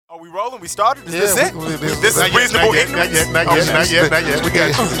we rolling? We started? Is this it? This is reasonable ignorance? Not yet. We got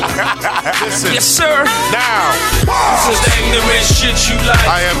you. Listen. Yes, sir. Now. This is the ignorant shit you like.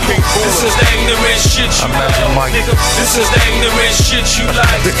 I am King Cooler. This is the ignorant shit you like. Nigga, this is the ignorant shit you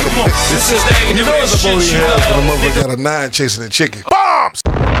like. Come on. This is the ignorant shit you like. The motherfucker got a 9 chasing a chicken. Bombs.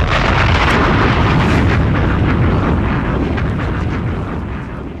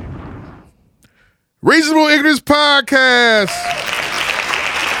 Reasonable Ignorance Podcast.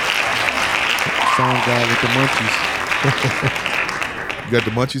 Sound guy with the munchies. You got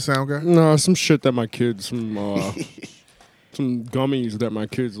the munchie sound guy? No, some shit that my kids, some gummies that my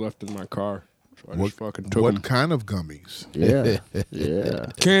kids left in my car. So I just fucking took them. What kind of gummies? Yeah.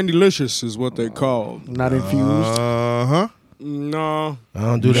 Candylicious is what they called. Not infused. Uh-huh. No, I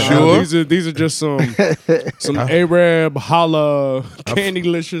don't do that. Sure. These are just some Arab holla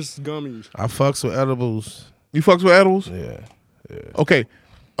Candylicious gummies. I fucks with edibles. You fucks with edibles? Yeah. Okay.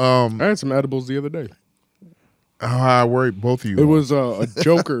 I had some edibles the other day. How I worry both of you. It was a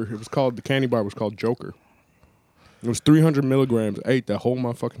Joker. It was called, the candy bar was called Joker. It was 300 milligrams. I ate that whole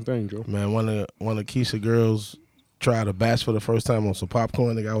motherfucking thing, Joe. Man, one of Keisha girls tried a batch for the first time on some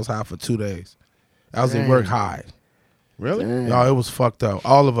popcorn. Nigga, I was high for 2 days. I was at work high. Really? Y'all, it was fucked up.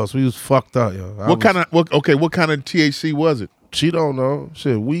 All of us, we was fucked up, yo. What kind of THC was it? She don't know.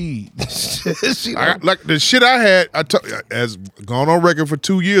 Shit, weed. Like the shit I had, as gone on record for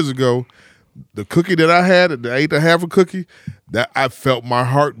 2 years ago, the cookie that I had, I ate a half a cookie, that I felt my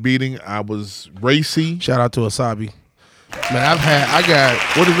heart beating. I was racy. Shout out to Asabi. Man,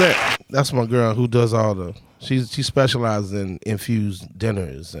 what is that? That's my girl who does all the, she specializes in infused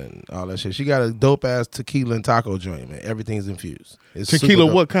dinners and all that shit. She got a dope ass tequila and taco joint, man. Everything's infused. It's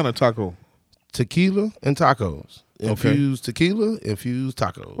Tequila, what kind of taco? Tequila and tacos. Infused tequila, infused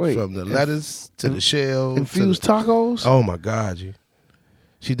tacos. Wait, from the lettuce to the shell. Infused tacos? Oh my God, G.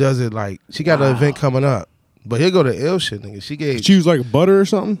 She does it like, she got an event coming up. But here go the ill shit, nigga. She gave. She was like butter or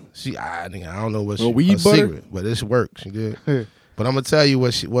something? I don't know what she, weed her butter? secret, but it's work. She did. But I'm gonna tell you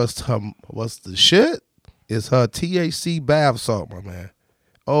what's the shit is her THC bath salt, my man.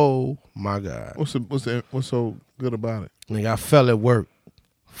 Oh my God. What's so good about it? Nigga, I fell at work,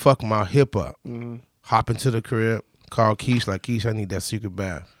 fuck my hip up, hop into the crib, call Keish like, Keish, I need that secret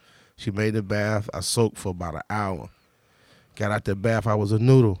bath. She made the bath. I soaked for about an hour. Got out the bath. I was a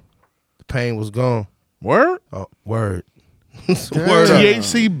noodle. The pain was gone. Word? Oh, word. Word.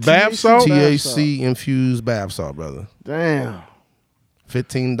 THC bath salt? THC infused bath salt, brother. Damn.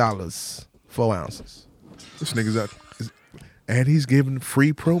 $15, 4 ounces. This nigga's out. And he's giving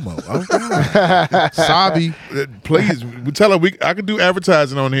free promo. Oh, God. Sabi. Please, we tell her I can do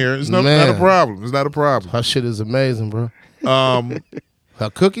advertising on here. It's not a problem. It's not a problem. Her shit is amazing, bro. Her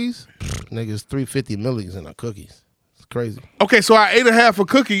cookies, niggas, 350 millis in her cookies. It's crazy. Okay, so I ate a half a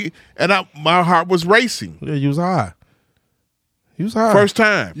cookie and my heart was racing. Yeah, you was high. You was high. First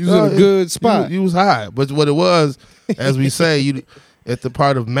time. You was in a good spot. You was high. But what it was, as we say, it's the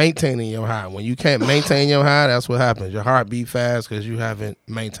part of maintaining your high. When you can't maintain your high, that's what happens. Your heart beat fast because you haven't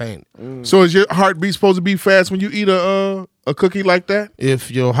maintained it. So is your heartbeat supposed to be fast when you eat a cookie like that? If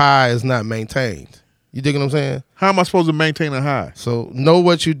your high is not maintained. You dig what I'm saying? How am I supposed to maintain a high? So know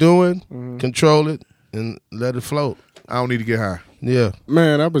what you're doing, control it, and let it float. I don't need to get high. Yeah.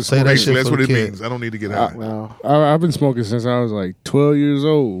 Man, I've been smoking. Basically, that's what it means. I don't need to get high. No. I've been smoking since I was like 12 years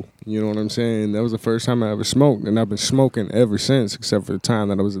old. You know what I'm saying? That was the first time I ever smoked, and I've been smoking ever since, except for the time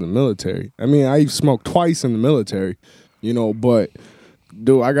that I was in the military. I mean, I smoked twice in the military, you know, but,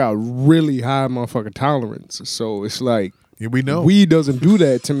 dude, I got really high motherfucking tolerance. So it's like, yeah, we know. Weed doesn't do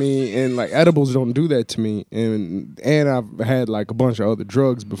that to me, and like edibles don't do that to me. And I've had like a bunch of other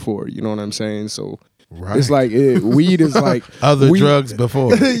drugs before, you know what I'm saying? So it's like weed is like other drugs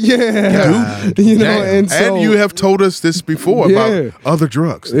before. Yeah. You know, and you have told us this before about other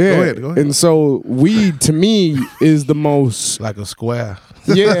drugs. Yeah. Go ahead. And so weed to me is the most like a square.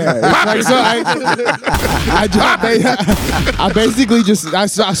 Yeah, it's like, so I basically just I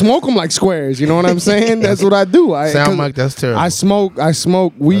smoke them like squares. You know what I'm saying? That's what I do. Sound like that's terrible. I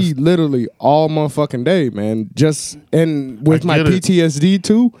smoke weed literally all motherfucking day, man. Just and with my PTSD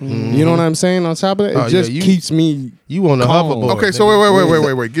too. Mm-hmm. You know what I'm saying? On top of that, it just keeps me. You on the hoverboard? Okay, so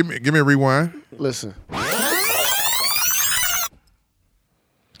wait. Give me a rewind. Listen.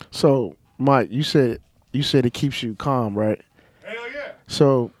 So Mike, you said it keeps you calm, right?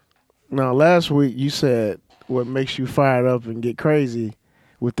 So, now last week you said what makes you fired up and get crazy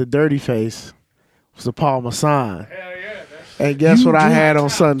with the dirty face was the Parmesan. Hell yeah. And guess what I had on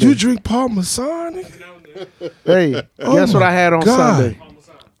Sunday? You drink Parmesan? Hey, guess what I had on Sunday?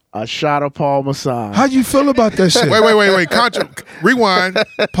 a shot of Parmesan. How you feel about that shit? Wait. Rewind.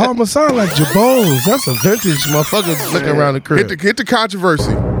 Parmesan like Jabos. That's a vintage motherfucker looking around the crib. Hit the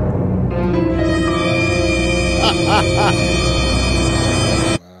controversy.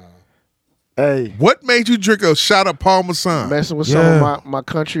 Hey, What made you drink a shot of Parmesan? messing with some of my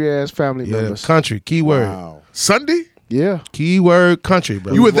country ass family Yeah, members. country. Keyword. Wow. Sunday? Yeah. Keyword country,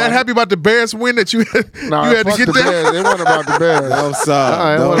 bro. You were that happy about the Bears win that you had, Nah, you had to fuck get the that? Bears. It wasn't about the Bears. No,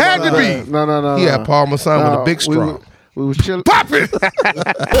 sir. It No, wasn't Had about to the be. Bears. No. He had Parmesan with a big straw. We was chilling. Pop it!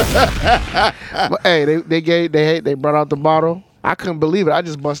 But, hey, they brought out the bottle. I couldn't believe it. I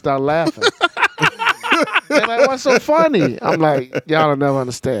just bust out laughing. They're like, what's so funny? I'm like, y'all will never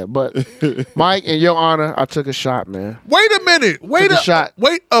understand. But Mike, in your honor, I took a shot, man. Wait a minute. Wait a shot.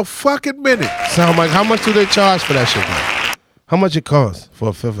 Wait a fucking minute. Sound like, how much do they charge for that shit, man? How much it costs for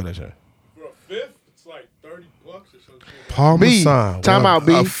a fifth of that shit? For a fifth, it's like $30 or something. Parmesan. Time out,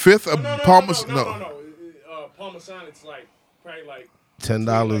 B. A fifth of Parmesan. No. Parmesan, it's like probably like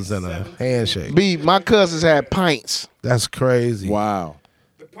 $10 and a handshake. B, my cousins had pints. That's crazy. Wow.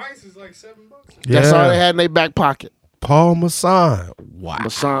 the price is like $7. That's all they had in their back pocket. Parmesan. Wow.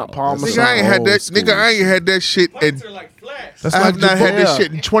 Parmesan. Nigga, I ain't had that. Old school. Nigga, I ain't had that shit. Pints And are like flash. That's I have like not had Jabos. this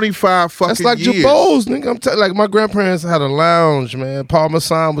shit in 25 fucking That's like years. Jabos, nigga. I'm telling, like my grandparents had a lounge, man.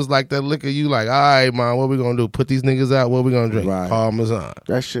 Parmesan was like that liquor. You like, all right, man, what we gonna do? Put these niggas out. What we gonna drink? Right. Parmesan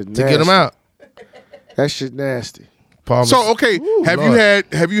That shit nasty. to get them out. That shit nasty. Parmesan. So okay, Ooh, have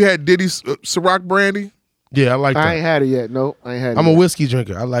Lord. you had Diddy's Ciroc brandy? Yeah, I like that. I ain't had it yet. No, I ain't had it I'm a yet. whiskey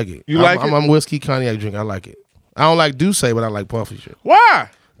drinker. I like it. You like it? I'm a whiskey cognac drinker. I like it. I don't like Douce, but I like puffy shit. Why?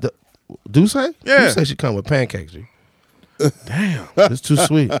 Douce? Yeah. Douce should come with pancakes, G. Damn, It's too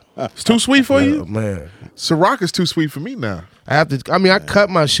sweet. it's too sweet for Yeah, you. man. Ciroc is too sweet for me now. I have to. I mean, I cut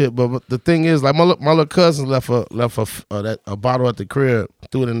my shit, but the thing is, like my little cousin left a bottle at the crib,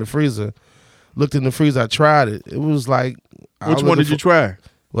 threw it in the freezer. Looked in the freezer, I tried it. It was like Which one did you try?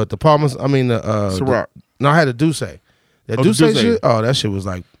 What the Parmesan? I mean the Ciroc. No, I had a Douce. That the Douce Douce. shit. Oh, that shit was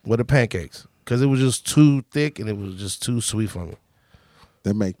like with the pancakes because it was just too thick and it was just too sweet for me.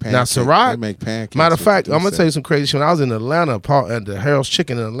 They make pancakes. Now Ciroc. They make pancakes. Matter of with fact, the I'm gonna Douce. tell you some crazy shit. When I was in Atlanta, at the Harold's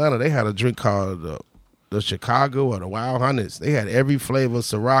Chicken in Atlanta, they had a drink called the Chicago or the Wild Hunters. They had every flavor of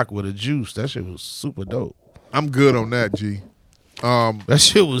Ciroc with a juice. That shit was super dope. I'm good on that, G. That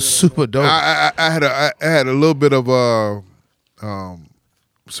shit was super dope. I had a little bit of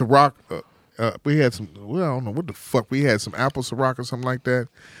Ciroc. We had some. Well, I don't know what the fuck. We had some apple Ciroc or something like that.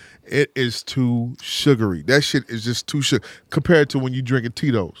 It is too sugary. That shit is just too sugar compared to when you drinking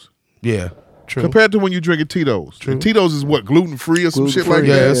Tito's. yeah, true. Compared to when you drinking Tito's. True. And Tito's is what, gluten free or some shit like Gluten-free,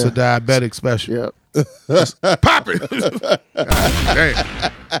 yeah, that. it's a diabetic special. Yep. Pop it.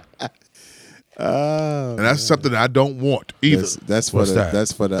 Damn. And that's something that I don't want either. That's for What's the that?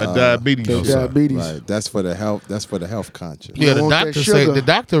 that's for the Diabetes. The diabetes. Right. That's for the health. That's for the health conscious. Yeah, the want that doctor say sugar. the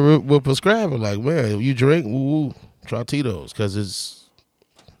doctor will prescribe it. Like, man, if you drink, try Tito's because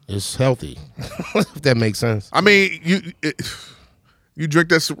it's healthy. If that makes sense. I mean, you drink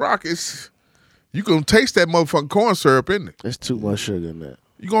that Ciroc, you gonna taste that motherfucking corn syrup in it. There's too much sugar in that.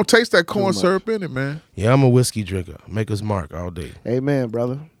 You gonna taste that corn much. syrup in it, man. Yeah, I'm a whiskey drinker. Maker's Mark all day. Amen,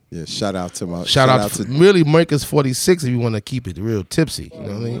 brother. Yeah. Shout out to my Shout out to really Maker's 46 if you want to keep it real tipsy. You know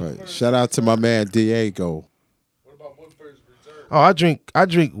what I mean? right. Shout out to my man Diego. Oh, I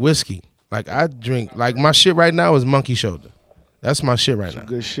drink whiskey. Like my shit right now is Monkey Shoulder. That's my shit right now.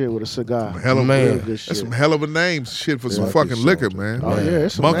 Good shit with a cigar. Hell of Man. Real good shit. That's some hell of a name shit for some Monkey fucking liquor, shoulder. man. Oh yeah,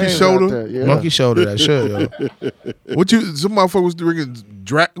 it's some Monkey names shoulder? out there, yeah. Monkey Shoulder, that shit, yo. What you? Some motherfucker was drinking.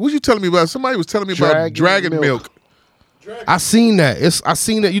 What you telling me about? Somebody was telling me about Dragon dragon milk. I seen that. I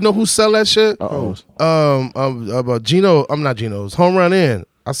seen that. You know who sell that shit? Uh-oh. About Gino. I'm not Gino's. Home Run Inn.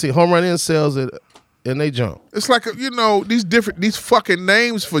 I see Home Run Inn sells it, and they jump. It's like these fucking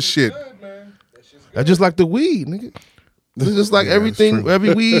names for shit. That's just like the weed, nigga. It's just like Yeah, everything, it's true.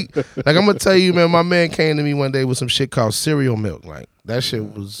 every weed. Like I'm gonna tell you, man. My man came to me one day with some shit called cereal milk. Like that shit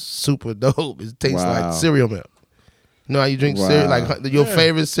was super dope. It tastes Wow. like cereal milk. You know how you drink cereal, Wow. like your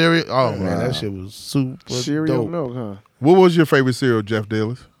favorite cereal? Oh man, Wow. that shit was super Cereal dope. milk, huh? What was your favorite cereal, Jeff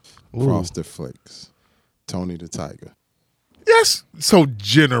Daly? Ooh. Frosted Flakes. Tony the Tiger. Yes, so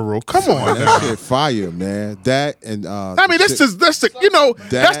general. Come on, now. That shit fire, man. That and I mean, that's shit-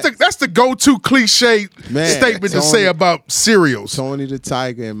 the that's the go-to cliche Man, statement to Tony- say about cereals. Tony the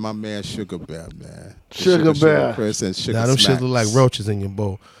Tiger and my man Sugar Bear, man. Sugar Bear. Chris and Sugar Now them Smacks. shits look like roaches in your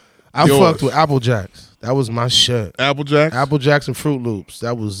bowl. I Yours. fucked with Apple Jacks. That was my shit. Apple Jacks, Apple Jacks and Fruit Loops.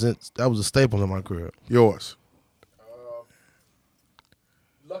 That was it. That was a staple in my crib. yours.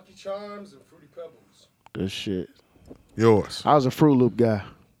 Lucky Charms and Fruity Pebbles. Good shit. Yours. I was a Fruit Loop guy.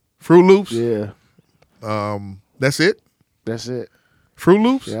 Fruit Loops. Yeah, That's it. that's it. Fruit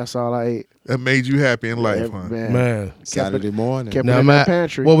Loops. Yeah, that's all I ate. That made you happy in life, Yeah, huh? Man. Saturday morning. Kept it Now, in my Matt,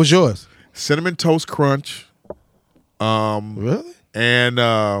 pantry. what was yours? Cinnamon Toast Crunch. Really? And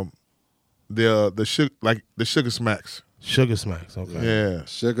the sugar smacks. Sugar Smacks. Okay. Yeah.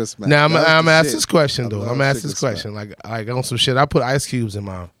 Sugar smack. Now That's I'm the asking shit. this question I though. love I'm asking Sugar this Smack. question like on some shit. I put ice cubes in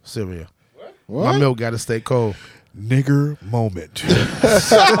my cereal. What? My milk got to stay cold. Nigger moment. Word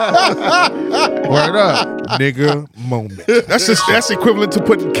up. Nigger moment. That's equivalent to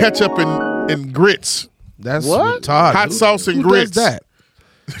putting ketchup in grits. That's What? retarded. Hot sauce and Who grits. does that?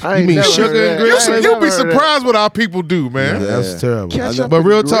 I ain't You mean never sugar heard and that. grits? I ain't You'll never be heard that. surprised what our people do, man. Yeah. That's terrible. Ketchup But and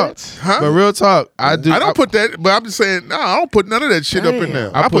real talk. grits? Huh? But real talk. I do. I don't put that, but I'm just saying, no, I don't put none of that shit up in Damn.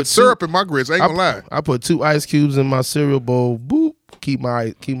 there. I I put put syrup in my grits. I ain't gonna lie. I put 2 ice cubes in my cereal bowl. Boop. Keep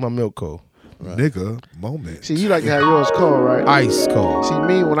my milk cold. Nigga moment. See, you like to have yours cold, right? Ice cold. See,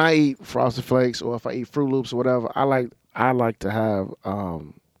 me when I eat Frosted Flakes or if I eat Fruit Loops or whatever, I like to have.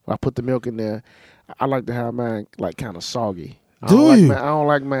 I put the milk in there. I like to have mine like kind of soggy. I Do don't like you? I don't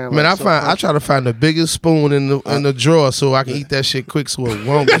like mine. Man, like so I crunchy. try to find the biggest spoon in the drawer so I can eat that shit quick so it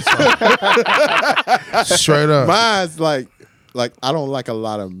won't be soggy. Straight up. Mine's like I don't like a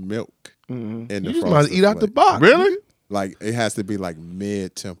lot of milk in the You just Frosted might eat out the Flakes. box. Really? Like it has to be like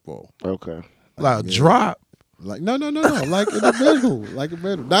mid tempo. Okay. Like a drop. Like no. Like in the middle. Like in the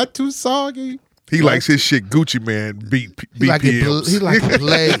middle. Not too soggy. He likes his shit Gucci Man He like it. BPMs. He like it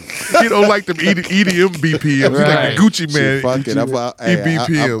played. He don't like them EDM BPMs. He like Right. the Gucci Man. Shit, fuck it.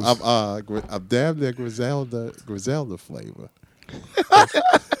 BPMs. I'm damn near Griselda flavor.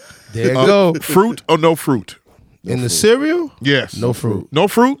 There you go. Fruit or no fruit? In the cereal, Yes. no fruit. No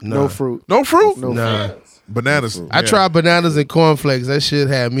fruit? No fruit. No fruit? No Nah. fruit. Bananas. I tried bananas and cornflakes. That shit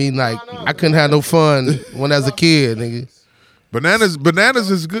had me like I couldn't have no fun when I was a kid, nigga. Bananas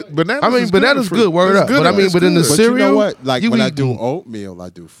is good. Bananas I mean, is bananas in good, fruit. word It's up. But I mean, it's but in the good. But cereal, you know what? Like you when I eat- do oatmeal, I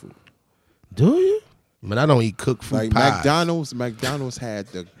do fruit. Do you? Man, I don't eat cooked fruit Like pies. McDonald's had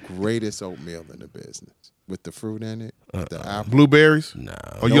the greatest oatmeal in the business with the fruit in it, the apple. Blueberries? Nah,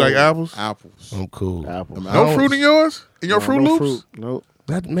 Oh, you like apples? Apples. I'm cool. Apple. I No don't- fruit in yours? In your No, Fruit no Loops? fruit. Nope.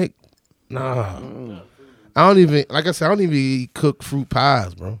 That make nah. I don't even like I said. I don't even eat cooked fruit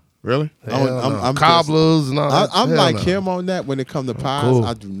pies, bro. Really? Hell I'm no. just- Cobblers and all that. I'm Hell like no. him on that when it comes to pies. cool.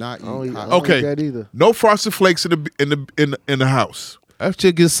 I do not eat I don't eat, I pies. don't Okay. eat that either. No Frosted Flakes in the house. That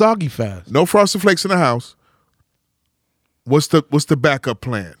shit gets soggy fast. No Frosted Flakes in the house. What's the backup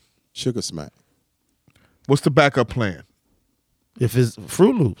plan? Sugar smack. What's the backup plan? If it's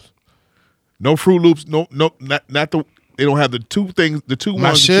Fruit Loops, No Fruit Loops. No, not the. They don't have the two things. The two my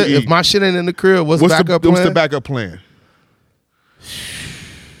ones. shit. That you If eat. my shit ain't in the crib, what's what's backup what's plan? the backup plan?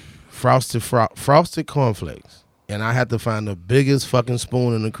 Frosted cornflakes, and I had to find the biggest fucking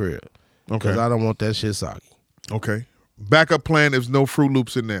spoon in the crib because Okay. I don't want that shit soggy. Okay. Backup plan is no Fruit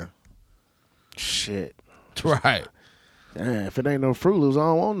Loops in there. Shit. Right. Damn, if it ain't no Fruit Loops, I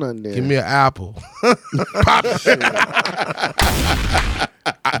don't want nothing there. Give me an apple.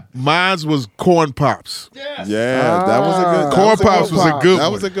 Mine's was corn pops. Yeah, that was a good. Corn that was a Pops good was a one. good That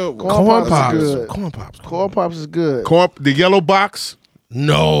one. was a good one. Corn Corn Pops pops. is good. Corn pops. Corn Pops is good. The yellow box.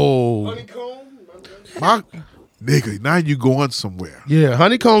 No. My, Nigga, now you going somewhere. yeah,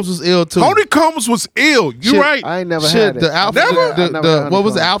 honeycombs was ill too. Honeycombs was ill. You Shit, right. I ain't never shit, had it. the alphabet. Never? I never had What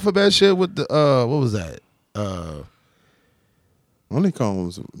was the honeycomb. alphabet shit with the what was that?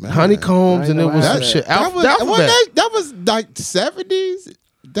 Honeycombs. Man. Honeycombs, and it never was had some that. shit. That was, Alphabet. that was like 70s.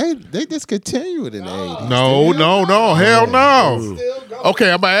 They discontinued in the 80s. No. Hell no.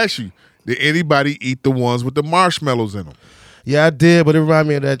 Okay, I'm gonna ask you. Did anybody eat the ones with the marshmallows in them? Yeah, I did, but it reminded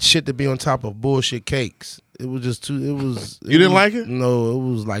me of that shit that be on top of bullshit cakes. It was just too. It was. You didn't like it? No, it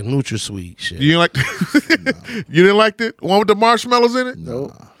was like NutraSweet shit. You didn't like? You didn't like it? One with the marshmallows in it?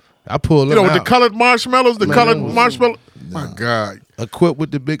 Nope. I pulled You them know, with out. the colored marshmallows, the Man, colored it was- marshmallow. My God. Equipped with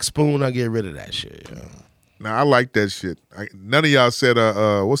the big spoon, I get rid of that shit. yo. Now I like that shit. None of y'all said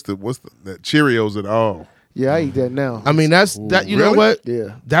what's the Cheerios at all. Yeah, I eat that now. I mean, that's that. You know Really? what?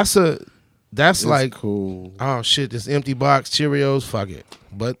 Yeah. That's like cool. oh shit, this empty box Cheerios, fuck it.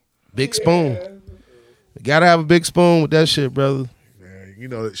 But big spoon. You gotta have a big spoon with that shit, brother. You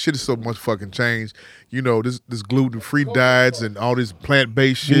know, shit is so much fucking changed. You know, this gluten-free diets and all this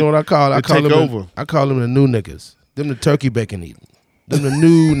plant-based shit. You know what I call? I they call take them. over. I call them the new niggas. Them the turkey bacon eating. Them the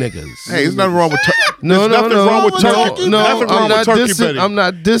new niggas. Hey, there's nothing wrong with No, there's no, nothing no. wrong with turkey. No, nothing wrong I'm not with turkey dissing. bacon. I'm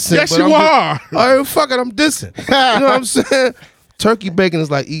not dissing. Yes, but you I'm are. All right, fuck it, I'm dissing. You know what I'm saying? turkey bacon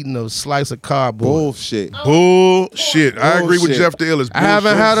is like eating a slice of cardboard. Bullshit. Bullshit. I agree with Bullshit. Jeff the Illest. I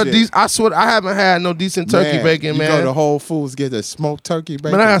haven't had a Bullshit. decent. I swear, I haven't had no decent turkey bacon, you man. go to Whole Foods, get the smoked turkey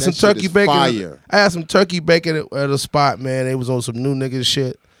bacon. Man, I had that some shit turkey is bacon. Fire. I had some turkey bacon at a spot, man. It was on some new nigga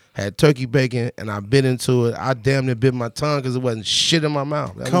shit. Had turkey bacon, and I bit into it. I damn near bit my tongue because it wasn't shit in my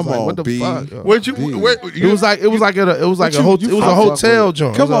mouth. That Come was like, on, what the B. fuck? Yo. Where'd you? It was like a you hotel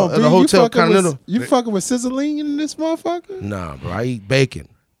joint. Come on, at B. a hotel Continental. You fucking with sizzling in this motherfucker? Nah, bro. I eat bacon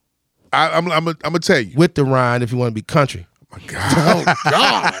I'm gonna tell you. with the rind if you want to be country.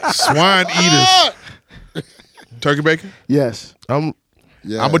 God, swine eaters. Turkey bacon. Yes. Yeah. I'm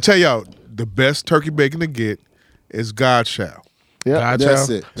gonna tell y'all the best turkey bacon to get is Godchild. Yeah. God That's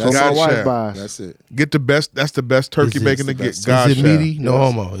child. it. So my Godchild. wife buys. That's it. Get the best. That's the best turkey Is it- bacon to it's the get. best. Godchild. Is it meaty? No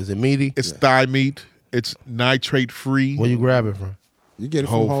homo. Is it meaty? It's thigh meat. It's nitrate free. Where you grab it from? You get it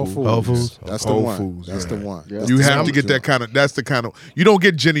Whole from Whole Foods. Foods. Whole Foods? That's Whole the one. Foods, That's yeah. the one. Yeah. That's You the have to get that kind of. That's the kind of. You don't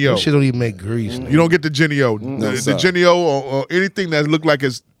get Genio. That shit don't even make grease. You don't get the Genio. The sir. Genio or anything that look like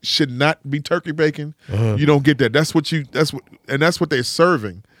it should not be turkey bacon. You don't get that. That's what they're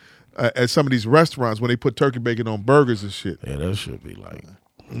serving at some of these restaurants when they put turkey bacon on burgers and shit. Yeah, that should be like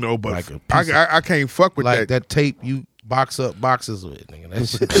No, but Like a piece of- I can't fuck with like that. that tape you box up boxes with, nigga. That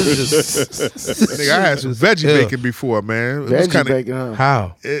shit is just Nigga, I had some veggie Ew. bacon before, man. It was Veggie kind of. bacon, huh?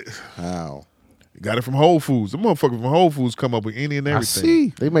 How? How? Got it from Whole Foods. The motherfuckers from Whole Foods come up with any and I everything.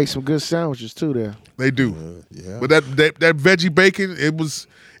 see. They make some good sandwiches too there. They do. Yeah. But that veggie bacon,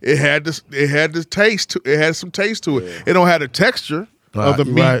 it had this taste to it had some taste to it. It don't have the texture of the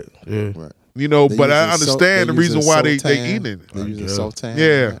meat. Right. Yeah. Right. You know, They but I using understand the they reason using why they Sultan. eating it. They using Yeah. Sultan.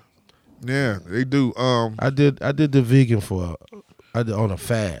 Yeah. Yeah, they do. I did the vegan I did on a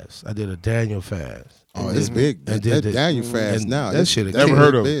fast. I did a Daniel fast. Oh, it's big. And That did Daniel fast and now. that shit a Never kick.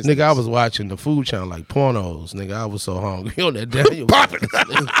 heard of it. business. Nigga, I was watching the Food Channel like pornos. Nigga, I was so hungry on that Daniel.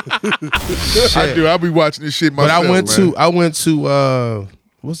 I do. I'll be watching this shit But myself. I went to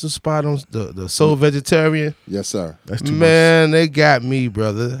what's the spot on the Soul Vegetarian? Yes, sir. That's too Man, they got me,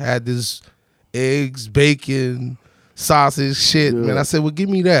 brother. Had this eggs, bacon, sausage shit. Man, I said, well, give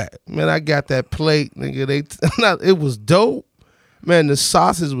me that. Man, I got that plate, nigga. It was dope. Man, the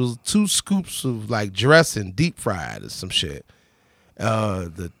sausage was 2 scoops of like dressing, deep fried or some shit.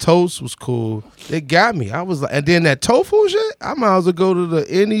 The toast was cool. They got me. I was like, and then that tofu shit, I might as well go to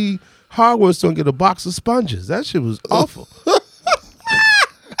any hardware store and get a box of sponges. That shit was awful.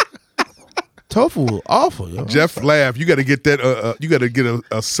 Tofu was awful, yo. Jeff laugh. You got to get that. You got to get a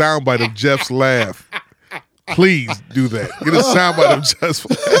soundbite of Jeff's laugh. Please do that. Get a soundbite of Jeff's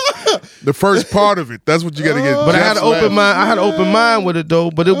laugh. The first part of it. That's what you got to get. But I had Jeff's an open laugh. mind. I had an open mind with it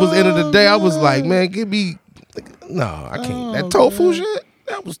though. But it was the end of the day. I was like, man, give me. No, I can't. That tofu shit.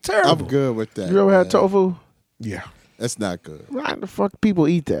 That was terrible. I'm good with that. You ever had man. tofu? Yeah, That's not good. Why the fuck people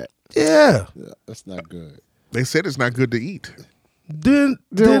eat that? Yeah. Yeah, that's not good. they said it's not good to eat. Then,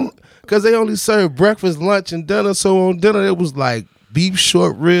 because they only serve breakfast, lunch, and dinner. So on dinner it was like beef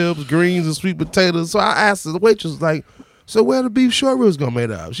short ribs, greens, and sweet potatoes. So I asked the waitress, like, so where the beef short ribs gonna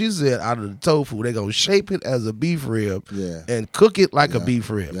made out? She said, out of the tofu, they gonna shape it as a beef rib and cook it like a beef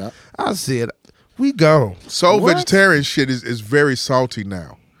rib. Yeah. I said, we gone. So What? vegetarian shit is very salty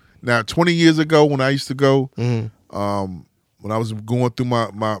now. Now, 20 years ago when I used to go, when I was going through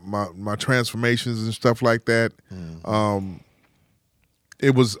my transformations and stuff like that,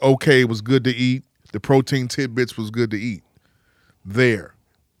 it was okay. It was good to eat. The protein tidbits was good to eat. There.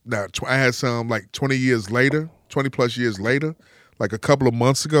 Now, I had some like 20 plus years later, like a couple of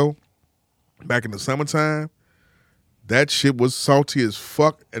months ago, back in the summertime, that shit was salty as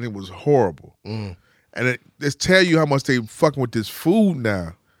fuck and it was horrible. And it tell you how much they fucking with this food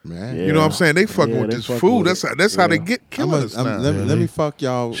now. Man. You know what I'm saying? They fucking with they this fucking food. with That's how they get killing us now. Let me fuck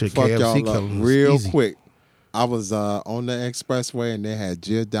y'all Shit, fuck KFC y'all up killing us real easy. quick. I was on the expressway and they had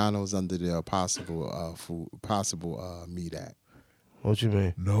Giordano's under the possible meat act. What you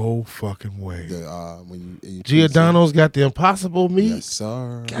mean? No fucking way. The when you Giordano's got the impossible meat? Yes,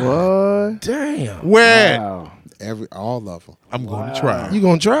 sir. What? Damn. Where? Wow. All of them. I'm going to try. You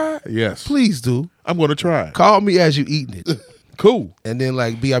gonna try it? Yes. Please do. I'm going to try. Call me as you eating it. Cool. And then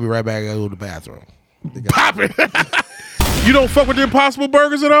like, B, I'll be right back. I go to the bathroom. Pop it. You don't fuck with the Impossible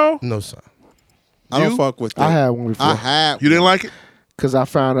Burgers at all? No, sir. I don't You? fuck with that. I had one before. I had. You didn't like it? Because I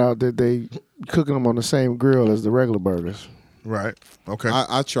found out that they cooking them on the same grill as the regular burgers. Right. Okay.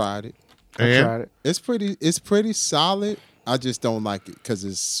 I tried it. I And? tried it. It's pretty solid. I just don't like it because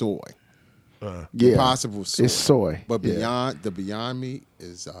it's soy. Yeah. Impossible soy. It's soy. But Yeah. the Beyond Meat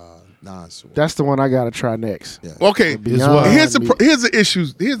is non-soy. That's the one I got to try next. Yeah. Okay. Beyond Here's the meat. here's the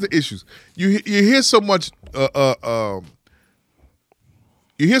issues. Here's the issues. You hear so much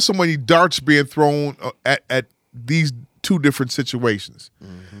you hear so many darts being thrown at these two different situations.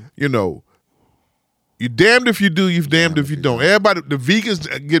 You know, you're damned if you do, you're damned if you don't. Everybody, the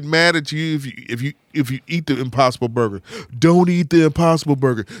vegans get mad at you if you eat the Impossible Burger. Don't eat the Impossible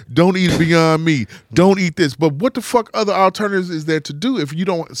Burger. Don't eat Beyond Meat. Don't eat this. But what the fuck other alternatives is there to do if you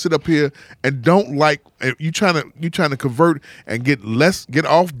don't sit up here and don't like? You trying to convert and get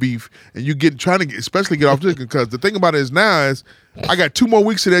off beef, and especially get off chicken, because the thing about it is now is I got 2 more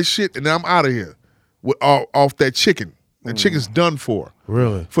weeks of that shit and then I'm out of here off that chicken. That chicken's done for.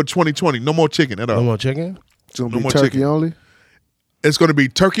 Really? For 2020. No more chicken at all. No more chicken? It's going to be turkey only? It's going to be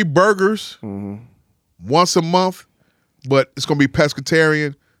turkey burgers once a month, but it's going to be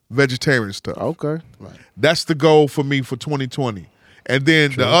pescatarian, vegetarian stuff. Okay. Right. That's the goal for me for 2020. And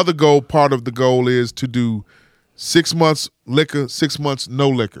then the other part of the goal is to do 6 months liquor, 6 months no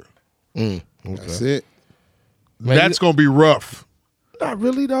liquor. Okay. That's it. Man, That's going to be rough. Not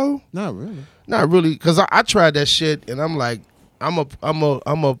really though. Not really. Not really, because I tried that shit, and I'm like, I'm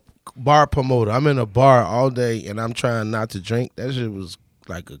a bar promoter. I'm in a bar all day, and I'm trying not to drink. That shit was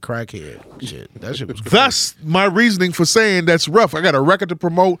like a crackhead shit. That shit was crazy. That's my reasoning for saying that's rough. I got a record to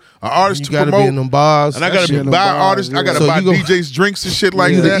promote, an artist You to gotta promote, be in them bars, and I That got shit- to buy artists. I got to So buy you go- DJs drinks and shit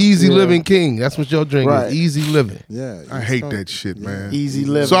like You the that. easy living king. That's what your drink Right. is. Easy living. Yeah. I hate that shit, man. Easy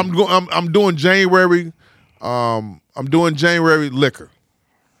living. So I'm doing January. I'm doing January liquor.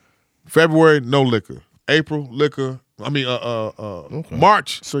 February no liquor. April liquor. I mean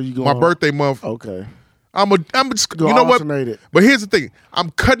March. So you my going- birthday month. Okay. I'm just, Go you know what? alternate it. But here's the thing. I'm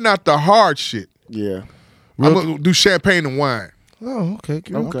cutting out the hard shit. Yeah. I'm gonna do champagne and wine. Oh, okay.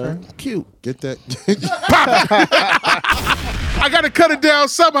 Cute. Okay. Cute. Get that. I got to cut it down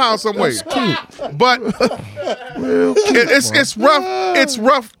somehow, some way. But it's rough. It's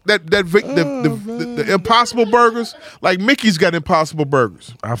rough that the Impossible Burgers, like Mickey's got Impossible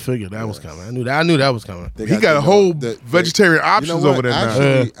Burgers. I figured that was coming. I knew that was coming. They He got a whole vegetarian options over there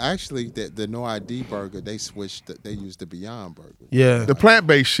now. Actually, the No ID burger, they switched. They used the Beyond burger. Yeah. The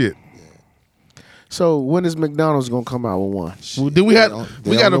plant-based shit. So when is McDonald's going to come out with one? Well, did we had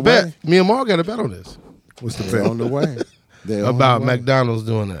They we got on a the bet. way. Me and Mark got a bet on this. What's the They're bet? on the way. They're on About the way. McDonald's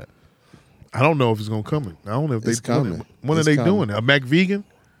doing that. I don't know if it's gonna come. I don't know if It's they coming. When It's are they coming. doing it? A Mac Vegan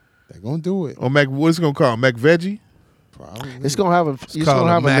They're gonna do it. or Mac? What's it gonna call? Mac Veggie? Probably. It's going to have called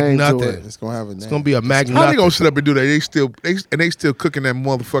a a Mac name nothing. to it. It's gonna have a name. It's gonna be a Mac How they gonna nothing. sit up and do that? They still cooking that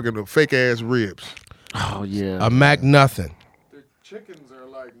motherfucking fake ass ribs. Oh, yeah. A Mac nothing. The chickens are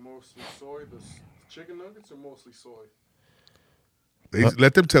like mostly soy. The chicken nuggets are mostly soy. They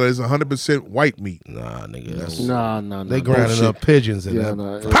let them tell it it's 100% white meat. Nah, nigga. That's, No. they grinding up pigeons in Yeah, that.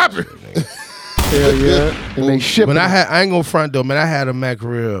 no. Pop it. Hell yeah. And they ship When it. I ain't gonna front though, man. I had a Mac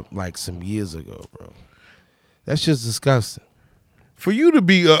rib like some years ago, bro. That's just disgusting. For you to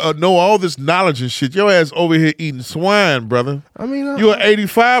be know all this knowledge and shit, your ass over here eating swine, brother. I mean, You an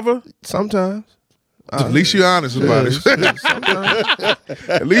 85er? sometimes. At least you're honest about it. Sometimes.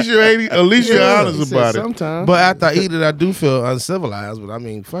 At least you're 80. At least you're He honest said about it. Sometimes. But after I eat it, I do feel uncivilized. But I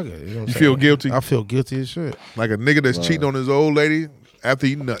mean, fuck it. You know what I'm You saying? feel guilty? I feel guilty as shit. Like a nigga that's cheating on his old lady after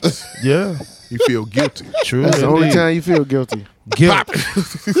eating nuts. Yeah, You feel guilty. true. That's the only indeed. time you feel guilty. Guilt.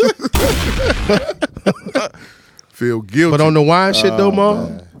 Feel guilty. But on the wine shit though,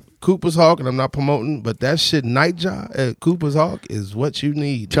 Mom, Cooper's Hawk, and I'm not promoting, but that shit Night Job at Cooper's Hawk is what you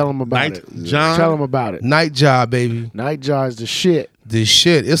need. Tell them about Night it. John. Tell them about it. Night Job, baby. Nightjar is the shit. This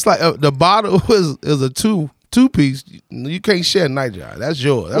shit. It's like the bottle is a two piece. You can't share Night Job. That's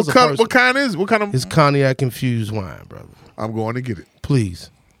yours. That's What kind is? What kind of? It's cognac infused wine, brother. I'm going to get it.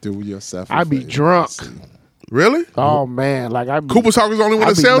 Please. Do yourself. a I be favor. drunk. Really? Oh man, like I be, Cooper's Hawk is the only one I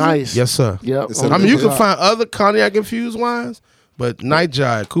that be sells it? nice. Yes, sir. Yep. It's a- I mean, you can Cooper's find other cognac infused wines, but Night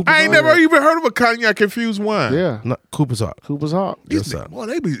Job, Cooper's I ain't Hawk. never even heard of a cognac infused wine. Yeah. No, Cooper's Hawk. Cooper's Hawk. Yes, These sir. niggas, boy,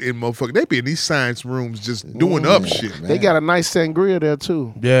 they be in motherfucker. They be in these science rooms just doing up shit. man. They got a nice sangria there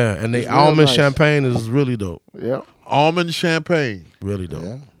too. Yeah, and they It's real almond nice. champagne is really dope. Yep. Almond champagne. Really dope.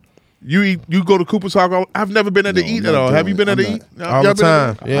 Yeah. You go to Cooper's Hawk? I've never been there to No, eat I'm at not all. Have doing you been it. there to I'm eat? No, All y'all the been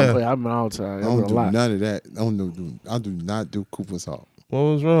there? time. Yeah. I'm all the time. I I don't a do lot. none of that. I do not do Cooper's Hawk. What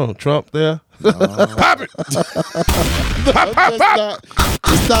was wrong? Trump there? Pop it.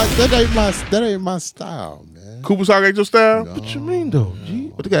 That ain't my style, man. Cooper's Hawk ain't your style? What you mean though? G?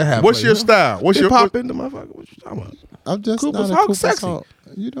 What they gotta have? What's your style? What's They your pop into motherfucker? What you talking about? I'm just Cooper's not a Hawk Cooper's sexy. Hawk.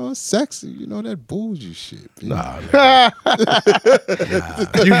 You know, sexy. You know that bougie shit. Nah, man.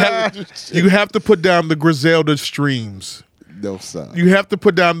 you have to put down the Griselda streams. No, sir. You have to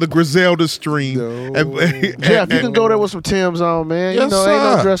put down the Griselda stream. No. Jeff, you can go there with some Timbs on, man. Yes, you know, ain't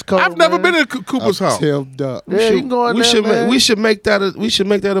no sir. dress code. I've never man. been to Cooper's house. Tipped up. Yeah, you can go in there, man. We should make that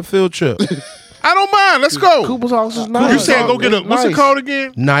a field trip. I don't mind. Let's go. Cooper's house is nice. You saying go get a what's it Nice. called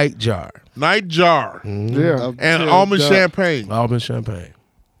again? Night jar. Night jar Yeah. and almond champagne. Almond champagne.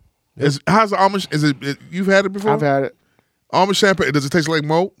 How's the almond? Is it? You've had it before? I've had it. Almond champagne. Does it taste like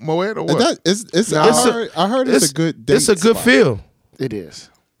Moet or what? I heard it's a good date It's a good spot. feel. It is.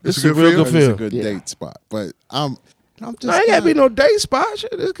 It's a a good real feel? good It's a feel. good Yeah. date spot. But I'm just No, ain't gotta be no day spot.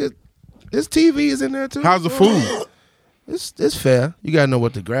 Shit, it's good. This TV is in there too. How's the food? It's fair. You gotta know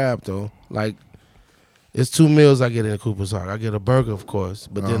what to grab though. Like, it's 2 meals I get in Cooper's Hawk. I get a burger, of course,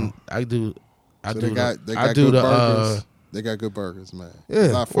 but then I do. So they got good burgers. They got good burgers, man. Yeah,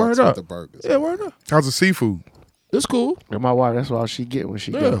 I fucks word with up. the burgers. Yeah, word up. How's the seafood? It's cool. And my wife, that's all she get when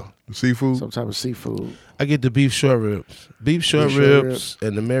she Yeah. go. The seafood. Some type of seafood. I get the beef short ribs, beef short short ribs,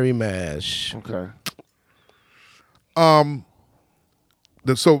 and the Mary Mash. Okay.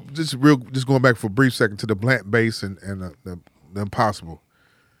 So just going back for a brief second to the plant based and the Impossible.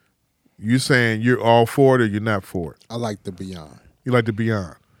 You saying you're all for it or you're not for it? I like the Beyond. You like the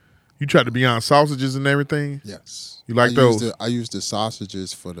Beyond. You tried the Beyond sausages and everything? Yes. You like I those? I use the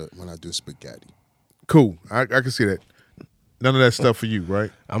sausages when I do spaghetti. Cool. I can see that. None of that stuff for you,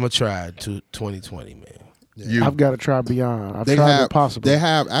 right? I'm gonna try it to 2020, man. You. I've got to try Beyond. I've They tried have Impossible. They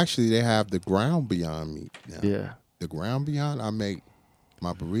have the ground Beyond meat now. Yeah. The ground Beyond. I make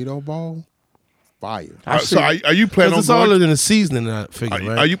my burrito bowl. Fire. So are you planning on It's all going? in the seasoning, I figure,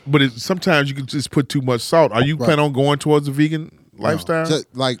 right? Are you? But sometimes you can just put too much salt. Are you planning on going towards the vegan lifestyle?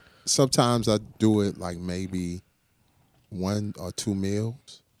 Just, like sometimes I do it like maybe 1 or 2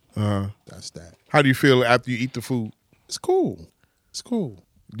 meals. That's that. How do you feel after you eat the food? It's cool. It's cool.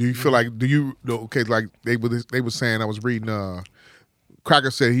 Do you feel like okay? Like they were saying, I was reading. Cracker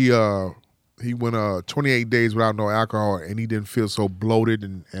said he went 28 days without no alcohol and he didn't feel so bloated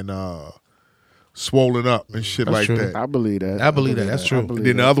and swollen up and shit That's like true. that. I believe that. I believe that. That's true. And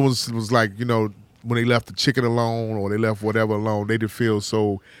then the other ones was like, when they left the chicken alone or they left whatever alone, they didn't feel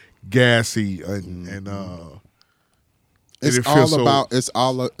so gassy and It's didn't feel so-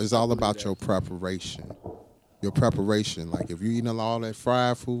 all about your preparation. Your preparation. Like if you eating all that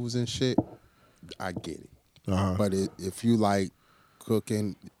fried foods and shit, I get it. But if you like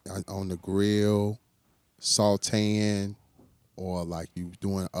cooking on the grill, sauteing, or like you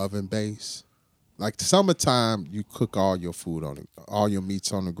doing oven base, like summertime, you cook all your food all your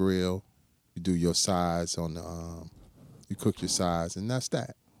meats on the grill. You do your sides on the you cook your sides, and that's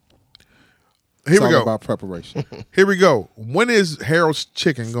that. Here It's we all go. about preparation. Here we go. When is Harold's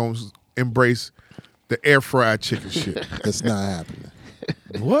Chicken going to embrace the air fried chicken shit? It's not happening.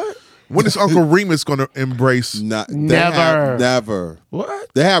 What? When is Uncle Remus going to embrace? Never.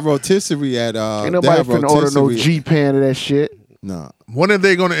 What? They have rotisserie at Ain't nobody finna order no G-Pan of that shit. No. When are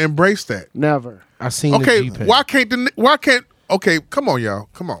they going to embrace that? Never. I seen Okay, the G-Pan. why can't? Okay, come on, y'all.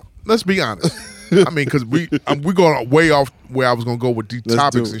 Come on. Let's be honest. I mean, because we going way off where I was going to go with these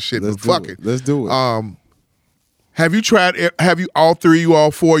topics and shit. But fuck it. Let's do it. Have you tried? Have you all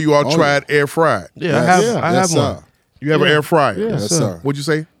four? You all tried air fried? Yeah, I have. Yes, I have sir. one. You have an air fryer? Yes, sir. What'd you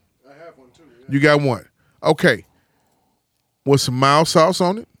say? I have one too. Yeah. You got one. Okay. With some mild sauce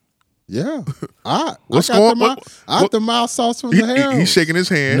on it? Yeah. What's I got going- the mild sauce from the Harold's. He's shaking his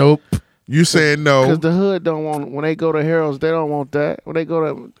hand. Nope. You saying no? Because the hood don't want, when they go to Harold's, they don't want that. When they go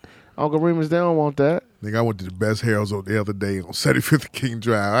to Uncle Remus, they don't want that. Nigga, I went to the best Harold's the other day on 75th King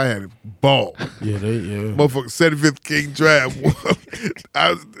Drive. I had a ball. Yeah, Motherfucker, 75th King Drive.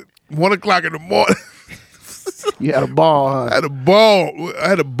 I was 1 o'clock in the morning. You had a ball, huh? I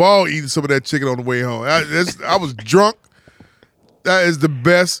had a ball eating some of that chicken on the way home. I was drunk. That is the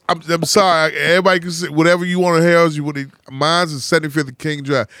best. I'm sorry. Everybody can say whatever you want to Harold's. Mine's is 75th King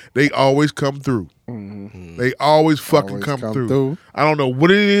Drive. They always come through. Mm-hmm. They always fucking Always come come through. through. I don't know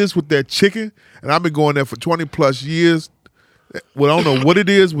what it is with that chicken, and I've been going there for 20 plus years. Well, I don't know what it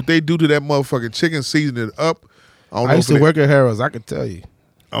is, what they do to that motherfucking chicken, season it up. I used to work at Harold's. I can tell you.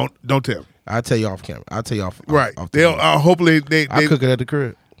 Don't tell me. I'll tell you off camera. I'll tell you off. Right. Off the They'll camera. hopefully they I cook it at the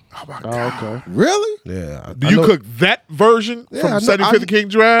crib. Oh my Oh, god. okay. Really? Yeah. Do you cook that version Yeah, from I know- 75th King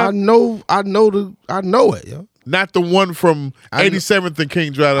Drive? I know it, yo. Not the one from 87th and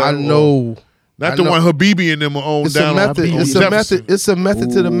King Drive. I know. Not I the know. one Habibi and them own It's down a on method. It's a Jefferson. method. It's a method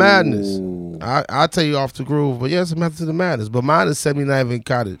to the madness. I'll tell you off the groove, but yeah, it's a method to the madness. But mine is 79th and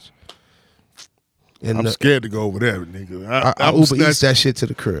Cottage. And I'm scared to go over there, nigga. I I'm Uber snatch- Eats that shit to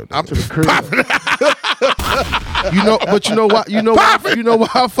the crib. I'm To the crib. You know, but you know what? You know why? You know why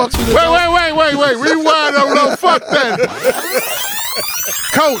I fucks with it? Wait. Rewind. No, fuck that.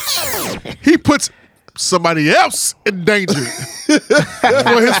 Coach, he puts somebody else in danger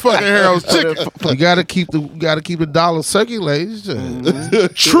for his fucking Harold's chicken. You gotta keep the dollar circulating.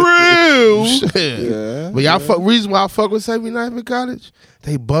 True. Shit. But y'all reason why I fuck with 79th Cottage,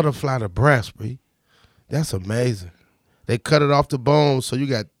 they butterfly the breast, bro. That's amazing. They cut it off the bone, so you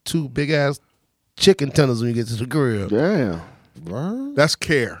got 2 big ass chicken tenders when you get to the grill. Damn. That's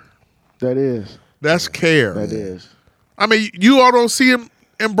care. That is. That's care. That is. I mean, you all don't see him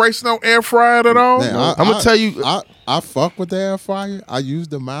embracing no air fryer at all? Man, I'm gonna tell you, I fuck with the air fryer. I use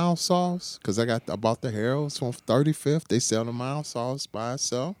the mild sauce because I bought the Harold's from 35th. They sell the mild sauce by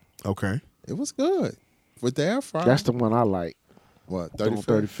itself. Okay. It was good with the air fryer. That's the one I like. What,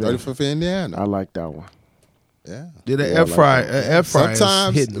 35th? 35th Indiana. I like that one. Yeah. did the air fryer? Air fryer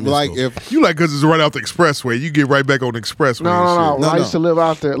Sometimes, like if You like because it's right out the expressway. You get right back on the expressway. No. and When I used to live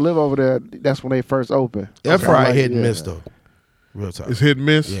over there, that's when they first opened. air fryer like hit it, and yeah. miss though. Real talk. It's hit and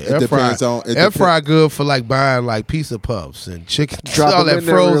miss. Yeah, It air fryer. depends on- it Air depen- fry good for like buying like pizza puffs and chicken. Drop all them that in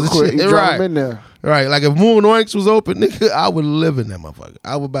there real frozen quick. shit. You drop Right. them in there. Right, like if Moon Oinks was open, nigga, I would live in that motherfucker.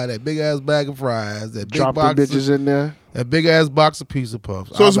 I would buy that big ass bag of fries, that big Drop the box, bitches in there. that big ass box of pizza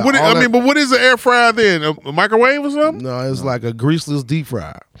puffs. So it's I'll what? buy all that- But what is the air fryer then? A microwave or something? no, it's like a greaseless deep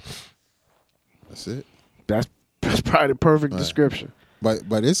fry. That's it. That's probably the perfect description. But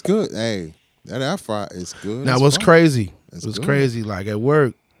it's good. Hey, that air fryer is good. Now as what's fuck. crazy? It's What's good. crazy? Like at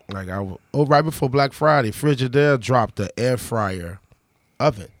work, like right before Black Friday, Frigidaire dropped the air fryer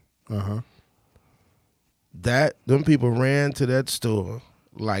oven. That them people ran to that store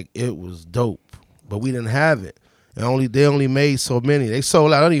like it was dope, but we didn't have it. And they only made so many. They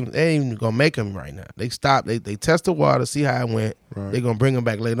sold out. They ain't even gonna make them right now. They stopped. They test the water, see how it went. Right. They're gonna bring them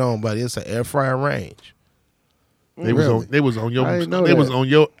back later on, but it's an air fryer range. They was on. They was on your. I didn't know They was that. on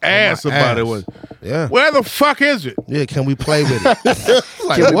your ass my about it. ass. Was Yeah, where the fuck is it? yeah. Can we play with it?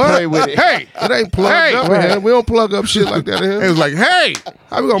 Like Can we what? play with it? Hey, It ain't plugged Hey. up in here. We don't plug up shit like that in it here. was like, hey,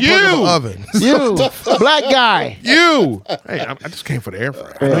 How we gonna plug up an oven? You, black guy. you. Hey, I just came for the air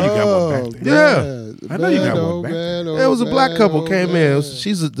fryer. I know you got one back there. Yeah. I know you got one back there. There was a black couple came in.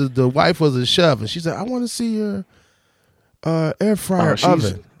 She's the wife was a chef, and she said, "I want to see your air fryer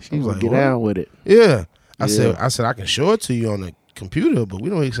oven." She was like, gonna get "What?" down with it. Yeah, I said, I can show it to you on the computer, but we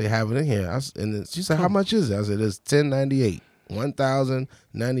don't actually have it in here. And then she said, "How much is it?" I said, "It's $10.98,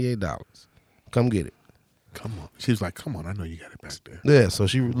 $1,098. Come get it." Come on. She was like, come on. I know you got it back there. Yeah, so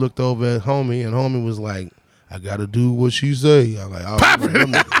she looked over at homie, and homie was like, "I gotta do what she say." I was like, "Oh, pop it!"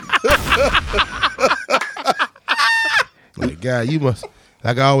 Like, God, you must.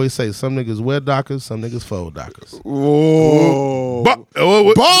 Like I always say, some niggas wear dockers, some niggas fold dockers. Whoa.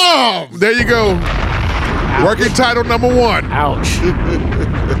 Bomb! There you go. Working title number 1. Ouch.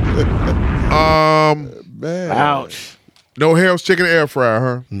 Man. Ouch. No Harold's chicken air fryer,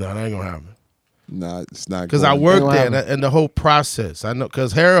 huh? No, that ain't gonna happen. Nah, it's not. Because I going worked Don't there, happen. and the whole process. I know,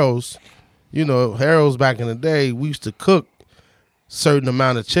 because Harold's back in the day, we used to cook certain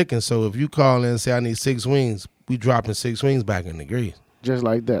amount of chicken. So if you call in and say, I need 6 wings, we dropping 6 wings back in the grease. Just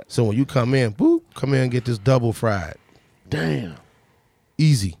like that. So when you come in, come in and get this double fried. Damn.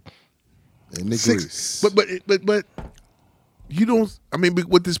 Easy. in the grease. But you don't. I mean,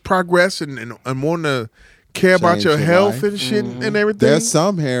 with this progress and wanting to care about Change your your health life. and shit and everything. There's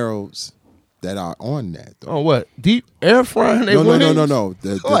some Harold's that are on that though. Oh, what? Deep air frying? No.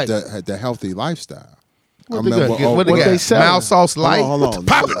 What? The healthy lifestyle. What they got? What they what got? they selling? Mild sauce light. Hold on.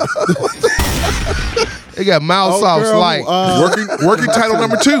 Pop it. They got mild sauce girl, light. Working title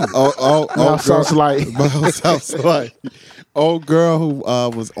number 2. Now sounds like Sounds like old girl who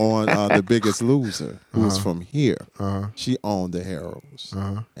was on The Biggest Loser, who was from here. She owned the Harold's,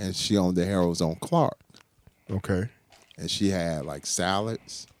 and she owned the Harold's on Clark, Okay. and she had like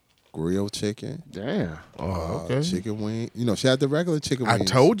salads, grilled chicken, damn. Okay. chicken wing. You know, she had the regular chicken I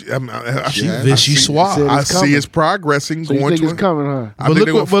wings. told you. Yeah. Vichy swab. Said I it's see coming. it's progressing, So you going think to. it's coming, huh? I think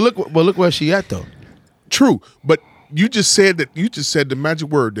they will- But look where she at though. True, but you just said that. You just said the magic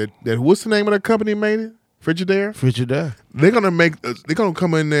word that. What's the name of the company made it? Frigidaire. Frigidaire. They're gonna make. They're gonna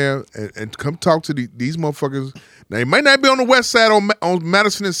come in there and come talk to these motherfuckers. Now it might not be on the west side on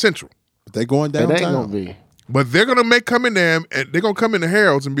Madison and Central, They going It ain't gonna downtown. be. but they're gonna come in there and they're gonna come in the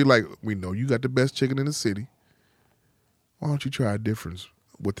Harold's and be like, "We know you got the best chicken in the city. Why don't you try a difference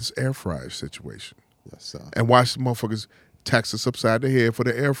with this air fryer situation Yes, sir. and watch the motherfuckers tax us upside the head for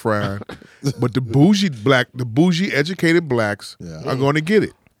the air fryer?" But the bougie educated blacks Yeah. are gonna get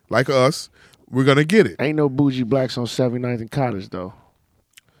it. Like us, we're gonna get it. Ain't no bougie blacks on 79th and Cottage though.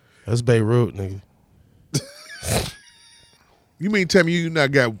 That's Beirut, nigga. You mean tell me you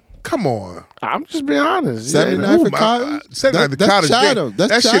not got? Come on. I'm just being honest. 79 for Cottage? 79 for That's Cottage. Chatham.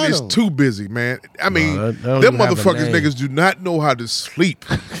 That's That shit is Chatham. too busy, man. I mean, that don't them even have a motherfuckers name. niggas do not know how to sleep.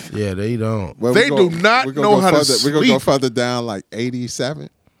 Yeah, they don't. Well, They do not know how to We're going to go sleep. further down like 87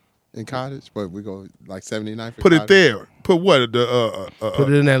 in Cottage, but we go like 79 for Put it Cottage. there. Put what? Put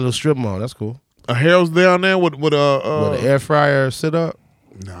it in that little strip mall. That's cool. A Harold's down there with With an air fryer sit up.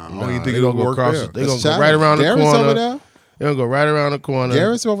 Nah, I Nah, don't even think they it'll gonna go work across. there. They gonna That's go Chatham. right around the Garrett's corner. over there. They gonna go right around the corner.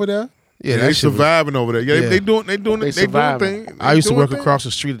 Garrett's over there. Yeah, they that shit was- surviving over there. Yeah, Yeah. They doing surviving. thing. I used to They work doing across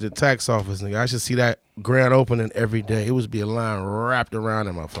the street at the tax office, nigga. I should see that grand opening every day. It would be a line wrapped around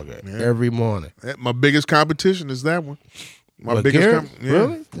that motherfucker every morning. thing. My biggest competition is that one. My What, biggest, Garrett?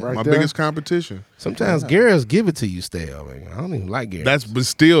 Really? Right my there? biggest competition. Sometimes Garrett's give it to you stale, man. I don't even like Garrett. But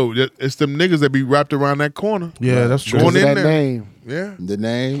still, it's them niggas that be wrapped around that corner. Yeah, that's true. Going in that there. name. Yeah, The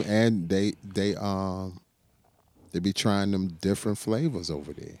name, and they be trying them different flavors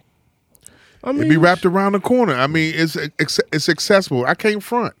over there. I it be wrapped around the corner. I mean, it's accessible. I can't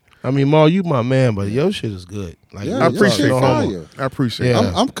front. I mean, Ma, you my man, but your shit is good. Like, Yeah, I your appreciate shit it. fire. I appreciate Yeah.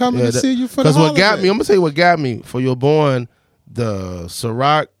 it. I'm coming to see you for the Because what got holiday. me, I'm gonna tell you what got me for your born, the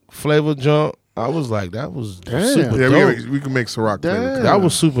Ciroc flavor jump. I was like, that was super Yeah, dope. we can make Ciroc Damn. flavor. That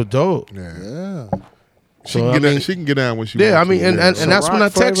was super dope. Yeah. Yeah. She So, can I get mean- down. She can get down when she. Yeah, I wants mean, to. and that's when I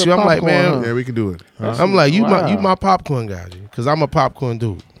Ciroc text you. I'm flavored like, man, popcorn, yeah, we can do it. I'm like, you Wow. my popcorn guy, because I'm a popcorn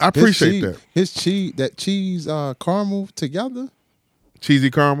dude. I appreciate that His cheese, that cheese caramel together.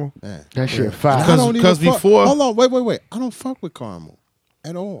 cheesy caramel. Man. That shit fire. I don't even Because fuck- before- hold on, wait. I don't fuck with caramel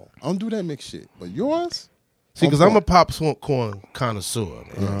at all. I don't do that mixed shit. But yours, See, because I'm a popcorn connoisseur,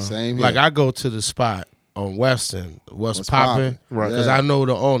 man. same here. Like I go to the spot on Western, what's What's popping, poppin'. Right. Because Yeah. I know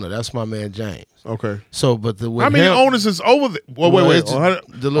the owner. That's my man James. Okay. So, but the with How many him, owners is over there? Well, well, wait. it's the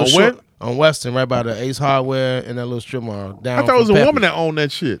little on short where? on Western, right by the Ace Hardware and that little strip mall down. I thought it was a from woman Pepper's. that owned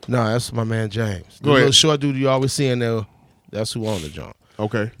that shit. No, that's my man James. The Go ahead. little short dude you always see in there. That's who owned the joint.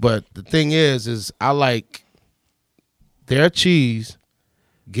 Okay. But the thing is I like their cheese,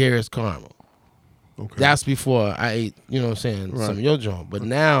 Garrett's caramel. Okay. That's before I ate, you know what I'm saying, some of your joint. But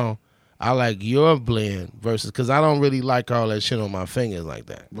now I like your blend versus, because I don't really like all that shit on my fingers like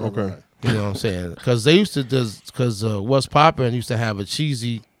that. Okay. You know what I'm saying? Because they used to, because What's Poppin' used to have a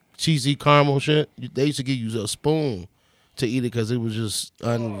cheesy caramel shit. They used to give you a spoon to eat it because it was just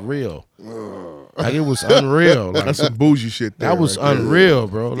unreal. Like, it was unreal. Like, That's some bougie shit. There, that was right there. unreal,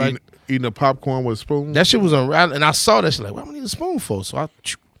 bro. Like, eating a popcorn with a spoon. that shit was unreal. And I saw that shit like, what do I need a spoon for? So I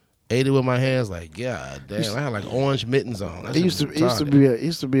ate it with my hands like, God damn. I had like orange mittens on. That It shit used was to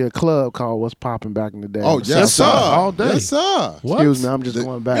retarded. be a club called What's Poppin' back in the day. oh On the yes, South sir, Side. all day. Yes, sir. What? Excuse me, I'm just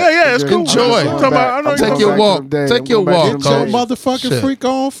going back. Yeah, it's cool. Enjoy. I'm I'm going talking about- back. I know I'm you going take back your to walk. them days. Take I'm your going back to walk, them Your days. motherfucking Shit. freak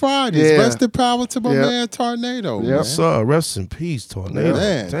on Fridays. Yeah. Rest in power to my Yep. man Tornado. Yep. Man. Sir, rest in peace, Tornado.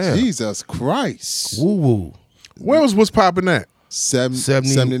 Man, Damn. Jesus Christ. Woo woo. Where was What's Poppin' at?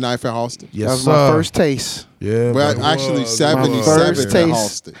 79th at Halston. Yes, That was sir. my first taste. Yeah, Well, bro. actually, My 77th first at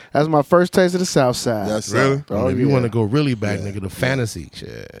taste. Halston. That was my first taste of the South Side. Yes, sir. Really? Oh, if you yeah. want to go really back, nigga, the fantasy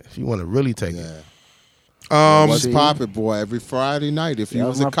shit. If you want to really take it. Yeah. What's See? poppin', boy? Every Friday night. If you That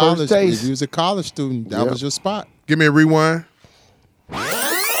was was a my first college, taste. if you was a college student, that Yep. was your spot. Give me a rewind.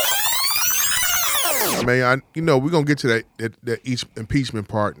 I mean, we're gonna get to that each impeachment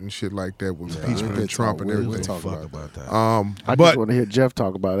part and shit like that with impeachment we'll and Trump talk- and we'll everything. talk Fuck about about that. I But just want to hear Jeff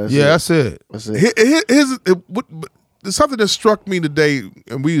talk about it. Yeah, that's it. That's it. there's something that struck me today,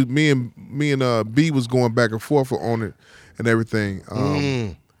 and me and B was going back and forth on it and everything.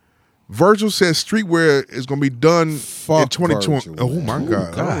 Virgil says streetwear is gonna be done Fuck in 2020. Virgil, Oh man. my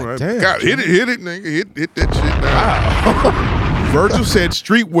God! God All right. damn. God, hit it, nigga, hit that shit now. Virgil said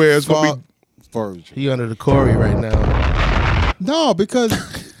streetwear is gonna Fuck be. Virgil. He under the Corey right now. No, because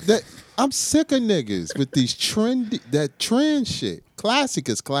I'm sick of niggas with these trend shit. Classic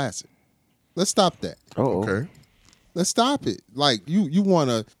is classic. Let's stop that. Oh, Okay. Let's stop it. Like you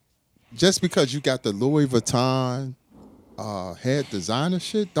wanna, just because you got the Louis Vuitton head designer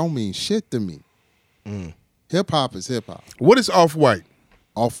shit don't mean shit to me. Hip hop is hip hop. What is Off-White?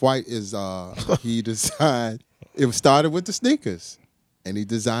 Off-White is he designed. It started with the sneakers, and he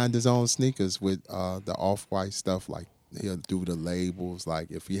designed his own sneakers with the Off-White stuff. Like he'll do the labels. Like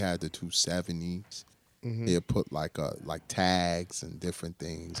if he had the 270s, he'll put like tags and different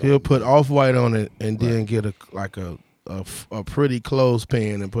things. He'll on put it. Off-White on it and then get a pretty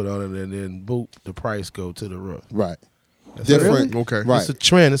clothespin and put on it, and then boop, the price go to the roof. Right. That's Different. Okay. Right. It's a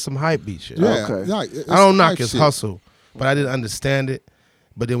trend. It's some hype beat shit. Yeah. Okay. Like, it's I don't knock hype his shit. hustle, but I didn't understand it.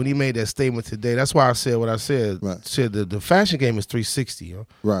 But then when he made that statement today, that's why I said what I said. Right. Said the fashion game is 360, yo.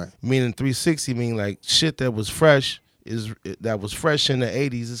 Right. Meaning 360 mean like shit that was fresh in the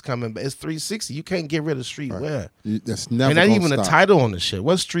 80s is coming back. It's 360. You can't get rid of streetwear. That's never And not gonna even stop. a title on the shit.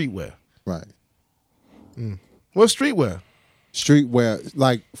 What's streetwear? Right. What's streetwear? Streetwear,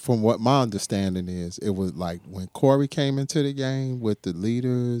 like from what my understanding is, it was like when Corey came into the game with the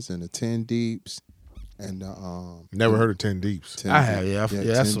Leaders and the 10 Deeps and the Never heard of 10 Deeps. 10 I have, Deep.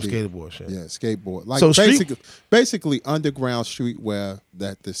 yeah. That's 10 some Deep. skateboard shit. Yeah, skateboard. Like So basically underground streetwear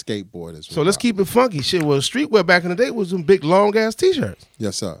that the skateboarders. So let's keep it funky. Shit, well, streetwear back in the day was some big long ass t-shirts.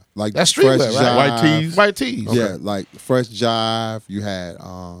 Yes, sir. Like That's Fresh streetwear, right? Jive. White tees? White tees. Yeah, like Fresh Jive. You had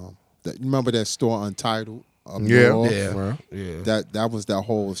remember that store Untitled? Up Yeah. north? Yeah. Yeah. That was that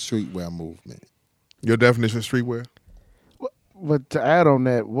whole streetwear movement. Your definition of streetwear? But to add on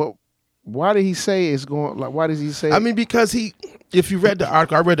that, why did he say it's going? Like, why does he say? I mean, because if you read the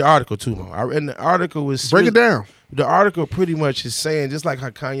article, I read the article too, Mo. And the article was Break it down. The article pretty much is saying, just like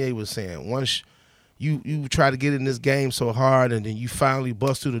how Kanye was saying, once you try to get in this game so hard, and then you finally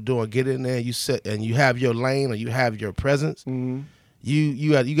bust through the door and get in there, and you have your lane or you have your presence. Mhm.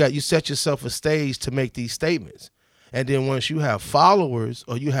 You set yourself a stage to make these statements. And then once you have followers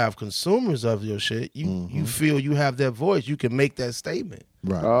or you have consumers of your shit, you feel you have that voice. You can make that statement.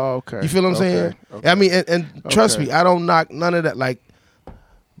 Right. Oh, okay. You feel what I'm saying? Okay. I mean, and trust Okay. me, I don't knock none of that. Like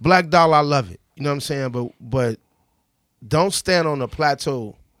Black Dollar, I love it. You know what I'm saying? But don't stand on a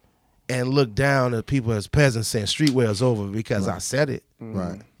plateau and look down at people as peasants saying streetwear is over because I said it.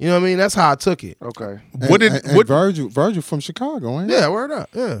 Right. You know what I mean? That's how I took it. Okay. And Virgil from Chicago, ain't he? Yeah, word up.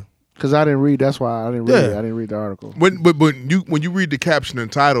 Yeah. Because I didn't read. That's why I didn't read. Yeah. I didn't read the article. When you read the caption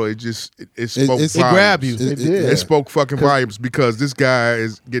and title, it spoke it's- volumes. it grab you. It did. It spoke fucking volumes because this guy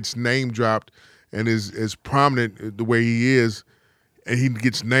gets name dropped and is prominent the way he is, and he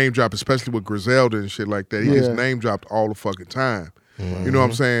gets name dropped, especially with Griselda and shit like that. He gets Yeah. name dropped all the fucking time. You know what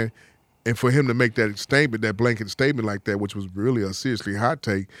I'm saying? And for him to make that statement, that blanket statement like that, which was really a seriously hot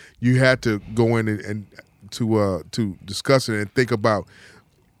take, you had to go in and to discuss it and think about,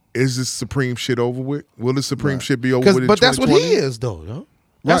 is this Supreme shit over with? Will the Supreme shit be over with in But that's what 2020? he is, though. Yo.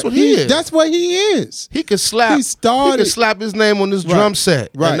 That's Right. what he is. That's what he is. He could slap. He started- could slap his name on this Right. drum set.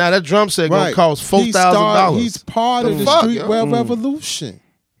 Right. And now that drum set gonna cost He's $4,000. part of the fuck, streetwear yo? revolution.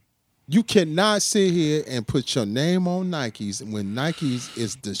 You cannot sit here and put your name on Nikes when Nikes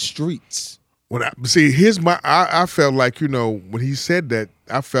is the streets. I felt like, when he said that,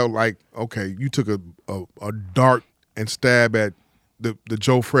 I felt like, okay, you took a dart and stab at the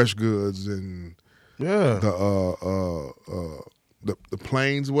Joe Fresh goods and Yeah. the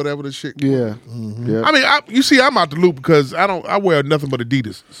planes, whatever the shit. Yeah. Yeah. I mean, I'm out the loop because I wear nothing but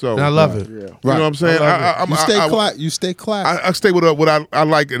Adidas. So And I love it. Yeah. You know what I'm saying? You stay classy. I stay with what I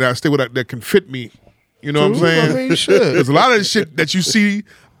like, and I stay with that can fit me. You know what I'm True. saying? I mean, shit. There's a lot of the shit that you see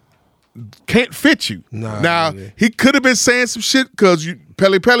can't fit you. Nah, now nigga. he could have been saying some shit because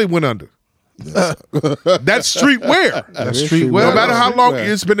Pele went under. That's streetwear. That's streetwear. No matter how long Streetwear.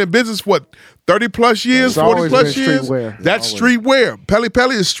 it's been in business, 30 plus years, It's 40 always plus been years. streetwear. That's streetwear.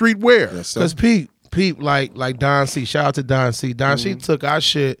 Pele is streetwear. Yes, sir. Because Pete, like Don C. Shout out to Don C. Don C. took our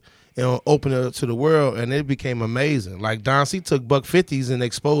shit and opened it up to the world, and it became amazing. Like Don C. took $150s and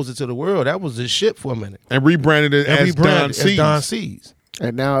exposed it to the world. That was the shit for a minute. And rebranded it And as rebranded Don as Don C's. C's.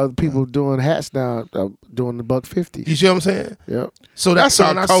 And now other people doing hats now, doing the $150. You see what I'm saying? Yep. So That's so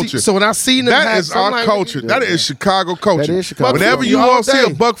our when culture. So when I seen them That hats, is I'm our like, culture. That is Chicago culture. That is Chicago Whenever culture. you All all see a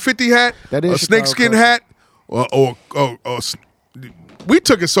day. $150 hat, That a is Chicago snakeskin culture. hat, or we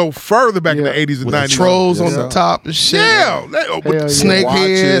took it so further back in the Yeah. 80s and with the 90s. trowels on the Yeah. top and shit. Yeah, Hell yeah. Snake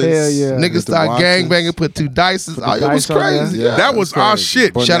heads. Hell yeah. Niggas With the start watches. gangbanging, put 2 dices. the Oh, it was dice on there. crazy. Yeah. that was that's our crazy.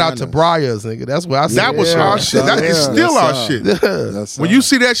 shit. Bananas. Shout out to Briars, nigga. That's where I said That was Yeah. our shit. That is Yeah. still our Yes, shit. sir. Yes, When sir. you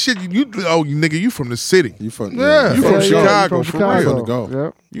see that shit, nigga, you from the city. You from Yeah. You from Yeah, Chicago, you for from real. Chicago. From the go.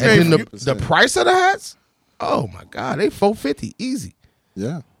 Yep. You And ain't- then the price of the hats, oh my God, they $450 easy.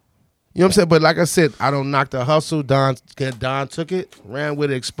 Yeah. You know what I'm saying? But like I said, I don't knock the hustle. Don took it, ran with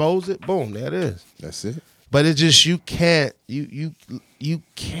it, exposed it. Boom, there it is. That's it. But it's just you can't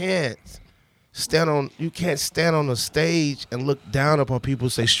stand on the stage and look down upon people who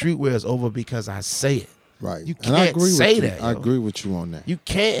say streetwear is over because I say it. Right. You And I can't agree say with you. that, I yo. agree with you on that. You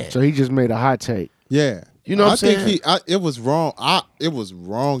can't. So he just made a hot take. Yeah. You know what I'm think saying? it was wrong. It was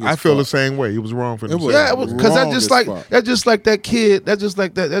wrong. I as feel fuck. the same way. He was wrong for It was- Yeah, because wrong as fuck. that's just like that kid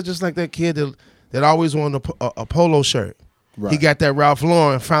that always wanted a polo shirt. Right. He got that Ralph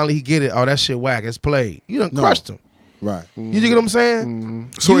Lauren. Finally, he get it. Oh, that shit whack. It's played. You done No. crushed him. Right. You dig what I'm saying?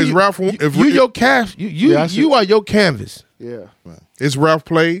 So is Ralph? If You your cash. Yeah, I see. You are your canvas. Yeah. is Ralph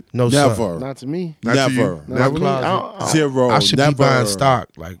played? No, sir. Never. Not to me. Not to you? Never. Not to me. closet. Zero. I should never. be buying stock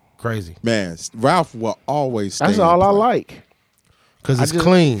like crazy Man, Ralph will always stay That's in all I play. like. because I it's just-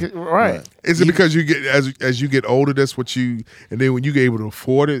 clean. Right. Is it because you get as you get older? That's what you, and then when you get able to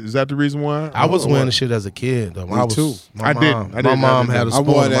afford it, is that the reason why? I was wearing the shit as a kid though. I was, too. My I mom, didn't. My mom had a I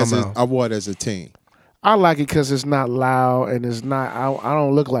wore spoon it in as my a, mouth. I wore it as a teen. I like it because it's not loud and it's not. I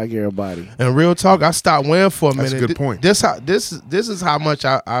don't look like everybody. And real talk, I stopped wearing for a That's minute. a good point. This is how much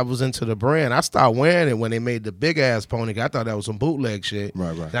I was into the brand. I started wearing it when they made the big ass pony. I thought that was some bootleg shit.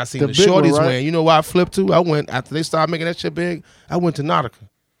 Right. And I seen The the, big one, shorties right? wearing. You know where I flipped to? I went after they started making that shit big. I went to Nautica.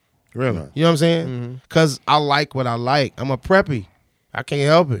 Really? You know what I'm saying? Because I like what I like. I'm a preppy. I can't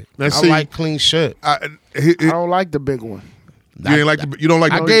help it. Now, I see, like clean shit. I don't like the big one. You ain't like the, you don't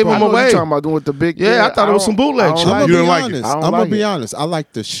like I the gave big him I a know what away. you're talking about doing with the big. Yeah, I thought it was some bootleg shit. I I'm don't You gonna don't be like it? honest. I don't I'm like gonna be it. honest. I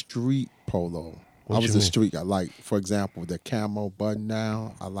like the street polo. What I was you a mean? street. I like, for example, the camo button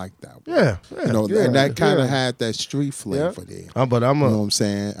down. I like that one. Yeah. You know, yeah, and that kind of yeah. had that street flavor there. But I'm You know a what I'm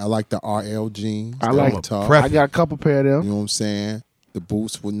saying? I like the RL jeans. I They like were tough. prep. I got a couple pair of them. You know what I'm saying? The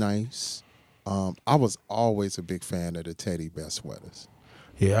boots were nice. I was always a big fan of the Teddy Bear sweaters.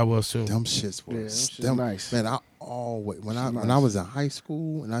 yeah, I was too. Them shits Yeah, them was shits nice. Man, I always when I was in high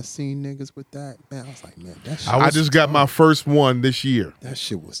school and I seen niggas with that, man, I was like, man, that shit, I just got my first one this year that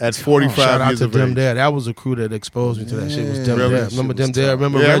shit was at tough. 45 Shout out years to of Dem age. Dare. That was a crew that exposed me to that shit. Was Dem Yeah, Dare. that Remember shit Dem was Dare? tough.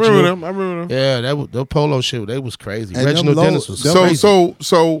 Remember Yeah, I Reginald? remember them. I remember them. Yeah, the polo shit. They was crazy. And Reginald them Dennis was low- crazy.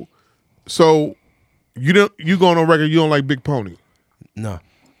 So you going on record? You don't like Big Pony. No.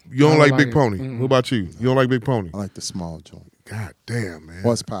 You don't I don't like like Big it. Pony. What about you? You don't like Big Pony? I like the small joint. God damn, man.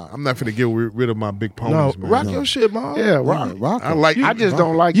 Horsepower. I'm not finna get rid of my big No, ponies, man. rock your shit, mom. Yeah, right. Rock I like. I just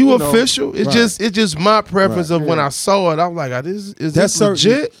don't like You know, official. It's just my preference of when I saw it. I'm like, is That's this certain.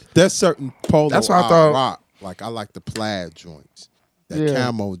 legit? That's certain polo. That's what I thought. Rock. Like I like the plaid joints. That Yeah.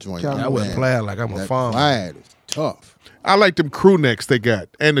 camo joint. Camo. I wouldn't Man, plaid like I'm a that farmer. plaid is tough. I like them crew necks they got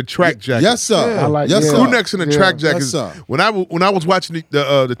and the track jacket. Yes, sir. I like- yes, yeah. sir. Crew necks and the Yeah. track Yes, jackets. sir. When I was watching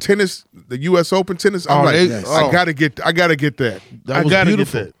the tennis, the U.S. Open tennis, I'm Oh, like, they- I gotta get that. That I was gotta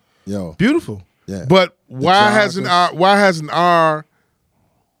beautiful. get that. Yo. Beautiful. Yeah. But why joggers. hasn't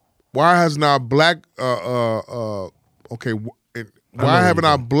our black why haven't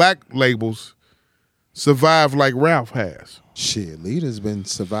our black labels survived like Ralph has? Shit, Leader's been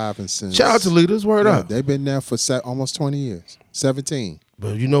surviving since. Shout out to leaders. Word Yeah, up. they've been there for almost 20 years. 17.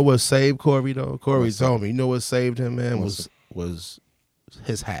 But you know what saved Corey though? Corey told me. You know what saved him, man? Was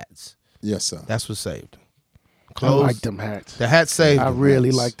his hats. Yes, sir. That's what saved him. I Clothes. like them hats. The hat saved I him. really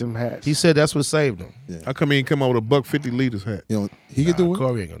hats. like them hats. He said that's what saved him. How come he ain't come out with a $150 liters hat? You know, he could do it.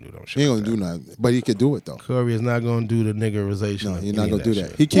 Corey ain't gonna do no shit. He ain't like gonna do nothing, but he could do it though. that. Corey is not gonna do the niggerization. No, of he's not any gonna of do that.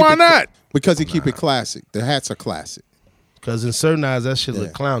 shit. He keep Why it, not? Because he keep it classic. The hats are classic, Because in certain eyes, that shit Yeah.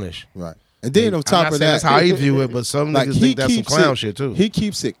 look clownish. right? And then on I'm top not of saying that, that's how he view it, but some niggas think that's some clown shit too. He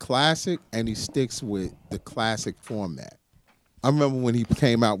keeps it classic, and he sticks with the classic format. I remember when he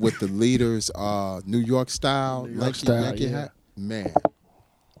came out with the Leaders New York style Yankee yeah. hat. Man,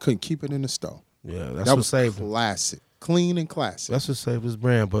 couldn't keep it in the store. Yeah, that's That what was saved him. classic, clean and classic. That's what saved his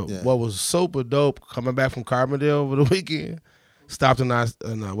brand. But Yeah. what was super dope coming back from Carbondale over the weekend, stopped in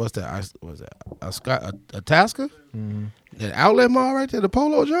what's that? A Tasca? Mm-hmm. That outlet mall right there, the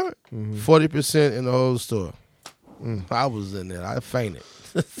Polo joint. 40% in the whole store. I was in there. I fainted.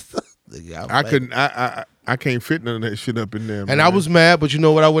 Nigga, I fainted. couldn't. I can't fit none of that shit up in there. And man. I was mad, but you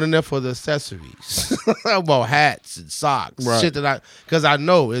know what? I went in there for the accessories. I bought hats and socks, Right. shit that because I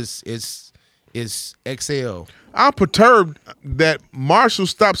know it's XL. I'm perturbed that Marshall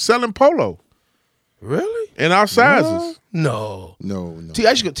stopped selling polo Really? in our sizes. No. No.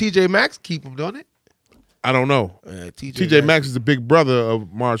 Actually, TJ Maxx keep them, don't it? I don't know. TJ TJ Maxx is the big brother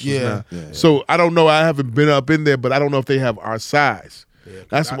of Marshall's Yeah. now. Yeah. So I don't know. I haven't been up in there, but I don't know if they have our size.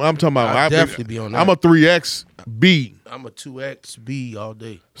 That's what I'm talking about. I'll definitely be on that. I'm a 3XB. I'm a 2XB all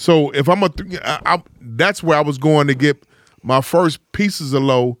day. So if I'm that's where I was going to get my first pieces of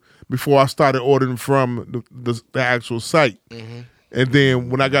low before I started ordering from the actual site. Mm-hmm. And then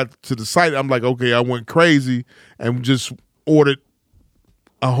when I got to the site, I'm like, okay, I went crazy and just ordered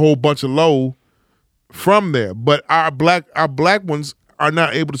a whole bunch of low from there. But our black ones are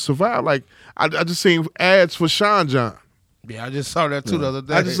not able to survive. Like I just seen ads for Sean John. Yeah, I just saw that too the other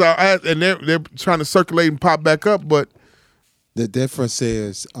day. I just saw ads, and they're trying to circulate and pop back up, but the difference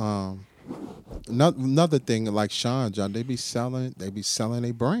is another thing like Sean John. They be selling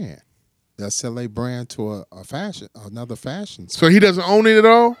a brand. They'll sell a brand to another fashion. so he doesn't own it at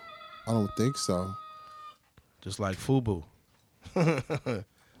all. I don't think so. Just like FUBU.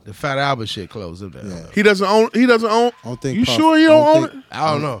 The Fat Albert shit closed up there. Yeah. He doesn't own. I don't think You Puff- sure you don't own it?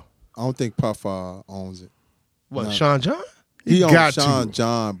 I don't know. I don't think Puff owns it. What, No. Sean John? He He owns got Sean to.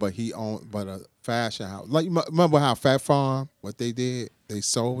 John, but he owned a fashion house. Like remember how Fat Farm? What they did? They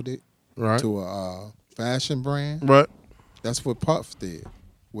sold it Right. to a fashion brand. Right. That's what Puff did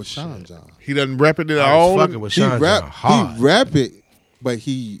with Sean John. He doesn't rep it at I all. was fucking with He Sean rep John hard. he rep it, but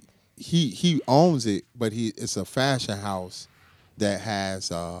he owns it. But it's a fashion house that has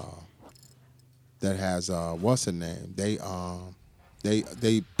what's the name?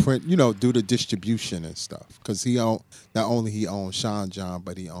 They print, do the distribution and stuff. Because not only he owns Sean John,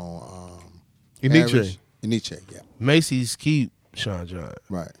 but he owns Iniche. Iniche, yeah, Macy's keep Sean John.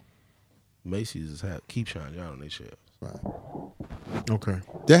 right, Macy's keep Sean John on their shelves. right. Okay.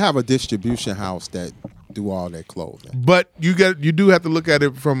 They have a distribution house that do all their clothing. But you do have to look at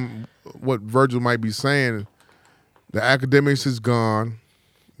it from what Virgil might be saying. The academics is gone.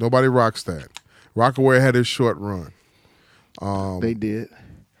 Nobody rocks that. Rockaway had his short run. They did.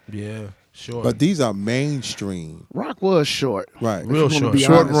 Yeah, sure. But these are mainstream, Rock was short. right? Real If you wanna short. be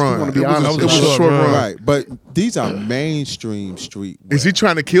Short honest, if you run. wanna be It was- honest it was about a short run. Right, but these are mainstream street. Is he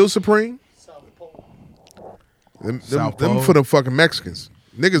trying to kill Supreme? Them South them Pole. for the fucking Mexicans.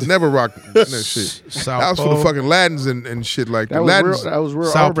 Niggas never rock that shit. South That was for the Pole. fucking Latins and shit like that. That was Latins. real. That was real.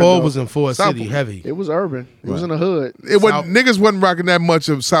 South urban, Pole though. was in Ford South City Pole. heavy. It was urban. It was in the hood. It wasn't, niggas wasn't rocking that much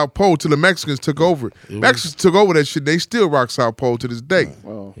of South Pole till the Mexicans took over it. Mexicans took over that shit. They still rock South Pole to this day.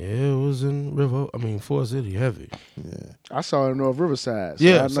 Oh, Yeah, it was in Ford City heavy. I saw it in North Riverside. So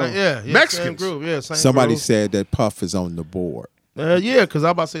Yeah, I know. yeah, Mexicans. Same group. Yeah, same Somebody group. said that Puff is on the board. Yeah, because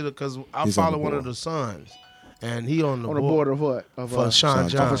I'm about to say that because I He's on follow the one of board. the sons, and he on the On the board of what? Of for Sean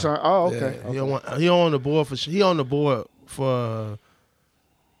John. for Sean. Oh, okay. Yeah, he on the board for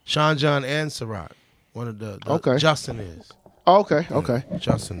Sean John and Ciroc. One of the Okay. Justin is. Oh, okay. Okay.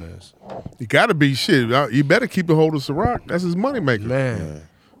 Justin is. You gotta be shit. You better keep the hold of Ciroc. That's his money maker. Man.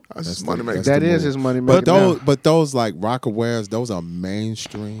 That's his That's money the- maker. that's That the is move. his money But maker. those like Rockawares, those are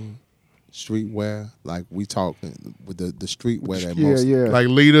mainstream streetwear. Like we talking with the streetwear that Yeah, most yeah. Like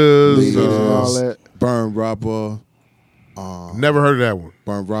leaders. Leaders and all that. Burn Rubber. Never heard of that one.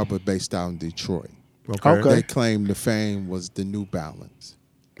 Burn Rubber based out in Detroit. Okay. Okay. They claim the fame was the New Balance.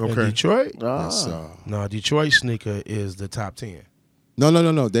 In Okay. Detroit? Yes, No, Detroit sneaker is the top 10.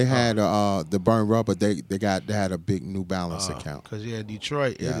 No. They had the Burn Rubber. They had a big New Balance account. Because,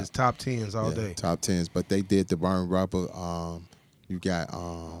 Detroit, Yeah. it is top 10s all day. Top 10s, but they did the Burn Rubber. You got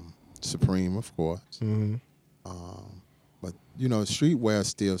Supreme, of course. Mm-hmm. But streetwear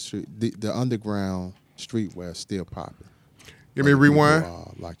still the underground streetwear still popping. Give me a Whether rewind.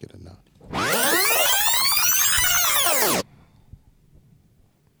 people, like it or not.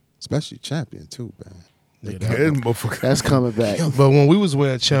 Especially Champion too, man. Yeah, Yeah, this motherfucker. That's coming back. But when we was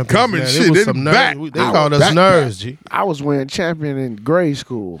wearing champions, Coming man, shit, it was it's some back. nerds. They I called was us back, nerds, G. I was wearing champion in grade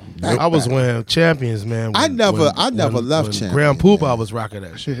school. I was wearing champions, man. I never left when Champion, Grand Poobah man. was rocking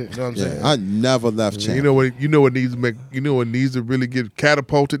that shit. You know what I'm saying? Yeah, I never left Champion. You know what needs to really get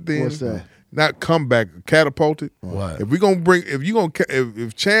catapulted then? What's that? Not come back, catapulted. What?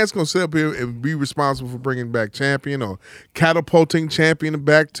 If Chance gonna sit up here and be responsible for bringing back Champion or catapulting Champion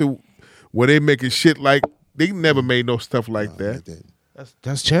back to where they making shit like they never made no stuff like They that. did.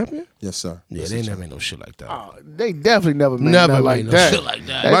 That's champion? Yes, sir. Yeah, they never made no shit like that. Oh, they definitely never made never nothing made like no that. shit like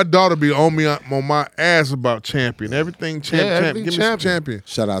that. My daughter be on me on my ass about Champion. Everything Champion. everything Give me some Champion. Champion.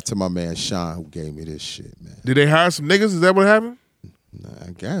 Shout out to my man Sean who gave me this shit, man. Did they hire some niggas? Is that what happened?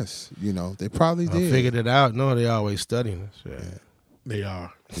 I guess they probably I did. figured it out. No, they always studying this. Yeah. They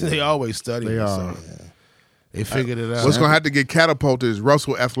are. They always studying They this. are. So they figured it out. What's gonna have to get catapulted is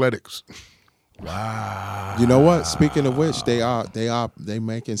Russell Athletics. Wow. You know what? Speaking of which, they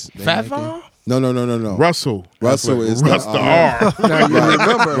making Fat Farm? No. Russell. Russell is Russ the R. Now you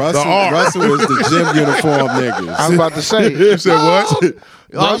remember. Russell is the gym uniform niggas. I was about to say. You said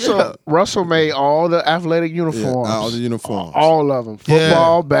what? Russell made all the athletic uniforms. all the uniforms. All of them. Yeah.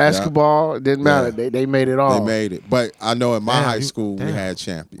 Football, basketball, it didn't matter. Yeah. They made it all. They made it. But I know in my Damn, high you- school we damn. had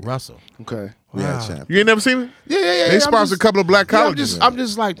Champion. Russell. Okay. We had Wow. Champion. You ain't never seen it? Yeah. They sponsored a couple of black colleges. I'm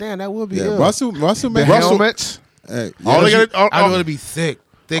just like, damn, that would be Yeah, good. Russell The made helmets. Hey, All they yeah, got, I know it'd be thick.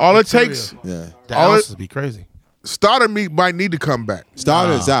 all it material. takes, yeah. The all it- ounces be crazy. starter meat might need to come back.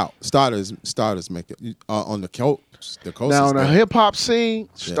 Starters out. Starters make it on the coast. The coast. Now is on the there. hip hop scene,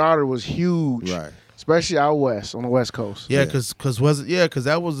 Starter was huge. Right. Especially out west, on the West Coast. Yeah, because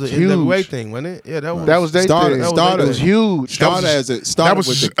that was the Huge. NWA thing, wasn't it? Yeah, that was Their Starter- thing. Starter- It was huge. Starter That started was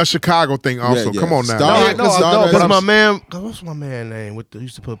with a Chicago thing also. Yeah, Come on now. Starter- No, Starter- but What's I'm- my man? What's my man name?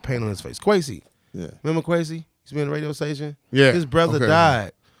 Used to put paint on his face. Quasi. Yeah. Remember Quasi? He's been on the radio station. Yeah, His brother okay.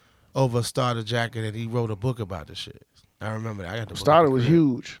 died over a starter jacket, and he wrote a book about the shit. I remember that. I got the book Starter at the was crib.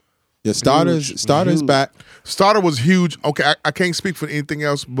 huge. Yeah, starters huge. back. Starter was huge. Okay, I can't speak for anything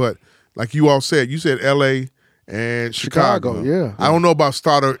else, but like you all said, you said L.A. and Chicago. Yeah. I don't know about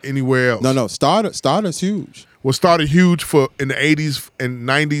Starter anywhere else. No, starter's huge. Was Starter huge for in the 80s and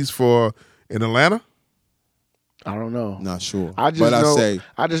 90s for in Atlanta? I don't know. Not sure. I just but know. I say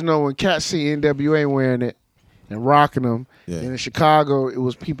I just know when cats see NWA wearing it and rocking them, Yeah. and in Chicago it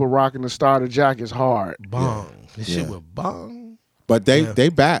was people rocking the starter jackets hard. Bong. This shit Yeah. was bong. But they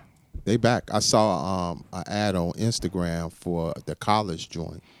back. They back. I saw an ad on Instagram for the college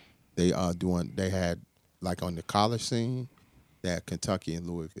joint. They had like on the college scene, they had Kentucky and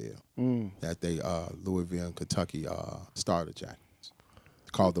Louisville. That they Louisville and Kentucky starter jackets.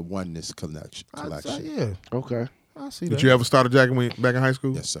 Called the Oneness Collection. Yeah, Okay. I see Did that. you ever start a jacket when back in high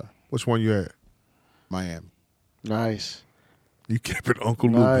school? Yes, sir. Which one you had? Miami. Nice. You kept it Uncle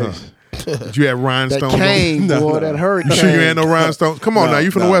Luke, Nice. huh? Did you have That rhinestones? cane, boy, that hurricane. You sure you had no rhinestones? Come on No, now,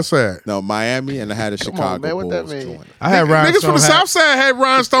 you from no. the West Side. No, Miami, and I had a Come Chicago on, man, what that Bulls mean? joint. I had Niggas from rhinestone the hat. South Side had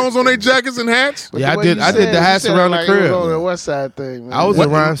rhinestones on their jackets and hats. But Yeah, the I way did- you I did said the it, hats you said it around the like it was crib. on the West Side thing, man. I was What-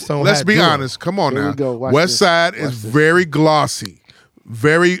 a rhinestone Let's hat be dude. honest. Come on Here we now. go. Watch West this. Side Watch is this. very glossy,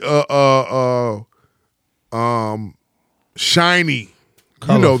 very shiny.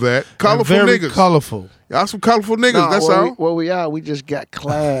 You know that. Colorful Very niggas. colorful. Y'all some colorful niggas. Nah, That's where all. Where we are, we just got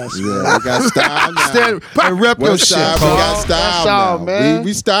class. Yeah, we got style now. Stand and rep your West shit. Side, we Cole. got That's style all, now. man.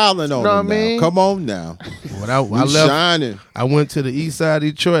 We styling on Know them what I mean? now. Come on now. When I We left, shining. I went to the east side of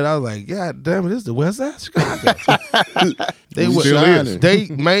Detroit. I was like, God damn it, this is the west side of Chicago. They We were shining. they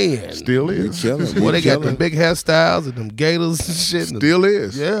man. Still We is. killing. Boy, We they got them killing. big hairstyles and them gators and shit. and Still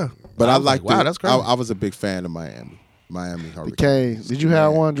is. yeah. But I was like wow, that's crazy. I was a big fan of Miami. Miami The Hurricane. cane. Did you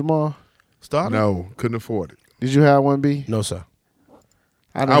have one, Jamal? Started? No, couldn't afford it. Did you have one, B? No, sir.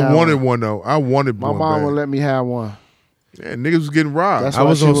 didn't I have wanted one though. I wanted My one. mom bad. would let me have one. Yeah, niggas was getting robbed. That's I why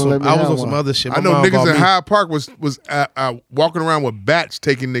was she on wouldn't let some. me I was have on some one. other shit. I My know mom niggas bought in me- Hyde Park was walking around with bats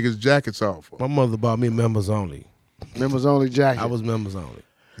taking niggas' jackets off. My mother bought me members only. Members only jacket. I was members only.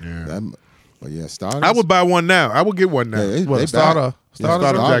 But yeah, starters. I would buy one now. I would get one now. Yeah, they What, back. starter? Yeah,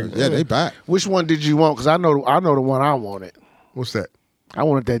 Starter jacket. Yeah, they back. Which one did you want? Because I know the one I wanted. What's that? I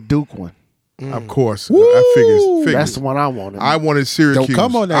wanted that Duke one. Of course. I figures. That's the one I wanted. I wanted Syracuse. Don't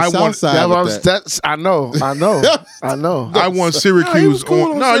come on that I south want, side. That's what with I'm- that. that's I know. I know. I want Syracuse cool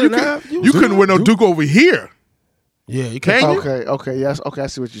on. on No, you certain half. can. You couldn't wear no Duke over here. Yeah, you Can can't. you? Okay, yes. Okay, I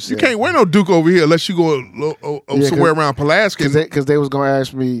see what you said. You can't wear no Duke over here unless you go Yeah, somewhere around Pulaski. Because they was going to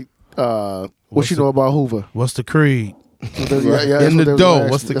ask me, what you know about Hoover? What's the creed? That's In what the they was gonna dough,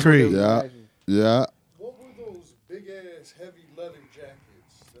 ask what's me. the That's what they creed? was gonna ask me. Yeah. What were those big ass heavy leather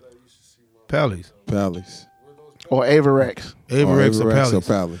jackets that I used to see? Pally's. Palace. Or Averex. Averex or Averex Pally's.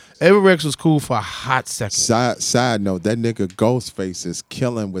 Palace. Averex was cool for a hot second. Side note, that nigga Ghostface is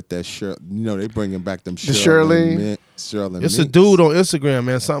killing with that shirt. You know, they bringing back them Shirley? Shirley It's a dude on Instagram,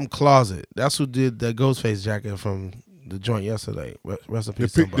 man. Something Closet. That's who did that Ghostface jacket from the joint yesterday. Rest in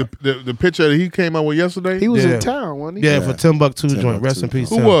peace, Timbuk. The picture that he came out with yesterday. He was Yeah. in town, wasn't he? Yeah, for Timbuktu joint. Rest in peace.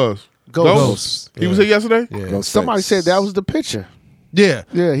 Who Tim. was? Ghost. He was here yesterday. Yeah. Ghostface. Somebody said that was the picture. Yeah,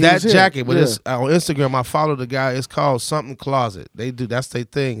 Yeah, he that was here. jacket. But Yeah. it's on Instagram. I follow the guy. It's called something Closet. They do. That's their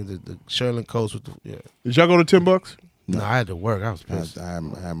thing. The Sherlin coats with the. Yeah. Did y'all go to $10? No, I had to work. I was pissed. I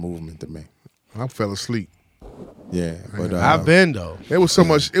had movement to me. I fell asleep. Yeah, but I've been though. It was so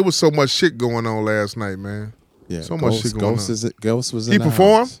much. It was so much shit going on last night, man. yeah, so much shit going on. Ghost was in He the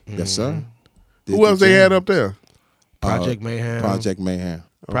performed? house. Yes, sir. Did Who the else they jam. had up there? Project Mayhem. Project Mayhem.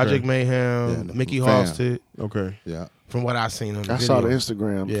 Project Okay. Mayhem. Yeah, Mickey fam. Halstead. Okay. Yeah, From what I seen on the I video. saw the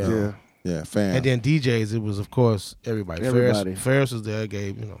Instagram. Yeah. Yeah. yeah, fam. And then DJs, it was of course everybody. Everybody. Ferris was there,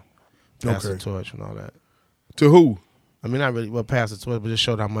 gave passed the Okay. torch and all that. To who? I mean, not really passed the torch, but just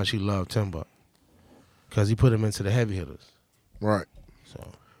showed how much he loved Timbuk, because he put him into the heavy hitters. Right.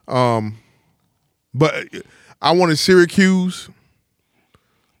 So But I wanted Syracuse.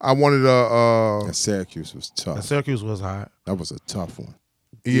 I wanted And Syracuse was and tough. Syracuse was hot. That was a tough one.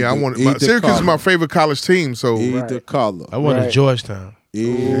 yeah. I wanted Eat the Syracuse is color. my favorite college team. So Eat the color. I wanted Right. Georgetown.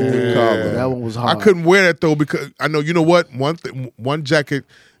 Eat the color. That one was I hard. couldn't wear that though because I know you know what one jacket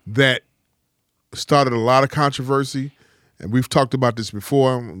that started a lot of controversy, and we've talked about this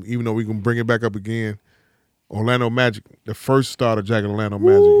before. Even though we can bring it back up again, Orlando Magic, the first starter jacket, Orlando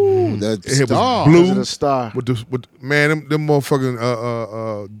Magic. That It was star. blue. Was it a star? With man, them motherfucking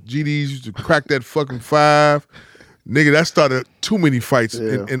GDs used to crack that fucking 5. Nigga, that started too many fights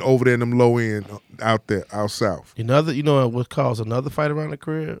Yeah. in over there in them low end out there, out south. You know what caused another fight around the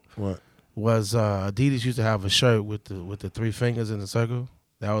crib? What? was Adidas used to have a shirt with the 3 fingers in the circle.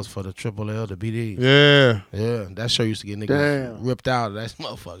 That was for the Triple L, the BD. Yeah. Yeah, that shirt used to get niggas ripped out of that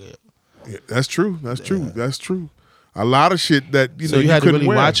motherfucker. Yeah, that's true. That's true. A lot of shit that So you had to really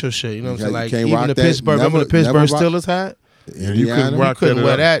wear. watch your shit. You know what I'm saying? Like can't even rock the that. Pittsburgh. Remember the Pittsburgh Steelers hat? Yeah, you couldn't rock Couldn't that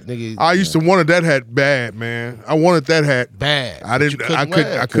wear up. that, nigga. I used to wanted that hat bad, man. I wanted that hat Bad. I didn't. I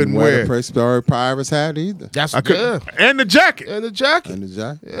wear it. couldn't wear wear the it. Pittsburgh Pirates hat either. That's I could. good. And the jacket. And the jacket. And the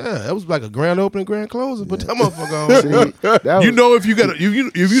jacket. Yeah, that was like a grand opening, grand closing. But that motherfucker on. You know, if you got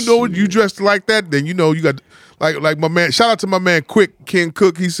if you know you dressed like that, then you know you got like my man. Shout out to my man Ken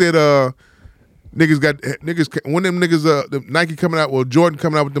Cook. He said niggas when them niggas the Nike coming out, well Jordan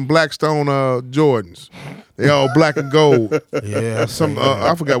coming out with them Blackstone Jordans. They all black and gold. Yeah,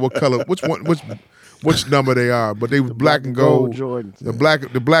 I forgot what color, which number they are, but they was black and gold. Jordans.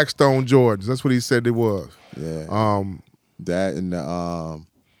 The Blackstone Jordans. That's what he said they was. Yeah. That and the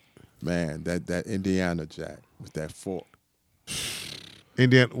man, that Indiana Jack with that fork.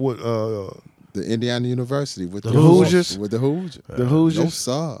 Indiana what The Indiana University with The Hoosiers? With the Hoosiers. The Hoosiers? No,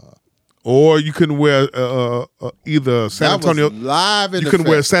 sir. or you couldn't wear either San That Antonio. was live in You couldn't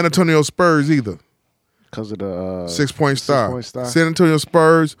wear San Antonio Spurs either. Because of the 6 Point Star. 6 Point Star. San Antonio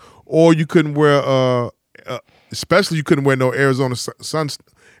Spurs, or you couldn't wear especially you couldn't wear no Arizona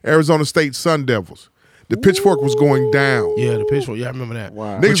State Sun Devils. The pitchfork was going down. Yeah, the pitchfork. Yeah, I remember that.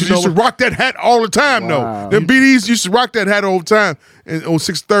 Wow. Niggas used to rock that hat all the time, Wow. though. Them BDs used to rock that hat all the time on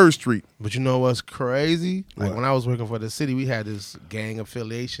 63rd Street. But you know what's crazy? Like when I was working for the city, we had this gang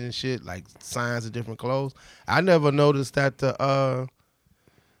affiliation and shit, like signs of different clothes. I never noticed that the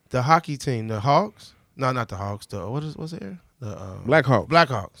hockey team, the Hawks, no, not the Hawks, what's it here? The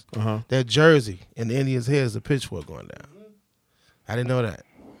Blackhawks. Their jersey in the Indians' head is a pitchfork going down. I didn't know that.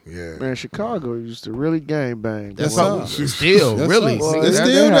 Yeah. Man, Chicago used to really gang bang. Yes, boy. sir. Still, Yes, really. sir. nigga, It's that-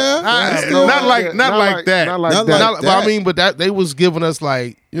 still there. Not like that. Not like Not that. like But I mean, but that they was giving us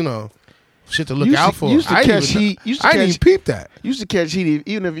like, you know, shit to look Used to- out for. used to I didn't catch even- heat- used to I didn't catch- even peep that. Used to catch heat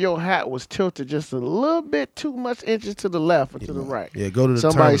even if your hat was tilted just a little bit too much inches to the left or to the right. Yeah, go to the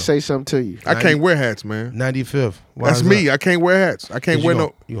Somebody terminal. say something to you. I can't wear hats, man. 95th. Why That's is me. that? I can't wear hats. I can't 'Cause wear you no.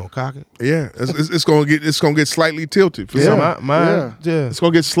 gonna- You gonna cock it? Yeah, it's gonna get slightly tilted. For Yeah. some. Mine. Yeah. It's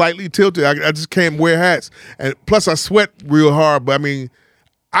gonna get slightly tilted. I just can't wear hats, and plus I sweat real hard. But I mean,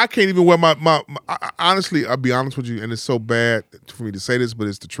 I can't even wear my honestly, I'll be honest with you, and it's so bad for me to say this, but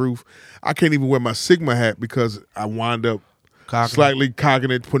it's the truth. I can't even wear my Sigma hat because I wind up slightly cocking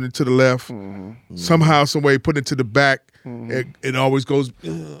it, putting it to the left, somehow, some way, putting it to the back. It always goes.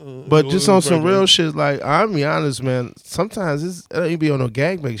 But just on some real shit, like I'll be honest, man. Sometimes it ain't be on no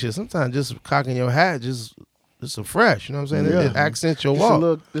gangbang shit. Sometimes just cocking your hat, just a fresh. You know what I'm saying? It accents your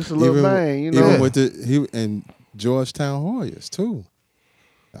walk. Just a little bang, you know. Even with and Georgetown Hoyas too.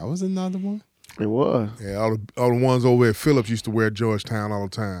 That was another one. It was. Yeah, all the ones over at Phillips used to wear Georgetown all the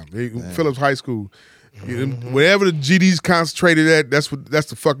time. Phillips High School. Wherever the GDs concentrated at, that's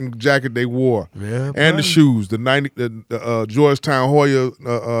the fucking jacket they wore. Yeah, and the shoes, the Georgetown Hoya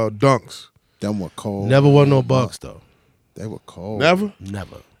Dunks. Them were cold. Never wore no Bucks though. They were cold. Never.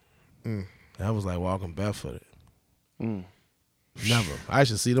 That was like walking barefooted. Never. I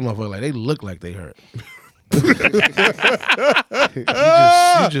should see them motherfuckers like they look like they hurt.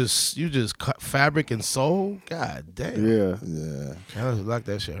 you just cut fabric and soul. God damn. Yeah. Yeah. I was like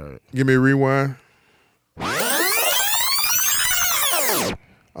that shit hurt. Give me a rewind.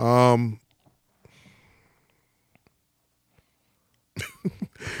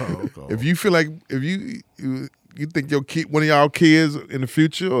 If you feel like you think your kid, one of y'all kids in the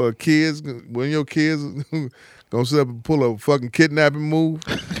future, or one of your kids gonna sit up and pull a fucking kidnapping move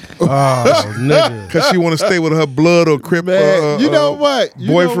Oh, nigga. because she want to stay with her blood or crip Man, you know what? You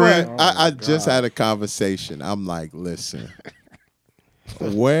boyfriend. know what? I just had a conversation. I'm like, listen,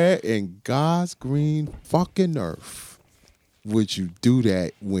 where in God's green fucking earth would you do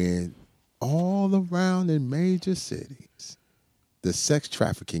that when all around in major cities the sex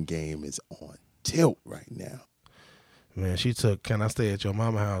trafficking game is on tilt right now? Man, she took "Can I Stay at Your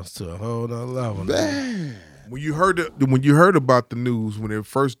Mama House" to a whole nother level. Man. When you heard about the news when it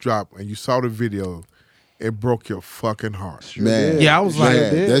first dropped and you saw the video, it broke your fucking heart. Man. Yeah, I was like,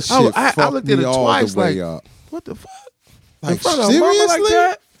 that shit I fucked looked at me it all twice, the way like, up. what the fuck? Like, In front of her mama like seriously?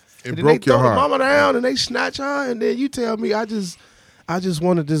 that? It And then broke they your throw the heart. mama down and they snatch her, and then you tell me I just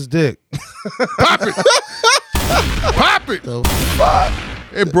wanted this dick. Pop it. Pop it. The fuck?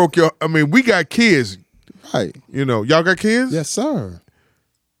 It broke your. I mean, we got kids. Right. You know, y'all got kids? Yes, sir.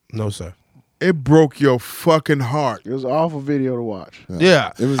 No, sir. It broke your fucking heart. It was an awful video to watch.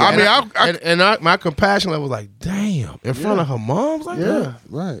 Yeah. It was I mean, my compassion level was like, damn, in front of her mom's like that?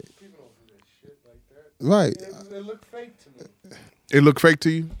 right. Right. It looked fake to me. It looked fake to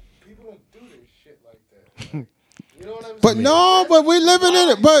you? People don't do this shit like that. You know what I'm saying? But no, but we living in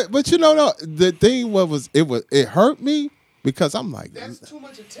it. But you know the thing it hurt me because I'm like, That's too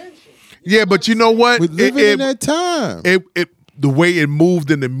much attention. Yeah, but you know what? we living in that time. The way it moved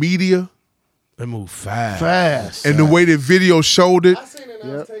in the media It moved fast. Fast. and the way the video showed it. I seen it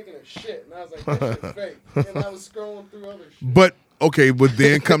and I was taking a shit and I was like, that shit's fake. And I was scrolling through other shit. But okay, but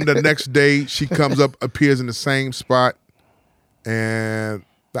then come the next day, she comes up, appears in the same spot, and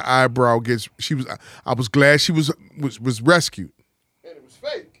the eyebrow gets. I was glad she was rescued. And it was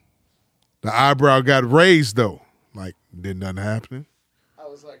fake. The eyebrow got raised though. Like did nothing happen. I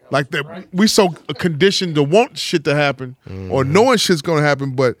was like, Like that, we so conditioned to want shit to happen or knowing shit's gonna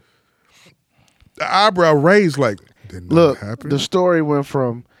happen, but the eyebrow raised like did nothing Look, happen. the story went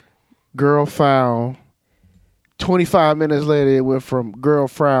from girl found. 25 minutes later, it went from girl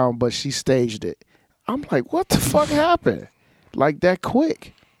found, but she staged it. I'm like, what the fuck happened? Like that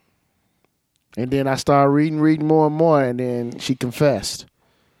quick. And then I started reading more and more, and then she confessed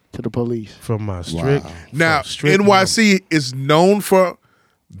to the police. from my strict. Now, from strict NYC is known for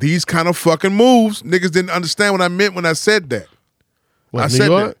these kind of fucking moves. Niggas didn't understand what I meant when I said that. What, I New said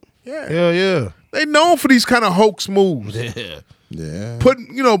York? that. Yeah. Hell yeah. They known for these kind of hoax moves. Yeah. Yeah.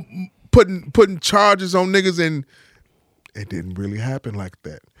 Putting charges on niggas, and it didn't really happen like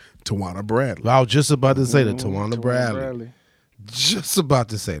that. Tawana Bradley. I was just about to say that. Tawana Bradley. Just about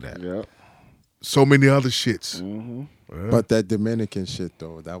to say that. Yep. So many other shits. But that Dominican shit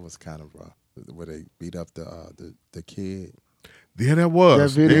though, that was kind of rough. Where they beat up the kid. Yeah, that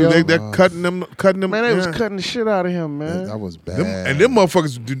was. That video? They're cutting them. Man, they was yeah. cutting the shit out of him, man. That was bad. And them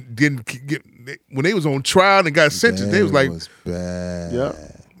motherfuckers didn't get when they was on trial and got sentenced. They was like, bad. Yep.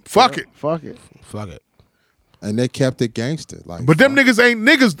 fuck it. Fuck it. Fuck it. And they kept it gangster. Like, But them niggas ain't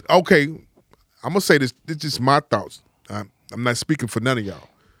niggas. Okay, I'm gonna say this. This is just my thoughts. I'm not speaking for none of y'all.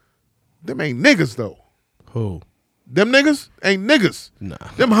 Them ain't niggas though. Who? Them niggas ain't niggas. Nah.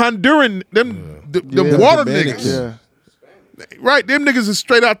 Them Honduran, them Yeah. water Dominicans. niggas. Yeah. Right, them niggas is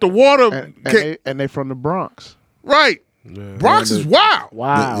straight out the water. And they from the Bronx. Right. Yeah. Bronx is wild.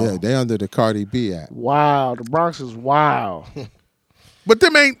 Wow. Yeah, they under the Cardi B Act. Wow. The Bronx is wild. But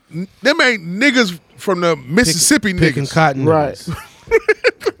them ain't niggas from the Mississippi Picking niggas. cotton. Right. niggas.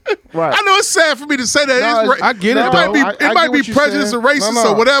 Right. I know it's sad for me to say that. No, It's I get it, It though. might be, I it might get be what you're prejudice saying. or racist No,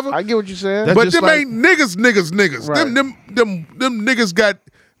 or whatever. I get what you're saying. That's But just them like- ain't niggas. Right. Them niggas got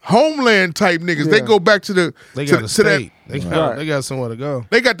homeland type niggas. They Yeah. go back to the They to, got a to state. that. They got somewhere to go.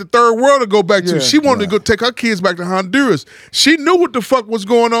 They got the third world to go back to. Yeah. She wanted to go take her kids back to Honduras. She knew what the fuck was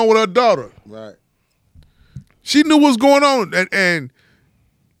going on with her daughter. Right. She knew what's going on. And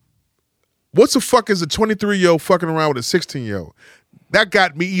what's the fuck is a 23-year-old fucking around with a 16-year-old? That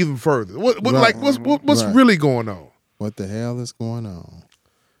got me even further. What's Right. really going on? What the hell is going on?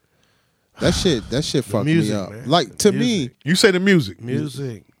 That shit fucked music, me up. man. Like to Music. You say the music.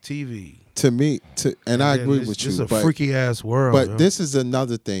 Music, TV. me, and I agree with It's you. a But, freaky ass world. but yo. this is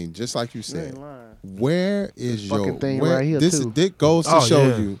another thing, just like you said. Where is fucking your thing where, right here, this? too. This goes to Oh, show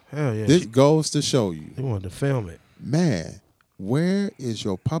yeah. you. Hell yeah. This goes to show you, They wanted to film it. man. Where is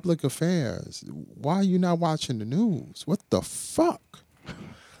your public affairs? Why are you not watching the news? What the fuck?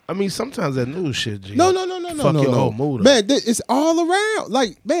 I mean, sometimes that news shit, G. No. Fuck your whole mood up. Man, it's all around.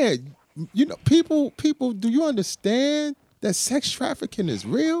 Like, man, you know, people. Do you understand that sex trafficking is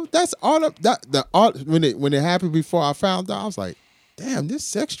real? That's all of that. When it happened before I found out, I was like, damn, this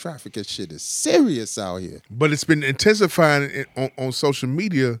sex trafficking shit is serious out here. But it's been intensifying on social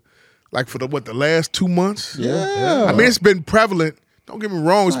media, like for the last 2 months. Yeah. I mean, it's been prevalent. Don't get me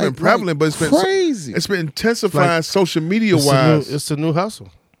wrong, it's been Like prevalent, but it's been crazy. It's been intensifying Like, social media It's wise. it's a new hustle.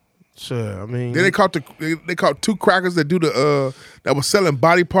 Sure, I mean, Then they caught two crackers that do that was selling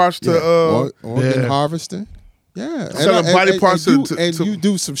body parts to Organ Yeah. harvesting. Yeah, Selling body parts and to- you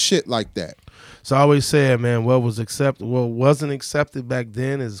do some shit like that. So I always said, man, what wasn't accepted back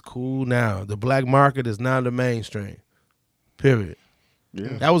then is cool now. The black market is now the mainstream. Period.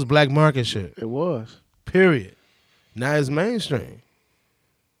 Yeah. That was black market shit. It was. Period. Now it's mainstream.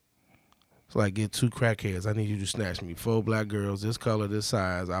 It's like, get 2 crackheads. I need you to snatch me 4 black girls, this color, this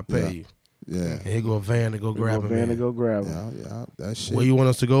size. I pay Yeah. you. Yeah, And here go a van to go grab Go them. van to go grab him. yeah, that shit. Where you want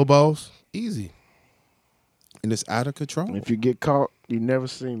us to go, boss? Easy. And it's out of control. If you get caught, you never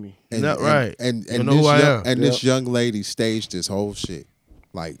see me. Not right. And You know who I am. and this young lady staged this whole shit,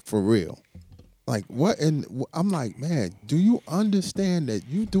 like for real. Like what? And I'm like, man, do you understand that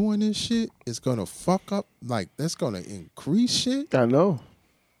you doing this shit is gonna fuck up? Like that's gonna increase shit. I know.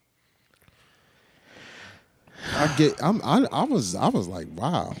 I was like,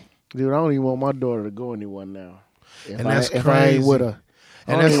 wow. Dude, I don't even want my daughter to go anywhere now. And that's if I ain't with her.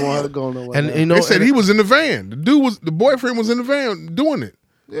 And I don't that's even want her to go nowhere. and now. you know They said and he was in the van. The boyfriend was in the van doing it.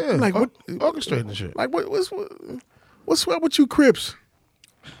 yeah, like, what- orchestrating shit. Like what's up with you Crips?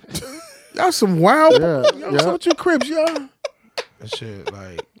 Y'all some wild. Yeah, What's up with you Crips, y'all? That shit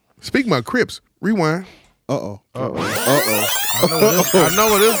like Speaking about Crips, rewind. Uh-oh. I know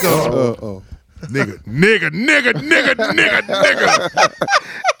where this goes. Uh-oh. Nigga.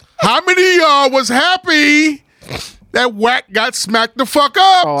 How many of y'all was happy that Wack got smacked the fuck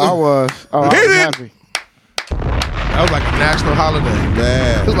up? Oh, I was. Oh, I Hit was it. happy. That was like a national holiday. It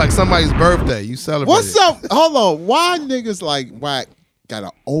Man. was like somebody's birthday. You celebrated. What's up? Hold on. Why niggas like Wack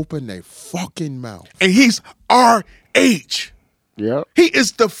gotta open their fucking mouth? And he's our age. Yep. He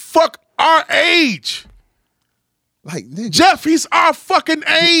is the fuck our age. Like, nigga. Jeff, he's our fucking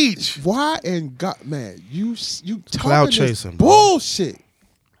age. Why in God, man? You Cloud talking this chasing, bro. bullshit.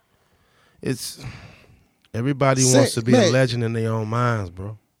 It's everybody Say- wants to be a man. legend in their own minds,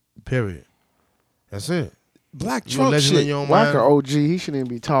 bro. Period. That's it. Black You a Trump legend in shit. your own Walker mind. OG, he shouldn't even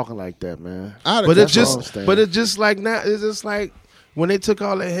be talking like that, man. But it's That's what I'm just, saying. but it's just like now. It's just like when they took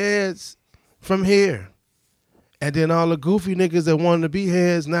all the heads from here, and then all the goofy niggas that wanted to be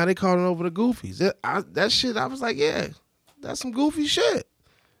heads, now they calling over the goofies. That shit, I was like, yeah, that's some goofy shit.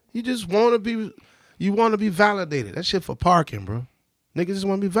 You just want to be, validated. That shit for parking, bro. Niggas just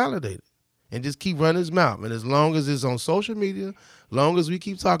want to be validated and just keep running his mouth. And as long as it's on social media, long as we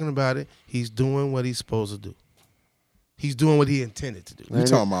keep talking about it, he's doing what he's supposed to do. He's doing what he intended to do. You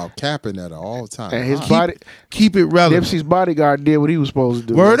talking about capping at all time. And his Huh? body, Keep it relevant. Nipsey's bodyguard did what he was supposed to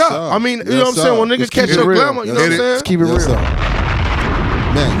do. Word Yes, up. sir. I mean, you Yes, know what I'm saying? sir. When niggas Let's catch keep your it real. glamour, you know what I'm Yes, saying? Let's keep it Yes, real.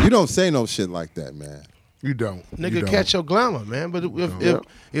 sir. Man, you don't say no shit like that, man. You don't. Nigga, You don't. catch your glamour, man. But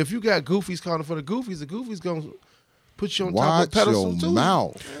if you got goofies calling for the goofies gonna put you on top of Watch the pedestal your too.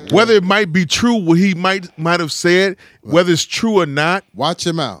 mouth. Whether it might be true what he might have said, whether it's true or not, Watch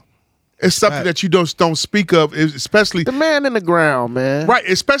your mouth. it's something Right. that you don't speak of, especially The man in the ground, man. right,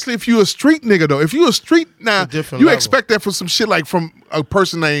 especially if you a street nigga though. If you a street now, a different you level. expect that from some shit like from a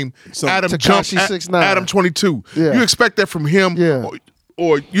person named Adam Tekashi Jump, 6ix9ine. Adam 22. Yeah. You expect that from him, Yeah.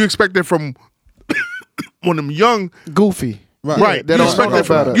 or you expect that from one of them young. Goofy. Right. Right, They you don't expect know that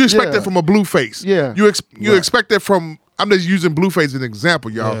from better. you expect Yeah. that from a Blueface. Yeah. You expect that from. I'm just using Blueface as an example,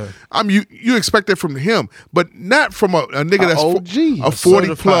 y'all. Yeah. You expect that from him, but not from a nigga that's OG. a 40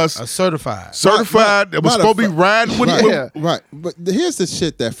 Certified- plus a certified. certified that was supposed to be riding with. Yeah. Right. But here's the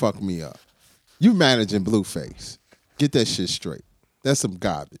shit that fucked me up. You managing Blueface. Get that shit straight. That's some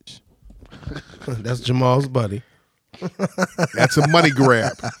garbage. That's Jamal's buddy. That's a money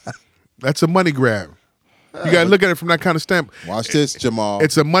grab. That's a money grab. You gotta look at it from that kind of stamp. Watch this, Jamal.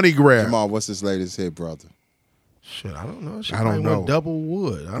 It's a money grab. Jamal, what's his latest hit, brother? Shit, I don't know. Shit I don't probably went know. double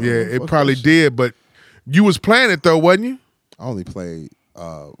wood. I don't Yeah, know. it Fuck probably that shit. did, but you was playing it though, wasn't you? I only played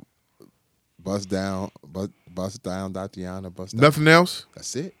Bust Down, Tatiana, Bust Down. Nothing else.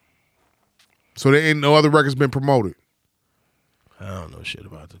 That's it. So there ain't no other records been promoted. I don't know shit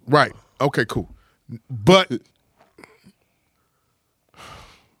about it. Right. Okay, cool. But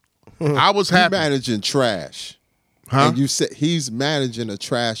I was He happy. managing trash. Huh? And you said he's managing a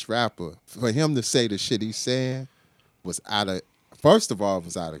trash rapper. For him to say the shit he's saying was first of all, it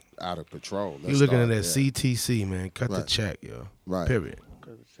was out of control. You looking at that CTC, man. Cut the Right. check, yo. Right. Period.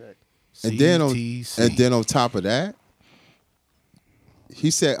 And then CTC. on top of that, he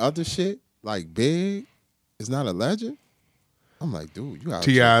said other shit like Big is not a legend. I'm like, dude, you out of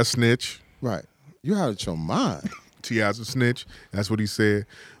your, T.I. snitch. right. You out of your mind. T.I.'s a snitch. That's what he said.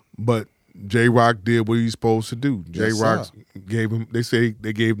 But J Rock did what he's supposed to do. J Yes, Rock sir. gave him. They say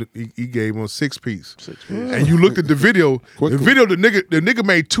he gave him a 6-piece. And you looked at the video. Quickly. The video, the nigga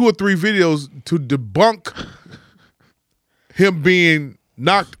made 2 or 3 videos to debunk him being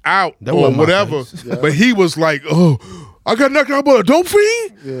knocked out That or wasn't my whatever. face. But he was like, "Oh, I got knocked out by a dope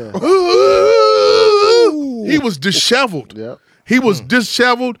fiend." Yeah. He was disheveled. Yep. He was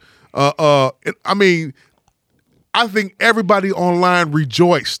disheveled. I mean, I think everybody online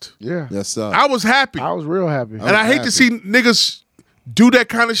rejoiced. Yeah. Yes, sir. I was happy. I was real happy. And I hate to see niggas do that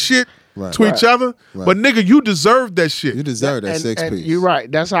kind of shit Right. to each other. Right. But nigga, you deserve that shit. You deserve that and, 6 and piece. you're right.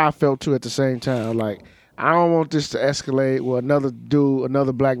 That's how I felt too at the same time. Like, I don't want this to escalate where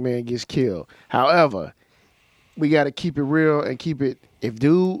another black man gets killed. However, we got to keep it real and keep it. If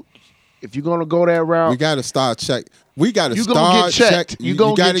you're gonna go that route, We got to start check. We got to You gonna start get checked. check. You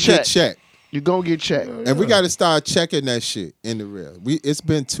gonna gotta get checked. checked. you're gonna get checked. And we got to start checking that shit in the real. It's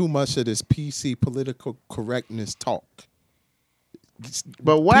been too much of this PC political correctness talk.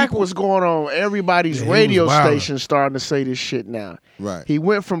 But Wack was going on everybody's radio station starting to say this shit now. Right. He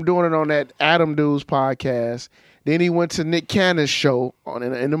went from doing it on that Adam Dudes podcast. Then he went to Nick Cannon's show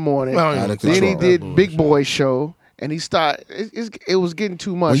in the morning. Then he did Big Boy's show. And he started. It was getting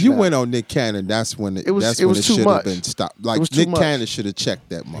too much. When you went on Nick Cannon, that's when it should have been stopped. Like Nick Cannon should have checked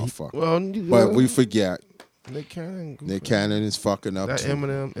that motherfucker. But we forget. Nick Cannon. Nick Cannon is fucking up that too.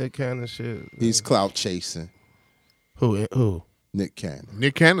 Eminem, Nick Cannon shit. He's clout chasing. Who? Nick Cannon.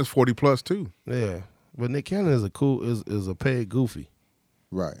 Nick Cannon's 40 plus too. Yeah, but Nick Cannon is is a paid goofy.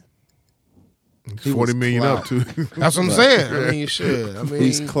 Right. He's 40 million up too. That's what I'm saying. I mean, shit. I mean,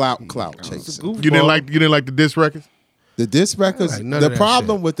 he's clout chasing. You didn't like the diss records? The diss records. Like the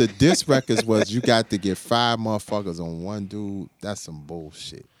problem with the diss records was you got to get 5 motherfuckers on one dude. That's some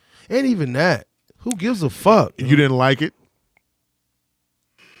bullshit. Ain't even that. Who gives a fuck? You didn't like it?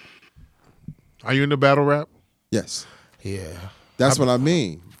 Are you into battle rap? Yes. Yeah. That's what I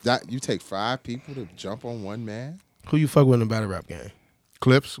mean. That you take 5 people to jump on one man. Who you fuck with in the battle rap game?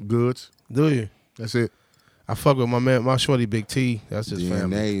 Clips, Goods. Do you? That's it. I fuck with my shorty Big T. That's his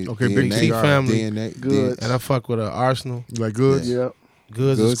family. Okay, DNA, Big T family. DNA, Goods. And I fuck with Arsenal. You like Goods? Yeah.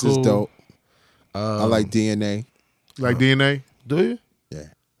 Goods is cool. is dope. I like DNA. You like DNA? Do you? Yeah.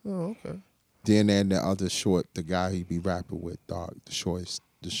 Oh, okay. DNA and the other short, the guy he be rapping with, dog, the short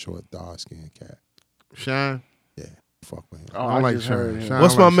dark skinned cat. Shine. Yeah. Fuck with him. Oh, I like just Shine. heard him. Shine.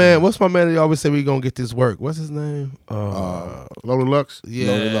 What's I my like man? Shine. What's my man that always say we gonna get this work? What's his name? Lola Lux?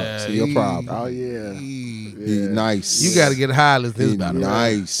 Yeah. Loaded up. See your problem. Oh yeah. He nice. You got to get high as this He battle.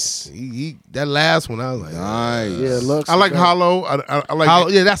 nice. That last one, I was like, Nice. Yeah, Lux. I like Hollow. I like Hollow,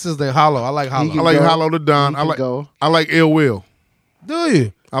 yeah, that's his name, Hollow. I like Hollow. can I like go. Hollow the Don. He I can like go. I like Ill Will. Do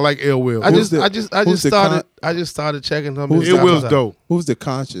you? I like Ill Will. I Who's just started checking some of his Ill stuff Will's out. dope. Who's the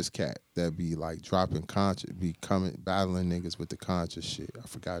conscious cat that be like dropping conscious, be coming battling niggas with the conscious shit? I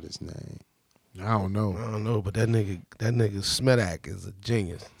forgot his name. I don't know. I don't know, but that nigga Smedak is a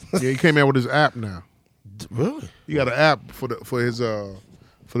genius. Yeah, he came out with his app now. Really? He got an app for the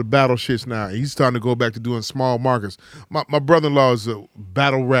battle shits now. He's starting to go back to doing small markers. My brother-in-law is a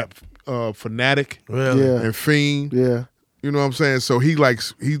battle rap fanatic Really? Yeah. and fiend. Yeah. You know what I'm saying? So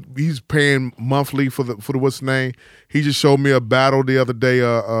he's paying monthly for the what's the name. He just showed me a battle the other day.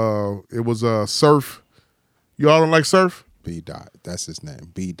 It was Surf. Y'all don't like Surf? B Dot. That's his name.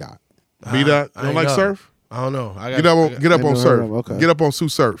 B Dot. B Dot. I You don't ain't like know. Surf? I don't know. Get up on I never Surf. heard of him. Okay. Get up on Sue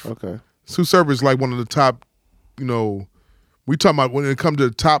Surf. Okay. Sue Surf is like one of the top. You know, we talking about when it come to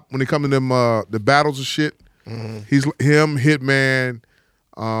the top. When it come to them the battles and shit. He's him Hitman,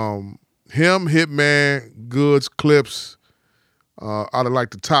 Goods, Clips. Out of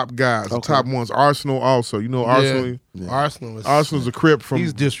like the top guys, the top ones. Arsenal also. You know Arsenal. Yeah. Arsenal's a Crip from.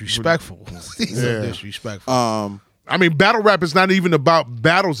 He's disrespectful. He's so disrespectful. I mean, battle rap is not even about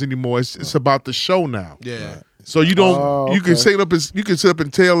battles anymore. It's about the show now. yeah. So you don't. Oh, You can okay. sit up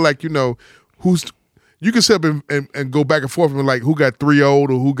and tell like who's. You can sit up and go back and forth and like who got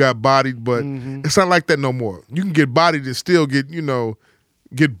 3-0'd or who got bodied, but it's not like that no more. You can get bodied and still get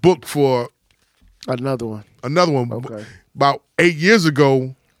booked for Another one. another one. Okay. About 8 years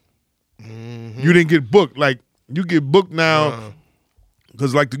ago, you didn't get booked. Like you get booked now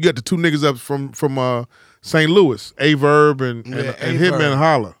because like you got the 2 niggas up from St. Louis, Averb and Averb. Hitman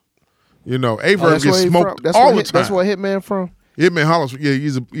Holla. You know, Averb That's gets where he smoked from? That's all where the time. That's where Hitman from. Hitman Holla, yeah,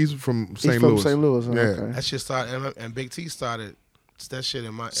 he's from St. He's Louis. from St. Louis. Huh? Yeah. Okay. That shit started, and Big T started that shit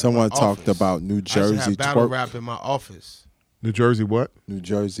in my. Someone in my talked office. about New I used to Jersey have battle twerk. rap in my office. New Jersey, what? New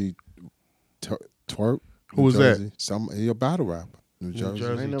Jersey twerk. Who was that? that? He a battle rapper. New Jersey.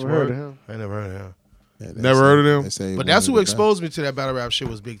 I ain't never heard of him. I never heard of him. Yeah, they Never say- heard of them? they say But one that's of who the exposed me to that battle rap shit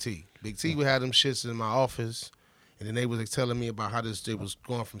was Big T. Big T would have them shits in my office, and then they was like, telling me about how this shit was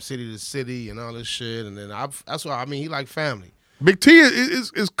going from city to city and all this shit. And then that's why he like family. Big T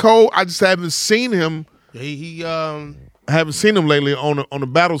is cold. I just haven't seen him. He I haven't seen him lately on the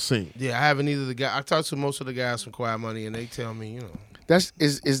battle scene. yeah, I haven't either. The guy I talked to most of the guys from Quiet Money, and they tell me, That's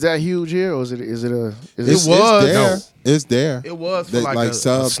is that huge here or is it It's was. there. No. It's there. it was for They- like, like a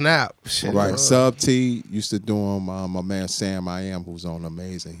sub- snap. Shit, Right. it was. Sub T used to do him. My man Sam I Am, who's on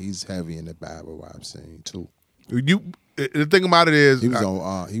Amazing. He's heavy in the battle rap scene too. The thing about it is, He was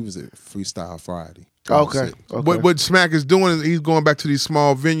on. He was at Freestyle Friday. Okay. Okay. what Smack is doing is he's going back to these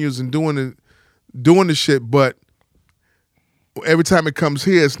small venues and doing the shit. But every time it comes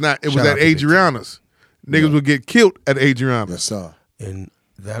here, it's not. It was Shout out at to Big T. Adriana's. Niggas would get killed at Adriana's. Yes, sir. In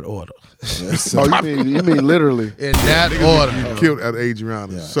that order. Yes, sir. Oh, you mean literally? In that order. Killed at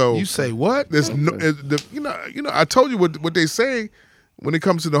Adriana's. Yeah. So You say what? there's no, I told you what they say when it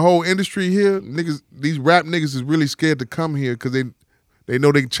comes to the whole industry here. Niggas, these rap niggas is really scared to come here because they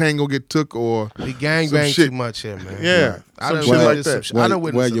know their chain gonna get took or We gang some bang shit. too much here, man. Yeah, I some done shit like witnessed some that. shit. I done Well,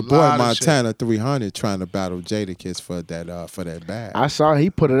 witnessed your a boy lot of shit. Montana 300 trying to battle Jadakiss for that bag. I saw he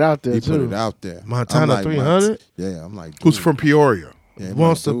put it out there He too. put it out there. Montana I'm like, 300? Yeah, I'm like, Who's dude. from Peoria? Yeah, I'm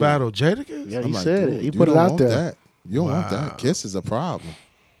Wants like, to dude. battle Jadakiss? Yeah, I'm he like, said dude, it. He you put it don't out want there. That. You don't want Wow. that. Kiss is a problem.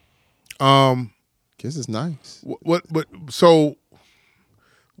 Kiss is nice. What so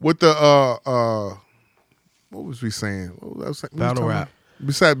with the what was we saying? What was I saying? Battle rap.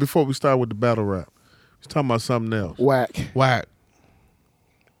 Besides, before we start with the battle rap, we was talking about something else. Whack. Whack.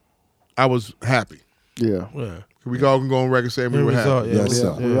 I was happy. Yeah. Yeah. We all can go on record and say we were happy. Yeah, Yes, we-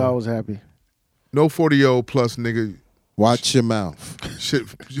 sir. We always happy. No 40-year-old plus nigga Watch your mouth. shit.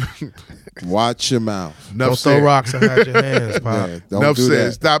 Watch your mouth. Enough Don't throw said. rocks and hide your hands, pop. Yeah, don't Enough do said.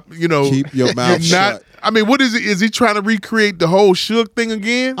 that. Stop. You know. Keep your mouth you're not. shut. I mean, what is it? Is he trying to recreate the whole Suge thing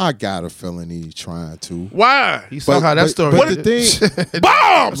again? I got a feeling he's trying to. Why? You saw how that story But ended. the thing,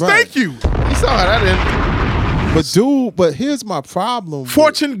 Bombs. Right. Thank you. You saw how that ended. but dude, but here's my problem.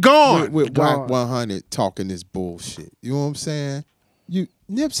 Fortune gone. with Gone. Whack 100 talking this bullshit. You know what I'm saying?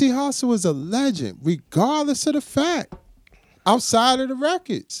 Nipsey Hussle is a legend, regardless of the fact. Outside of the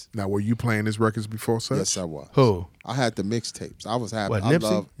records. Now, were you playing his records before, sir? Yes, I was. Who? I had the mixtapes. I was happy. What, I Nipsey?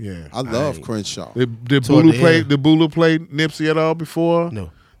 love, Yeah. I love Crenshaw. Did Toward Bulu the play? end. Did Bulu play Nipsey at all before?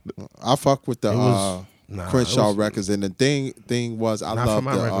 No. I fuck with the was- nah, Crenshaw it was- records, and the thing was I Not love from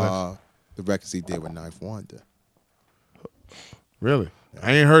my recollection. the records he did with Knife Wonder. Really?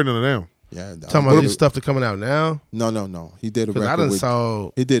 I ain't heard none of them. Yeah, Talking about this stuff that's coming out now? No. He did a Because I record done with. saw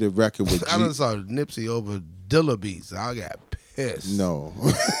He did a record with. I done saw Nipsey over Dilla beats. I got pissed. No,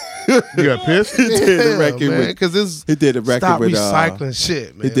 You got pissed? he did a record with. because this He did a record stop with. recycling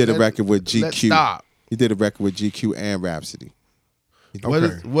shit, man. He did a Let- record with let's GQ. Stop. He did a record with GQ and Rhapsody.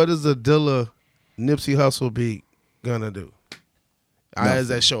 Okay. What is the Dilla Nipsey Hussle beat gonna do? Is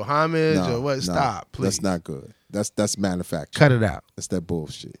that show homage or what? Stop, please. That's not good. That's manufactured. Cut it out. That's that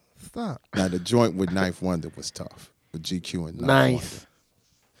bullshit. Stop. Now the joint with Knife Wonder was tough with GQ and Knife Ninth.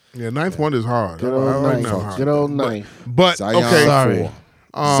 Yeah, Ninth One is hard. Good I old like knife. Ninth hard. Good old knife. But Zion okay, Sorry. 4.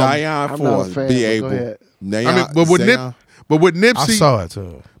 Zion I'm 4. not a fan, Be but go able. ahead. I mean, but with Zion, Nipsey, I saw it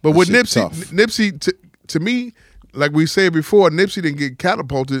too. but with That Nipsey, shit tough. Nipsey to me, like we said before, Nipsey didn't get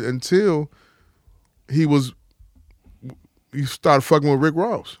catapulted until he started fucking with Rick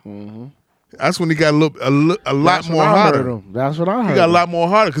Ross. That's when he got a lot That's more what I heard harder. him. That's what I heard. He got a him. lot more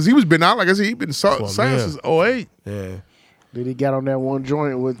harder because he was been out. Like I said, he been signed yeah. since 08. Yeah. Then he got on that one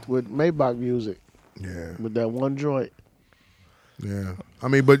joint with Maybach music. Yeah, With that one joint. yeah. I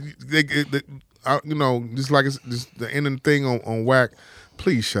mean, but you know, just like it's just the ending thing on Whack.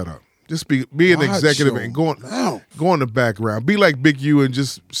 Please shut up. Just be an Watch executive your and go mouth. in the background. Be like Big U and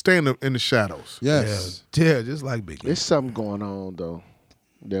just stay in the shadows. Yes. Yeah, just like Biggie. There's something going on though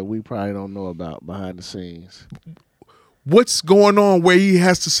that we probably don't know about behind the scenes. What's going on where he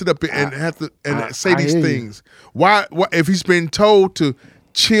has to sit up and have to say I these hear you. things? Why if he's been told to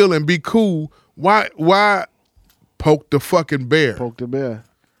chill and be cool? Why poke the fucking bear? Poke the bear.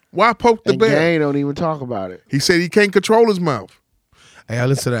 Why poke the And bear? Gang don't even talk about it. He said he can't control his mouth. Hey, I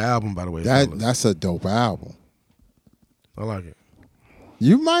listened to the album, by the way. fellas. That's a dope album. I like it.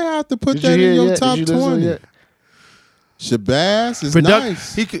 You might have to put Did that you hear in your yet? top Did you listen 20. yet? Shabazz is Product-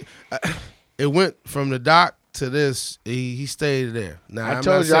 nice. He could. It went from the doc to this. He stayed there. Now I I'm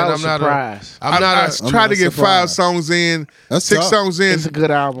told not you I saying was I'm not surprised. I'm I not. tried to not get 5 surprised. songs in, That's 6 tough. songs in. It's a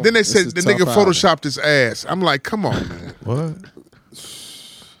good album. Then they It's said a the tough nigga album. photoshopped his ass. I'm like, come on, man. What?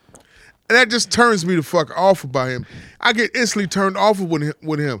 And that just turns me the fuck off about him. I get instantly turned off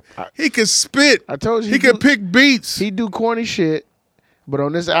with him. He can spit. I told you he he can do- pick beats. He do corny shit, but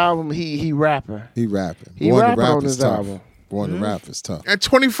on this album he rapping. He rapping. He Going to rapping rap on is this tough. album. Going to rap is tough. And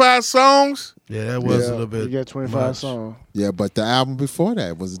 25 songs. Yeah, that was a little He bit. got 25 much. songs. Yeah, but the album before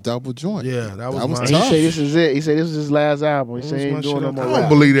that was a double joint. Yeah, that was mine. And he tough. said this is it. He said this is his last album. He That said was he my ain't doing shit no up more I there. don't rap.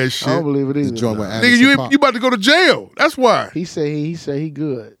 believe that I shit. don't believe it The either. joint with Nigga, Anderson you Paak. about to go to jail. That's why. He said he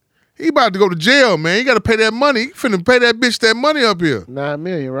good. He about to go to jail, man. You got to pay that money. You finna pay that bitch that money up here. 9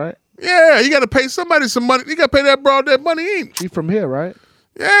 million, right? Yeah, you got to pay somebody some money. You got to pay that broad that money. He from here, right?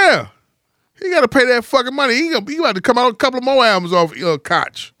 Yeah. He got to pay that fucking money. He about to come out with a couple of more albums off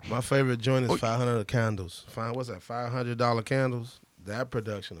Koch. My favorite joint is 500 candles. What's that? $500 candles. That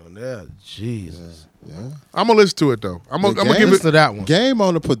production on there, Jesus. Yeah. I'm going to listen to it, though. I'm going to give Listen to it. that one. Game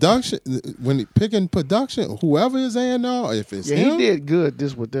on the production, when he picking production, whoever is A&R, if it's Yeah, him, he did good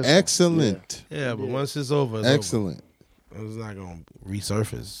with this. one. excellent. Yeah, but once it's over, it's Excellent. over. It's not gonna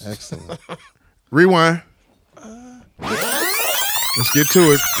resurface. Excellent. Rewind. Let's get to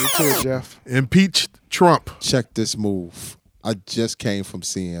it. Get to it, Jeff. Impeach Trump. Check this move. I just came from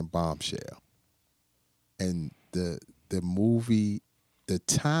seeing Bombshell, and the movie, the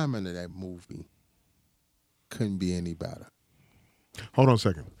timing of that movie couldn't be any better. Hold on a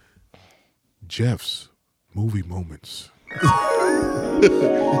second. Jeff's movie moments. Couldn't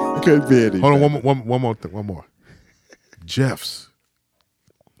be any. Hold on, one more. Jeff's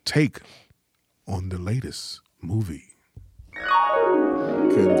take on the latest movie.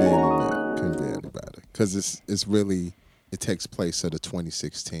 Couldn't be any better. Because it's really, it takes place at the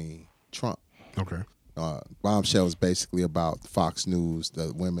 2016 Trump. Okay. Bombshell is basically about Fox News,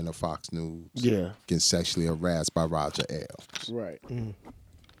 the women of Fox News, getting sexually harassed by Roger Ailes. Right.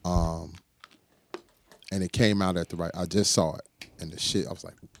 And it came out at the right. I just saw it, and the shit. I was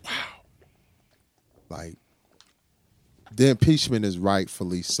like, wow. Like, the impeachment is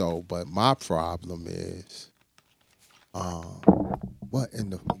rightfully so, but my problem is, what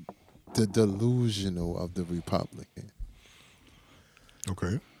in the delusional of the Republican.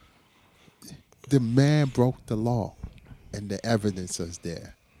 Okay. The man broke the law, and the evidence is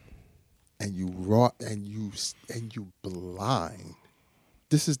there, and you blind.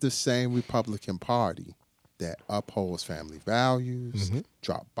 This is the same Republican Party that upholds family values,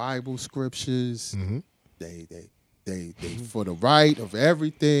 drop Bible scriptures. They for the right of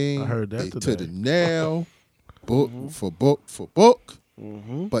everything. I heard that to the nail, book for book.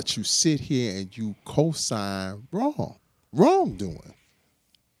 But you sit here and you co-sign wrongdoing.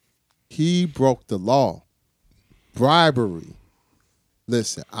 He broke the law. Bribery.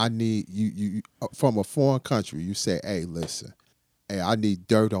 Listen, I need you from a foreign country. You say, hey, listen. Hey, I need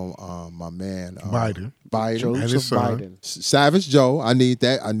dirt on my man Biden. Joseph Biden. Savage Joe. I need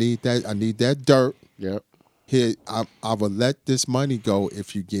that. I need that dirt. Yep. Here, I will let this money go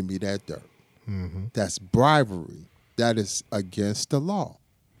if you give me that dirt. That's bribery. That is against the law.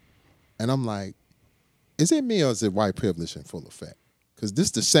 And I'm like, is it me or is it white privilege in full effect? Because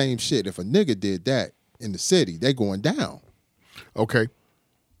this the same shit. If a nigga did that in the city, they going down. Okay.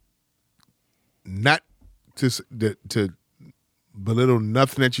 Not to belittle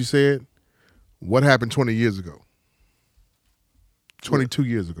nothing that you said. What happened 20 years ago? 22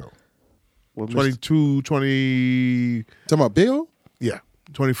 years ago. Well, 22, 20... Talking about Bill? Yeah,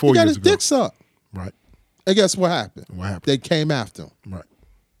 24 He got years his ago. dick sucked. Right. And guess what happened? What happened? They came after him. Right.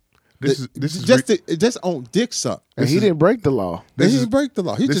 This is just on dick suck. And he didn't break the law. He didn't break the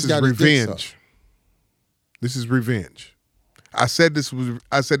law. He just got his dick sucked. This is revenge. I said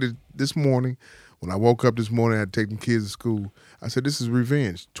it this morning when I woke up this morning. I had to take them kids to school. I said this is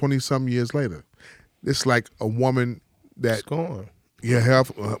revenge. 20-some years later, it's like a woman that Scorn.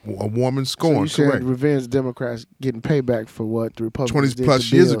 have a woman scorned. So you correct. said revenge Democrats getting payback for what the Republicans 20 did plus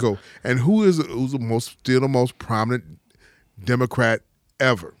to years Bill. ago, and who's still the most prominent Democrat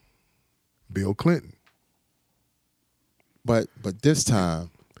ever? Bill Clinton. But this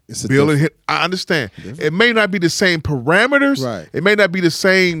time, it's a Bill and I understand. It may not be the same parameters. Right. It may not be the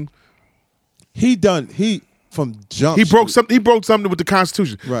same. He from Jump He broke Street. something. He broke something with the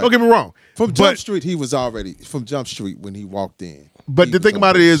Constitution. Right. Don't get me wrong. From Jump Street. He was already from Jump Street when he walked in. But He the was thing on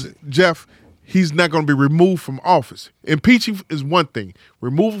about it that is, shit. Jeff, he's not going to be removed from office. Impeaching is one thing.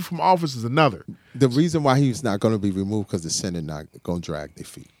 Removal from office is another. The reason why he's not going to be removed because the Senate not going to drag their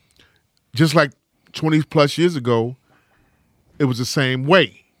feet. Just like 20 plus years ago, it was the same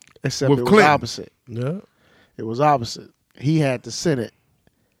way. Except with it was Clinton. opposite. Yeah. It was opposite. He had the Senate,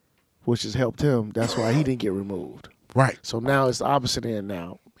 which has helped him. That's why he didn't get removed. Right. So now it's the opposite end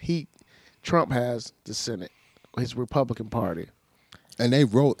now. Trump has the Senate, his Republican Party. And they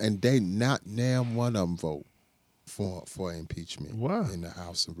not now one of them vote for impeachment. Why? In the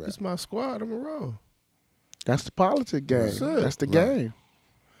House of Reps. It's my squad. I'm a roll. That's the politic game. That's it. That's the game.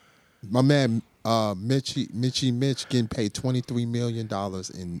 My man Mitch getting paid $23 million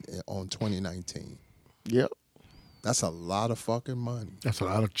on 2019. Yep. That's a lot of fucking money. That's a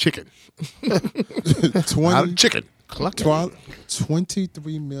lot of chicken. 20, A lot of chicken.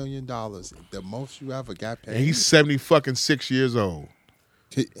 $23 million. The most you ever got paid. And he's 76 years old.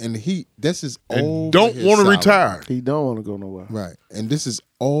 And this is And over don't his want to salary. retire. He don't want to go nowhere. Right. And this is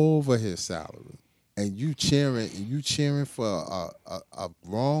over his salary. And you cheering for a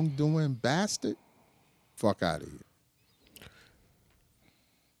wrongdoing bastard? Fuck out of here.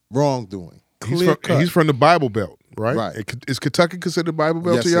 Wrongdoing. Clear cut. He's from the Bible Belt, right? Right. Is Kentucky considered Bible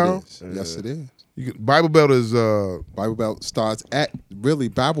Belt Yes, to y'all? it is. Yes, it is. Bible Belt is Bible Belt starts at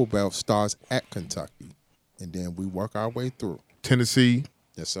Kentucky. And then we work our way through. Tennessee,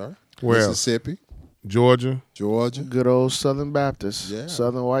 Yes, sir. Where else? Mississippi, Georgia. Good old Southern Baptists. Yeah.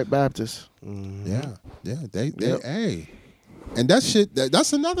 Southern white Baptists. Yeah. They hey. And that shit,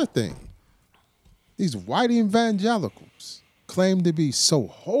 that's another thing. These white evangelicals claim to be so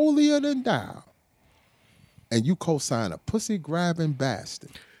holier than thou, and you co-sign a pussy-grabbing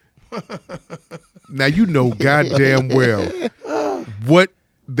bastard. Now you know goddamn well what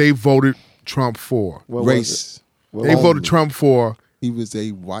they voted Trump for. What was Race. They voted Trump for. He's a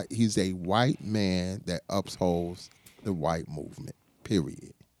white man that upholds the white movement.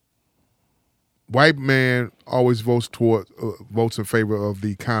 Period. White man always votes in favor of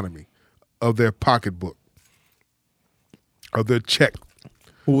the economy, of their pocketbook, of their check.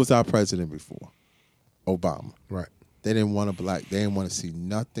 Who was our president before? Obama. Right. They didn't want they didn't want to see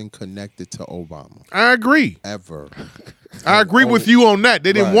nothing connected to Obama. I agree. Ever. I agree with you on that.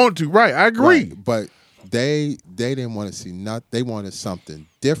 They didn't want to. Right. I agree. Right. But they didn't want to see nothing. They wanted something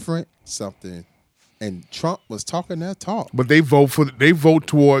different, something. And Trump was talking that talk. But they have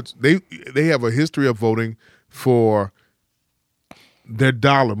a history of voting for their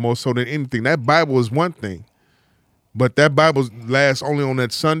dollar more so than anything. That Bible is one thing, but that Bible lasts only on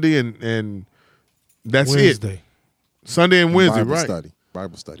that Sunday and that's Wednesday. it. Sunday and Wednesday, Bible right? Study.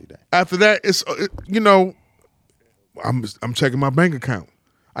 Bible study day. After that, it's I'm checking my bank account.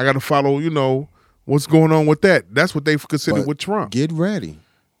 I got to follow, what's going on with that. That's what they consider But with Trump. Get ready.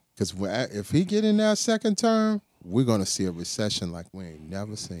 Because if he get in that second term, we're going to see a recession like we ain't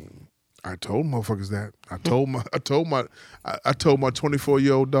never seen. I told motherfuckers that. I told my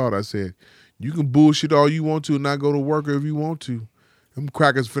 24-year-old daughter, I said, you can bullshit all you want to and not go to work if you want to. Them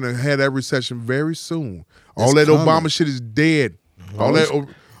crackers finna have that recession very soon. All that coming. Obama shit is dead. All that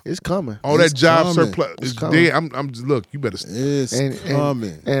It's coming. all It's that job coming. surplus is It's coming. dead. I'm just look, you better It's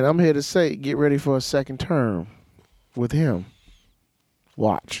coming. And I'm here to say, get ready for a second term with him.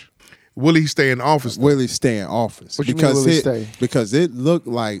 Watch. will he stay in office? Will he stay in office? What you mean, will he stay? Because it looked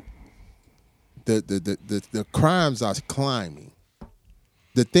like the crimes are climbing.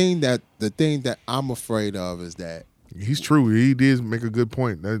 The thing that I'm afraid of is that He's true. He did make a good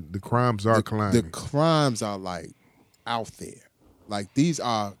point. That the crimes are climbing. the crimes are like out there. Like these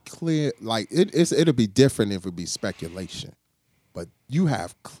are clear. Like it'll be different if it be speculation, but you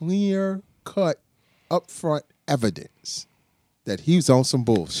have clear cut, upfront evidence that he's on some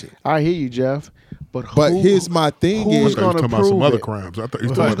bullshit. I hear you, Jeff. But here's my thing: who's is I thought he was gonna talking about some prove other it? crimes. I thought he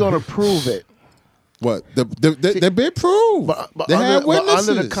was Who's talking going about to prove it? what they've been proved. But They had under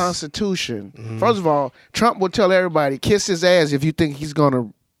witnesses. the Constitution, first of all, Trump will tell everybody, kiss his ass if you think he's going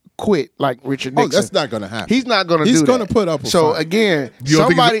to quit like Richard Oh, Nixon. that's not going to happen. He's not going to do that. He's going to put up a So fight. again, You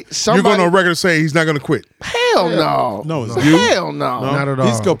don't think somebody, you're going on record saying he's not going to quit. hell no. No, it's Hell no. Not at all.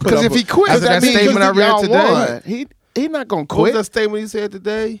 He's going to put Because up if he quits, After that that means statement I read y'all today. won. He not going to What was quit. that statement he said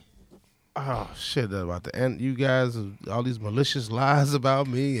today? Oh shit! About the end, you guys, all these malicious lies about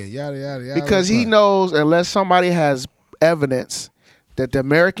me and yada yada yada. Because he knows unless somebody has evidence that the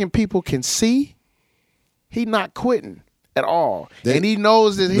American people can see, he not quitting at all. And he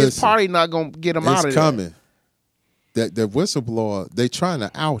knows that his listen, party not going to get him out of it's there. coming. That the whistleblower, they trying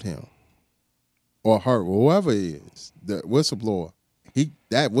to out him or her, whoever it is. The whistleblower,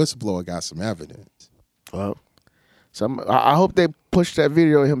 that whistleblower got some evidence. Well, I hope they push that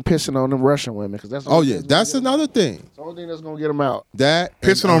video of him pissing on them Russian women because that's the Oh only yeah, thing that's another thing. that's the only thing that's gonna get him out. That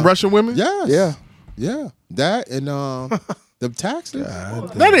Pissing and, on Russian women? Yes. Yeah. That and the taxes.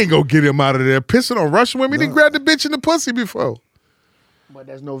 That ain't going to get him out of there. Pissing on Russian women? He grabbed the bitch in the pussy before. But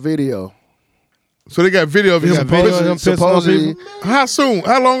there's no video. So they got video of him got video of him pissing. pissing on Supposedly, people? How soon?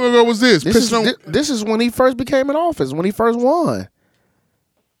 How long ago was this? this is when he first became in office, when he first won.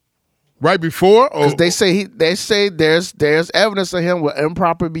 Right before? Or, 'Cause they say there's evidence of him with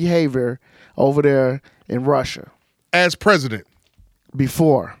improper behavior over there in Russia as president?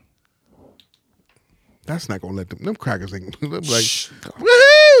 before. That's not going to let them crackers ain't they'll be like,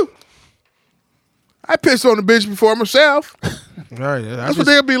 woohoo! I pissed on the bitch before myself. Right, That's what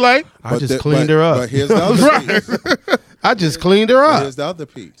they'll be like. I just cleaned her up. But here's the other piece. I just cleaned her up. Here's the other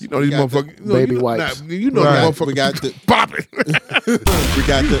piece. You know these motherfuckers. Baby wipes. Right. We these got motherfuckers the popping. we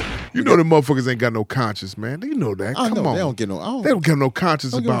got the. You know the motherfuckers ain't got no conscience, man. You know that. I Come know on. they don't get no. They don't get no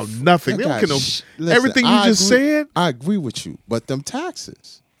conscience don't give a about f- nothing. They don't got get no. Listen, Everything you I just agree- said. I agree with you, but them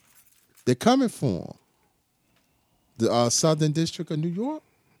taxes, they're coming for them. The Southern District of New York,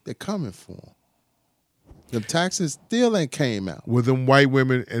 they're coming for them. Them taxes still ain't came out. With them white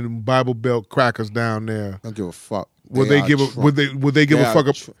women and Bible Belt crackers down there, Don't give a fuck. would they give a would they give a fuck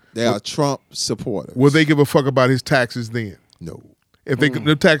up? They are Trump supporters. Would they give a fuck about his taxes then? No. If they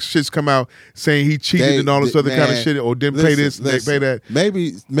the tax shits come out saying he cheated and all this other kind of shit, or didn't pay this, they pay that.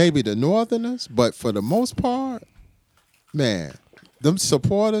 Maybe the Northerners, but for the most part, man, them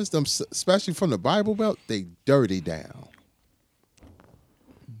supporters, especially from the Bible Belt, they dirty down.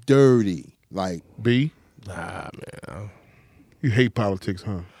 Dirty, like B. Nah, man. You hate politics,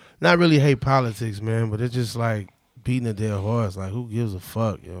 huh? Not really hate politics, man, but it's just like beating a dead horse. Like, who gives a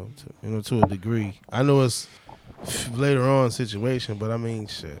fuck, to a degree. I know it's later on situation, but I mean,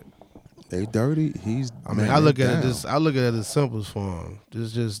 shit. They dirty. I look at it as simplest form.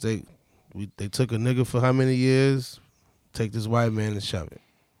 It's just they took a nigga for how many years? Take this white man and shove it.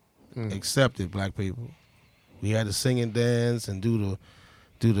 Accept it, black people. We had to sing and dance and do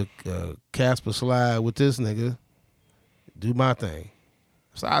the Casper slide with this nigga. Do my thing.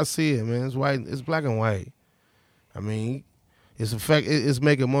 So I see it, man. It's white. It's black and white. I mean, it's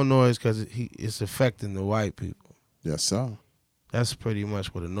making more noise because it's affecting the white people. Yes, sir. That's pretty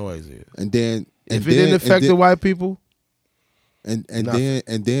much what the noise is. And then if it didn't affect the white people, and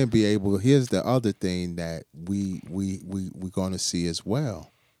then be able. Here's the other thing that we're going to see as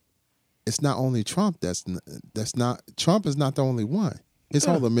well. It's not only Trump. Trump is not the only one. His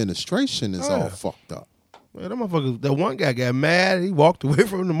whole administration is all fucked up. Man, that motherfucker, that one guy got mad. He walked away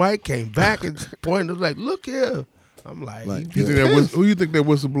from the mic, came back and pointed like, "Look here." I'm like, who you think that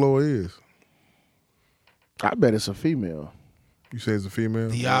whistleblower is? I bet it's a female. You say it's a female?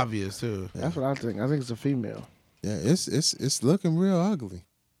 The obvious too. That's what I think. I think it's a female. Yeah, it's looking real ugly,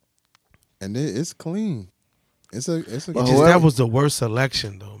 and it's clean. That was the worst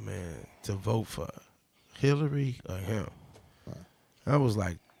election though, man, to vote for Hillary or him. That was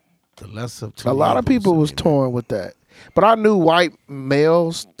like the lesser of two. A lot of people was torn with that, but I knew white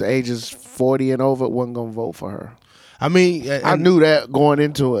males, the ages 40 and over, wasn't gonna vote for her. I mean, I knew that going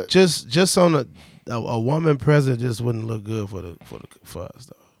into it. Just on a woman president just wouldn't look good for us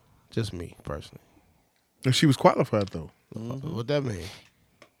though. Just me personally. And she was qualified though. What that mean?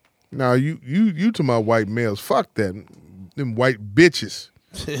 Now you to my white males, fuck that. Them white bitches.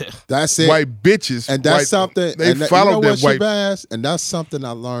 That's it. White bitches. And that's something they followed that white. And that's something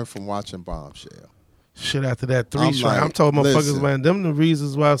I learned from watching Bombshell. Shit after that 3 strike. like, I'm talking motherfuckers, listen. man. Them the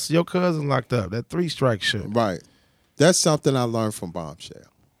reasons why your cousin locked up. That 3 strike shit. Right. That's something I learned from Bombshell.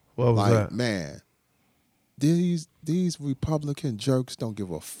 What was that? Man, these Republican jerks don't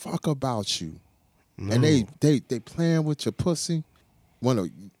give a fuck about you. No. And they playing with your pussy, want to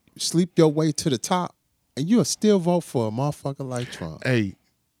sleep your way to the top, and you'll still vote for a motherfucker like Trump. Hey,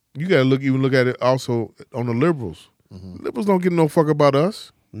 you gotta look at it also on the liberals. Liberals don't give no fuck about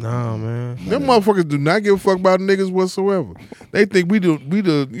us. No, man. Them motherfuckers do not give a fuck about niggas whatsoever. They think we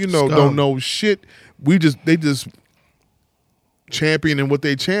don't know shit. They just championing what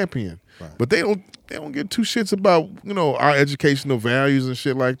they champion. Right. But they don't give two shits about, our educational values and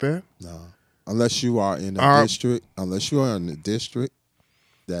shit like that. No. Unless you are in a district,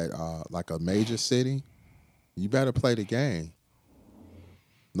 that like a major city, you better play the game.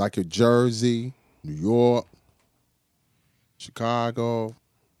 Like a Jersey, New York, Chicago.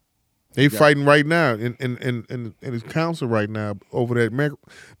 They fighting right now in his council right now over that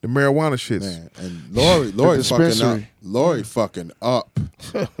the marijuana shits. Man, and Lori fucking up. Lori fucking up.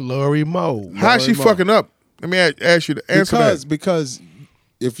 Lori Moe. How is she fucking up? Let me ask you to answer that. Because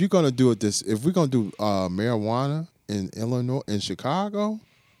if you're gonna do it if we're gonna do marijuana in Illinois, in Chicago,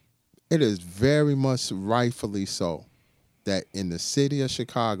 it is very much rightfully so that in the city of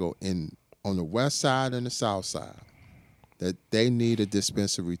Chicago, on the west side and the south side, that they need a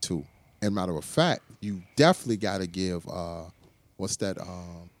dispensary too. And matter of fact, you definitely got to give what's that?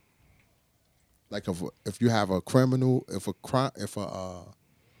 Like if you have a criminal, if a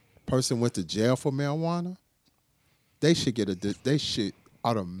person went to jail for marijuana, they should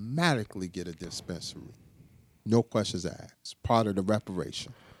automatically get a dispensary, no questions asked. Part of the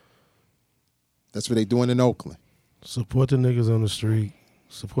reparation. That's what they doing in Oakland. Support the niggas on the street.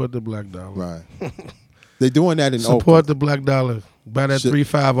 Support the black dollar. Right. They doing that in Oakland. Support the black dollar. Buy that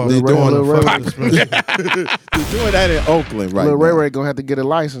 3.5 off they the doing They're doing that in Oakland right Lil now. Ray gonna have to get a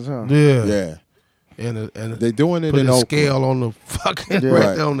license, huh? Yeah. Yeah. And they doing it put in a Oakland. scale on the fucking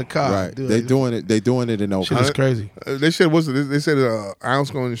right there on the car. Right. Dude, They doing it in Oakland. Shit is crazy. They said they said an ounce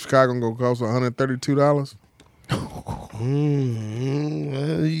going in Chicago gonna cost $132.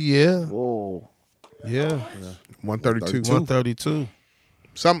 Yeah. Whoa. Yeah. 132. 132.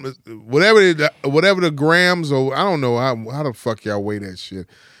 Something, whatever the grams, or I don't know how the fuck y'all weigh that shit.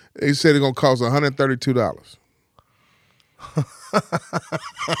 They said it's gonna cost $132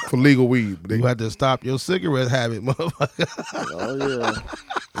 for legal weed. You had to stop your cigarette habit, motherfucker. Oh yeah.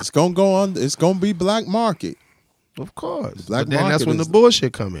 It's gonna go on. It's gonna be black market. Of course. The black But then that's market when the is-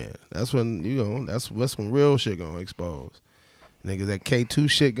 bullshit come in. That's when that's when real shit gonna expose. Niggas, that K2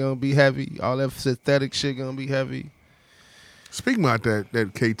 shit gonna be heavy. All that synthetic shit gonna be heavy. Speaking about that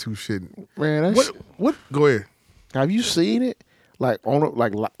K2 shit, Man, that's what? Go ahead. have you seen it? Like on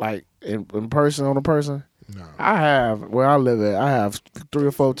like in person on a person? No. I have. Where I live at, I have 3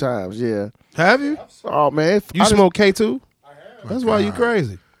 or 4 times. Yeah. Have you? Oh man, You smoke K2? That's why you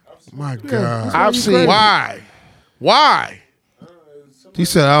crazy. My God. I've seen. Why? Why? He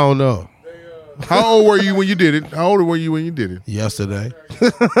said, I don't know. How old were you when you did it? How old were you when you did it? Yesterday. They're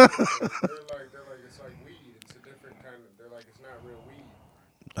like it's like weed. It's a different kind of. They're like it's not real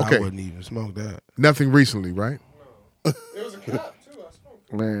weed. Okay. I wouldn't even smoke that. Nothing recently, right? It was a cop too. I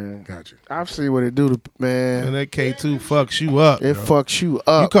smoked. Man, Gotcha. I've seen what it do to man. And that K2 fucks you up. It bro. fucks you You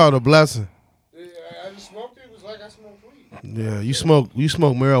up. called it a blessing. Yeah, I just smoked it. It was like I smoked weed. Yeah, you smoke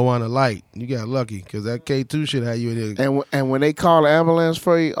marijuana light. You got lucky because that K2 shit had you in there. And when they call the ambulance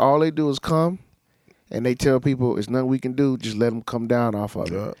for you, all they do is come, and they tell people it's nothing we can do. Just let them come down off of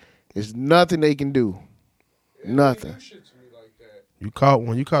Yeah. it. It's nothing they can do. Nothing. Do shit to me like that. You caught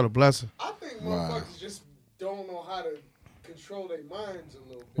one. You caught a blessing. I think motherfuckers just don't know how to control their minds a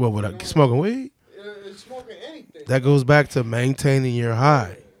little bit. What, You know with smoking weed? It's smoking anything. That goes back to maintaining your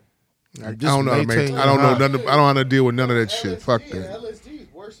high. I Just don't know. maintain I don't your know high. nothing. I don't know how to deal with none of that shit. Fuck LSD, that. LSD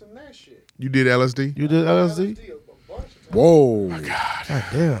is worse than that shit. You did LSD? You did LSD? LSD a bunch of times. Whoa. God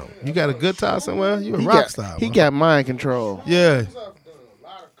damn. You got a good time somewhere? You a He rock got, star. he bro. got mind control. Yeah. I've done a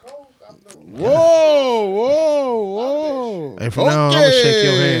lot of coke. I've done Whoa. Hey, from now on, I'm gonna shake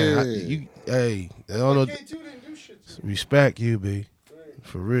your Okay. hand. Hey, they don't know. K2 didn't do shit to me. Respect you, B.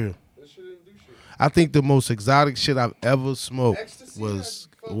 For real. That shit didn't do shit. I think the most exotic shit I've ever smoked Ecstasy, was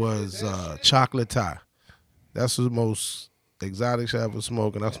that fucking chocolate tie. That's the most exotic shit I ever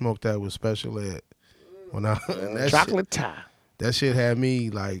smoked, and I smoked that with special ed. When I and that Chocolate tie. shit, that shit had me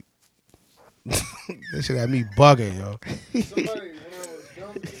like that shit had me bugging, yo. Somebody, when I was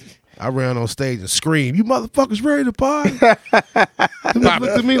young, I ran on stage and screamed, "You motherfuckers ready to party?" They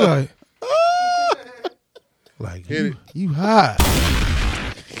looked at me like you high.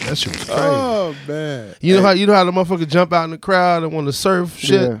 That shit was crazy. Oh man. You know how the motherfucker jump out in the crowd and want to surf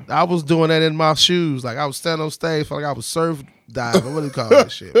shit? Yeah. I was doing that in my shoes. Like I was standing on stage, felt like I was surf diving. What do you call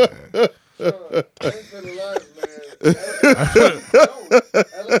that shit, man? I ain't finna lie, man.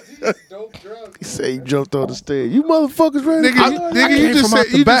 LSD is dope drug. He said he jumped on the stage. You motherfuckers ready? Nigga, to you- party? nigga, I came just from out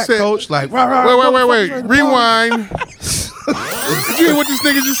said- the you just back, said- coach. Like, rah, rah, rah, Wait. motherfuckers ready to party. Rewind. Did you hear what this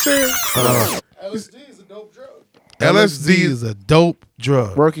nigga just said? LSD is a dope drug. LSD is a dope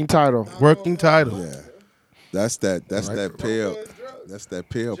drug. Working title. Working title. Yeah. That's that pill. It's drugs. That's that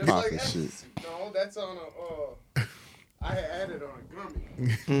pill Just popping like shit. ecstasy. No, that's on a. I had added on a gummy.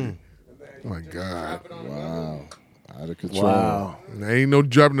 And then Oh my you just God. drop it on a gummy. Wow. Out of control. Wow. There ain't no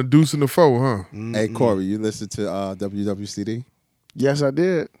dropping the deuce in the foe, huh? Hey Corey, you listen to WWCD? Yes, I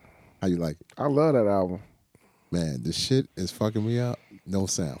did. How you like it? I love that album. Man, this shit is fucking me up. No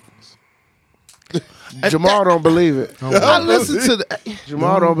samples. Jamal don't believe it. I listened to the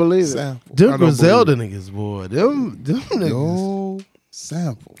Jamal don't believe it. Samples. them don't Griselda niggas, boy. Them niggas. No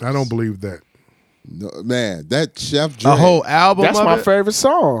samples. I don't believe that. No, man, that Chef Dre. A whole album. That's of my it? favorite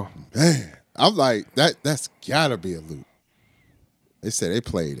song. Man, I'm like, that's gotta be a loop. They said they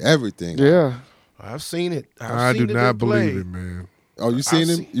played everything. Yeah. I've seen it. I do not believe it, man. Oh, you seen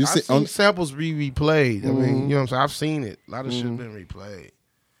him? You I've seen? seen samples be replayed. I mean, you know what I'm saying? I've seen it. A lot of shit been replayed.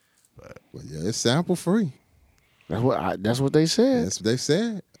 Well, yeah, it's sample free. That's what they said. That's what they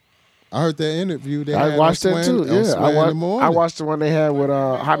said. I heard that interview. They I had watched on that Sway- too. on Yeah, Sway in the morning. I watched the one they had with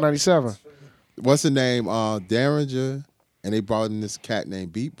Hot 97. What's the name? Derringer, and they brought in this cat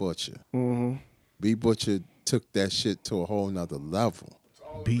named Beat Butcher. Mm-hmm. Beat Butcher took that shit to a whole nother level.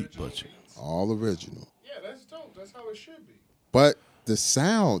 Beat Butcher. All original. Yeah, that's dope. That's how it should be. But the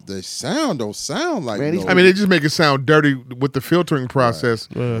sound don't sound like Man, no. I mean, they just make it sound dirty with the filtering process.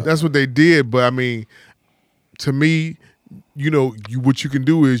 That's what they did. But I mean, to me, what you can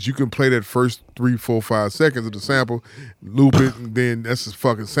do is you can play that first 3, 4, 5 seconds of the sample, loop it, and then that's a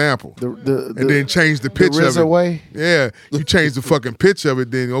fucking sample. And then change the pitch of RZA it. way. Yeah, you change the fucking pitch of it.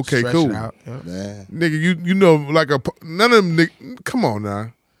 Then okay, Stretch cool, it out. Yep. man. nigga. You know, like none of them. Come on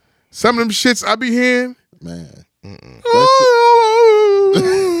now, some of them shits I be hearing. Man.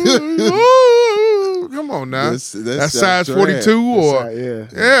 Come on now, That's that's Chef size Dre. 42 or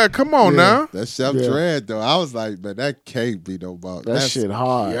Yeah. Come on now. That's Chef Yeah. Dread though. I was like, man, that can't be no bug. That shit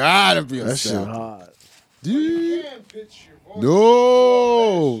hard. Gotta be a That shit sample. hard. Dude. can pitch your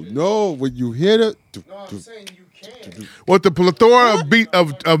voice. No. When you hit it, No, I'm saying you can. What the plethora of beat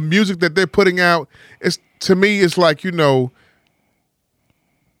of music that they're putting out, it's to me, it's like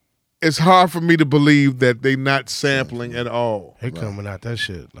it's hard for me to believe that they're not sampling at all. They coming out that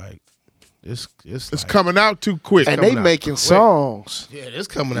shit like it's It's like, coming out too quick. And coming they out making quick. songs. Yeah, it's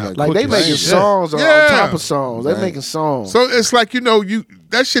coming out Like quick they as making shit. songs on Yeah. top of songs. They Right. making songs. So it's like you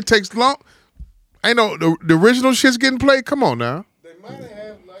that shit takes long. Ain't no the original shit's getting played. Come on now. They might have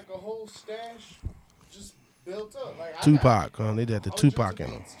had like a whole stash just built up. Like Tupac, they had the Tupac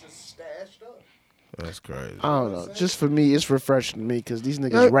in them. just stashed up. That's crazy. I don't know. Just for me, it's refreshing to me because these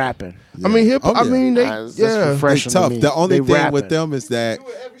niggas rapping. I mean, hip hop. Oh, I yeah. mean, That's They refreshing tough. to me. The only They thing rapping. with them is that,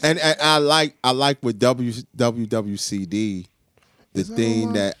 and I like with WWCD, the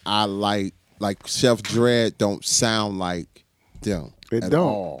thing that I like Chef Dread don't sound like them It at don't.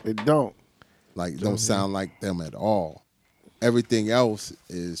 all. It don't. Like don't sound like them at all. Everything else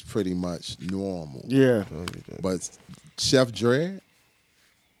is pretty much normal. Yeah. But Chef Dread,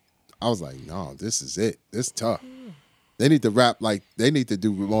 I was like, no, this is it. This is tough. They need to rap like they need to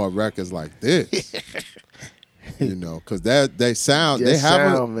do more records like this. You know, because they sound Yeah, they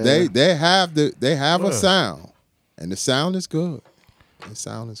have sound, a, man. they have Yeah. a sound, and the sound is good. The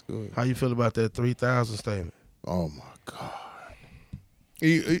sound is good. How you feel about that 3,000 statement? Oh my God.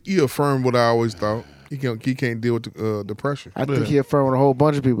 He affirmed what I always thought. He can't deal with the pressure. I think he affirmed what a whole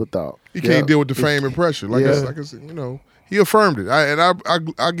bunch of people thought. He can't deal with the fame and pressure. Like Yeah. I said, you know, he affirmed it.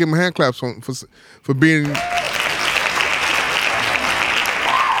 I give him hand claps for being.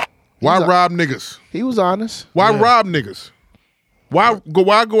 Why rob niggas? He was honest. Why rob niggas? Why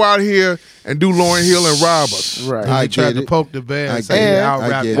go out here and do Lauryn Hill and rob us? Right. I He tried get to it. poke the bear I and say, get it. yeah, I'll I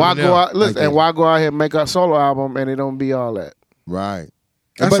rap get it. Why Eminem. go out? Listen, get and it. why go out here and make a solo album and it don't be all that? Right.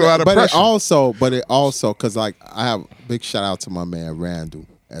 That's a lot of pressure. It also, because like I have a big shout out to my man Randall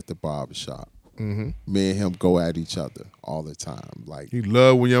at the barbershop. Mm-hmm. Me and him go at each other all the time. Like, He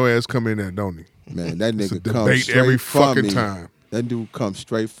love when your ass come in there, don't he? man, that It's a nigga comes debate straight every for fucking me. time. That dude comes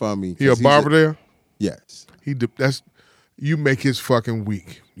straight for me. He a 'cause he's barber there. Yes. You make his fucking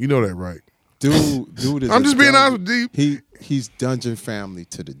week. You know that, right? Dude is I'm a just being dungeon- honest with you. He's Dungeon Family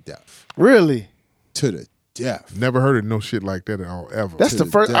to the death. Really? To the death. Never heard of no shit like that at all ever. That's To the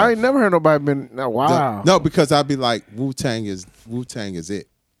the first. death. I ain't never heard nobody been. No, wow. No, because I'd be like, Wu-Tang is it.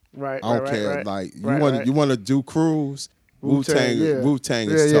 Right. I don't right, care. Right, Like right. you want to do cruise. Wu-Tang yeah.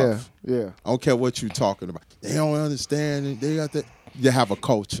 is yeah, tough. Yeah. I don't care what you're talking about. They don't understand it. They got that. They have a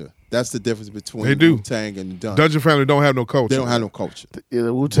culture. That's the difference between They do. Wu-Tang and Dungeon. Dungeon Family don't have no culture. They don't have no culture. Yeah,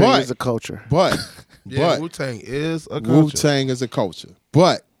 the Wu-Tang But- is a culture. But Yeah, Wu-Tang is a culture. Wu-Tang is a culture.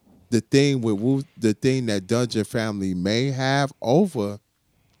 But the thing that Dungeon Family may have over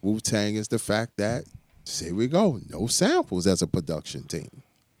Wu-Tang is the fact that, here we go, no samples as a production team.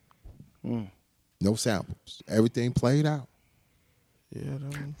 No samples. Everything played out. Yeah,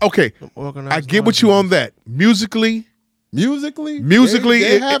 them Okay, organized I get what you on that. Musically, Musically,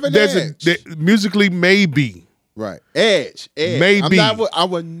 they have an there's edge. musically maybe. Right. Edge. Maybe. I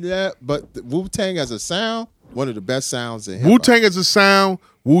would never, but Wu-Tang as a sound, one of the best sounds in hip hop. Wu-Tang as a sound,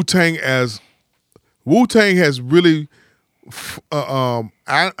 Wu-Tang has really,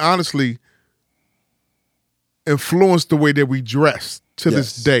 honestly, influenced the way that we dress to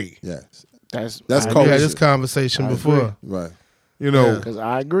this day. Yes. That's That's We culture. had this conversation before. Right. You know, because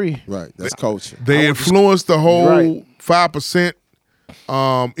I agree. Right. That's culture. they influenced the whole Right. 5%.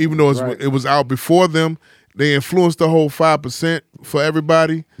 Even though Right. it was out before them, they influenced the whole 5% for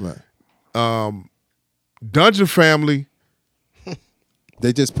everybody. Right. Dungeon Family,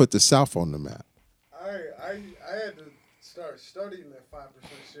 They just put the South on the map. I had to start studying that 5%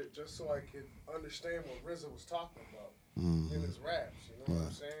 shit just so I could understand what RZA was talking about in his raps. You know what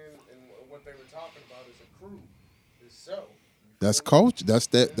I'm saying? And what they were talking about is a crew, itself. That's culture.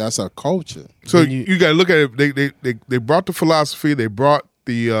 That's a culture. so you got to look at it. They brought the philosophy. They brought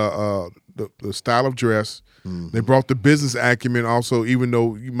the style of dress. They brought the business acumen also, even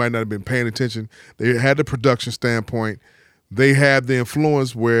though you might not have been paying attention. They had the production standpoint. They had the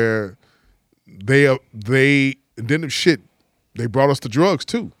influence where they didn't shit. They brought us the drugs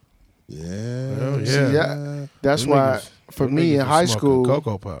too. Yeah. Yeah, that's Them why niggas- for them me niggas in was high smoking school,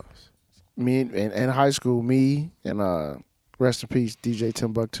 Cocoa Puffs. me in high school, me and rest in peace, DJ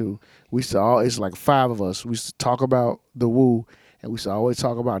Timbuktu. We used to it's like 5 of us. We used to talk about the Wu, and we used to always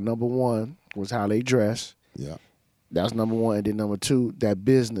talk about number 1 was how they dress. Yeah. That's number 1, and then number 2, that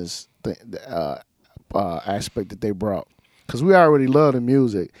business aspect that they brought. Cause we already love the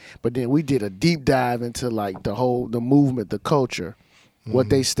music, but then we did a deep dive into like the movement, the culture, what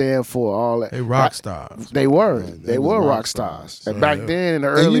they stand for, all that. They rock stars. They were. Yeah, they was were rock rock stars. stars. And back then in the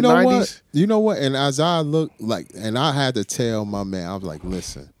And early you know 90s. what? You know what? And as I look and I had to tell my man, I was like,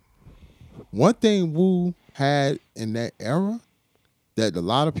 listen, one thing Wu had in that era that a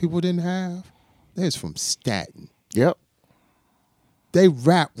lot of people didn't have, they was from Staten. Yep. They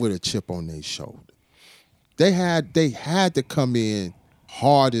rap with a chip on their shoulder. They had to come in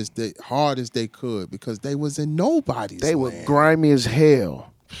hard as they could because they was in nobody's They were land. grimy as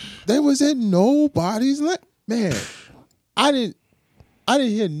hell. They was at nobody's man. I didn't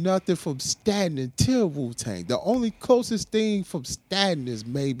hear nothing from Staten until Wu-Tang. The only closest thing from Staten is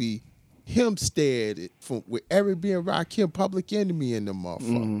maybe Hempstead from with Eric B. and Rakim, Public Enemy in the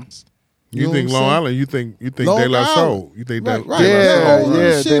motherfuckers. You think know what Long I'm Island? You think Long De La Island. Soul? You think Right, that? right.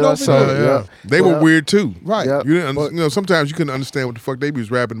 Yeah, shit De La over Soul, there. yeah. They were weird too. Right. Yep. You didn't, But- sometimes you couldn't understand what the fuck they was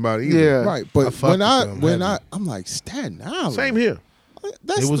rapping about either. Yeah. Right. But fucked with them heavy. I'm like Staten Island. Same here.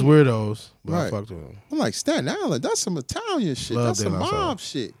 That's It was the- weirdos, but I Right. fucked with them. I'm like Staten Island. That's some Italian shit. Love That's some De La Soul. mob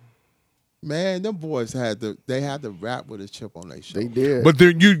shit. Man, them boys had to rap with a chip on their shoulder. They did. But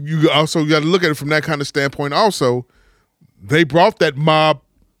then you also got to look at it from that kind of standpoint. Also, they brought that mob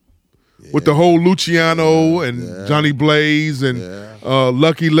with the whole Luciano and Johnny Blaze and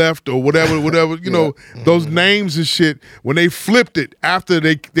Lucky Left or whatever. You know, those names and shit. When they flipped it after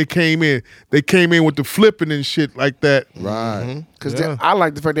they came in with the flipping and shit like that. Right. Because I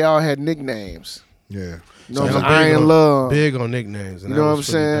like the fact they all had nicknames. Yeah. You know what So I'm saying? Iron Love, Big on nicknames. And You that know what was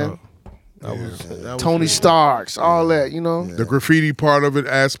I'm pretty saying? dope. That was Tony Starks, all that, you know? The graffiti part of it,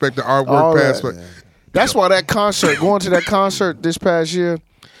 aspect, the All artwork that. aspect. That's why that concert, going to that concert this past year,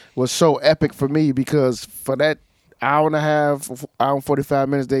 was so epic for me because for that hour and 45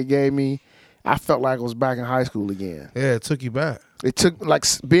 minutes they gave me, I felt like I was back in high school again. Yeah, it took you back. It took, like,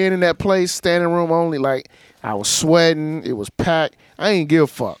 being in that place, standing room only, like, I was sweating, it was packed. I ain't give a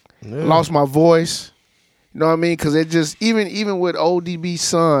fuck. Yeah. Lost my voice. You know what I mean? Because it just, even with ODB's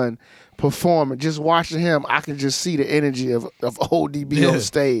son performing, just watching him, I can just see the energy of ODB on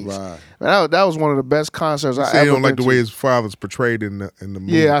stage. Right. Man, that was one of the best concerts I Say ever he don't like been the to. way his father's portrayed in the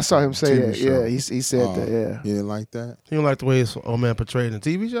movie. Yeah, I saw him say TV that. show. Yeah, he said that. Yeah. You didn't like that? You don't like the way his old man portrayed in the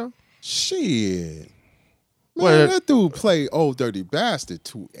TV show? Shit. Man, Well, that dude played Old Dirty Bastard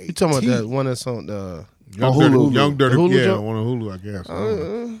 218. You talking about that one that's on the Young On Hulu. Dirty, Young Dirty, The Hulu yeah, joint? on a Hulu, I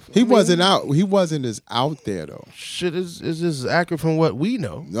guess. He wasn't out. He wasn't as out there though. shit is just accurate from what we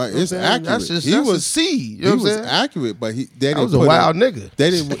know. No, You know it's what I'm saying? accurate. That's just He that's was- a seed. You He know what I'm was saying? accurate, but they didn't. I was a put wild him, nigga. They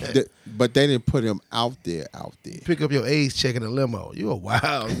didn't. But they didn't put him out there. Pick up your age check in a limo. You a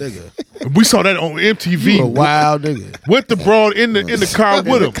wild nigga. We saw that on You a MTV wild nigga. with the broad in the car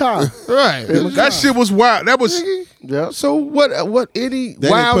with him. Car. Right. That shit was wild. That was Yeah. So what any They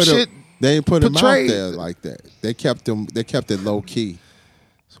wild didn't put shit? Him, they didn't put him out portrayed. there like that. They kept him. They kept it low key,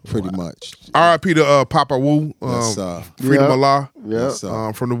 pretty much. R.I.P. to Papa Wu, Yes, sir. Freedom Yeah. Allah Yes,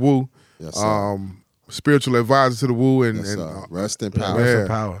 sir. from the Wu, Yes, sir. spiritual advisor to the Wu, and, Yes, and sir. Rest in power. yeah. Some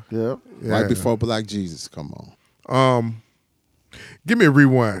power. Yeah. Right before Black Jesus. Come on. give me a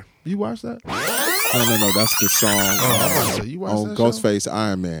rewind. You watch that? No. That's the song You watch on that show? Ghostface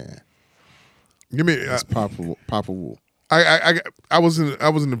Iron Man. Give me. That's Papa Wu. I was in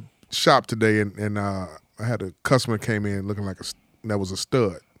the shop today, and I had a customer came in looking like that was a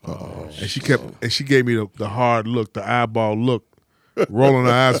stud, and she gave me the hard look, the eyeball look, rolling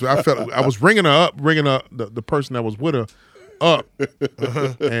her eyes. I felt I was ringing the person that was with her up,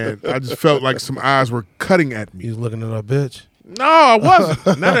 and I just felt like some eyes were cutting at me. You was looking at a bitch. No, I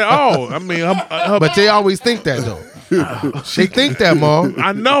wasn't. Not at all. I mean, her, But they always think that though. They think that, Mom.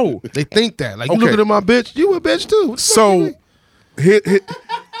 I know. They think that. Like you Okay. looking at my bitch, you a bitch too. What the fuck you So, mean?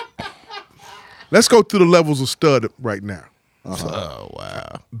 let's go through the levels of stud right now, Oh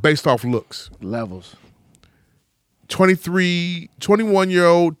wow. based off looks. Levels.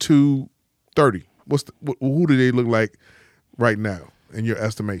 21-year-old to 30. Who do they look like right now in your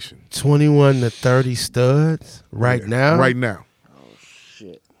estimation? 21 to 30 studs right now. Right now.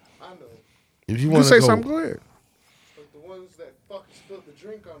 Shit. If you You want say to go, something, go ahead. The ones that fucking spilled the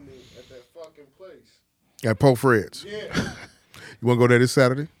drink on me at that fucking place. At Poe Fred's. Yeah. You want to go there this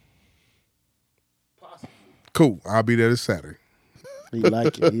Saturday? Possibly. Cool. I'll be there this Saturday. He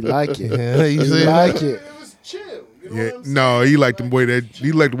like it. He like it. Yeah, you He see like that? it. It was chill. You know Yeah. what I'm saying? No, he liked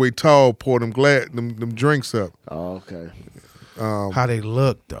the way Tall poured them drinks up. Oh, okay. How they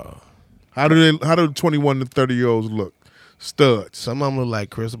look though. How do 21 to 30-year-olds look? Studs. Some of them look like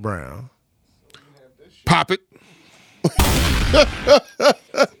Chris Brown. Pop it.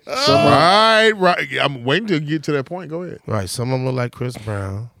 Right. I'm waiting to get to that point. Go ahead. Right. Some of them look like Chris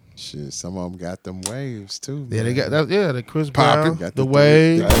Brown. Shit, some of them got them waves too. Yeah, they man. got that. Yeah, the Chris Poppin'. Brown, Got the three-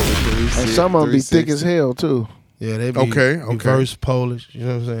 wave. got the And some of them be thick 360. as hell too. Yeah, they be Okay. reverse Polish. You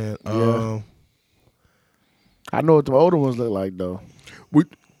know what I'm saying? Yeah. I know what the older ones look like though. Which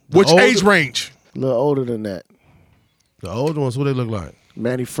older- age range? A little older than that. The older ones, what they look like?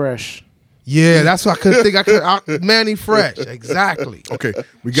 Manny Fresh. Yeah, that's what I couldn't think. Manny Fresh, exactly. Okay,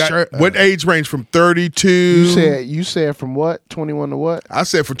 we got Sure. what age range from 32? You said from what? 21 to what? I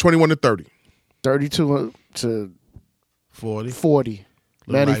said from 21 to 30. 32 to 40. 40.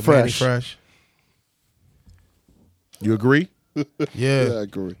 Manny like Fresh. Fresh. You agree? Yeah. Yeah, I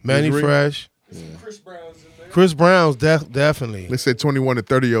agree. Manny agree? Fresh. Chris Brown's definitely. They said 21 to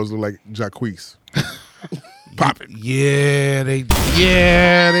 30-year-olds look like Jacquees. Pop it. Yeah, they do.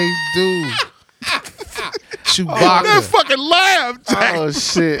 Chewbacca. That fucking laugh, Jack. Oh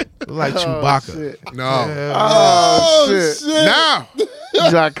shit! Look like Oh, Chewbacca. shit. No. Oh, shit! Now,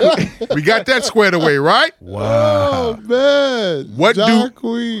 Jack- we got that squared away, right? Wow. Oh man, What do-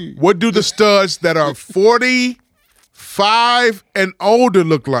 Jacquees. What do the studs that are 45 and older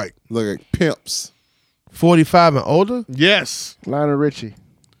look like? Look at pimps. 45 and older? Yes. Lionel Richie.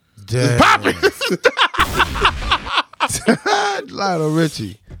 Damn. Pop it. Lionel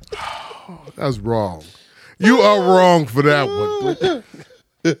Richie. That's wrong. You are wrong for that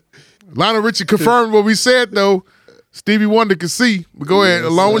one. Lionel Richie confirmed what we said, though. Stevie Wonder can see. But go ahead,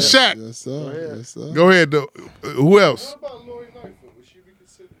 along with Shaq. Yes, sir. Yes, sir. Go ahead, though. Who else?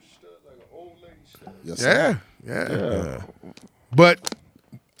 Yes, sir. Yeah. But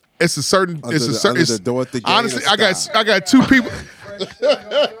it's a certain. Under It's a the- certain. under it's- the Dorothy honestly, Gator style. I got two people.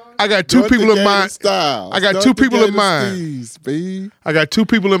 I got two Dorothy people in Gator mind. style. I got Dorothy two people in Gator mind. Steez, B. I got two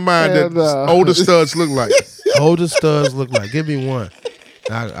people in mind And, that older studs look like. Older studs look like. Give me one.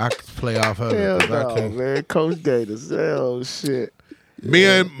 I can play off of Hell it. 'cause I no, can't. man. Coach Gators. Oh shit. Me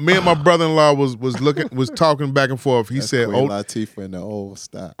and my brother-in-law was talking back and forth. He said, Queen "Oh, Latifah in the old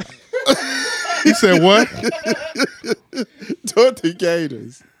style. he said what? Dorothy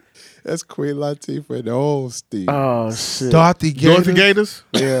Gators. That's Queen Latifah in the old style. Oh shit. Dorothy Gators? Dorothy Gators?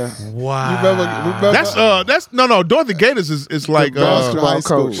 Yeah. Wow. Remember? That's no. Dorothy Gators is like basketball high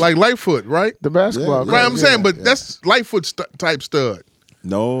school. coach. like Lightfoot, right? The basketball. Yeah, Right, coach. I'm saying, but that's Lightfoot type stud.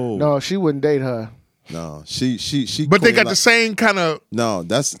 No, No, she wouldn't date her. no. She. But they Queen got the same kind of. No,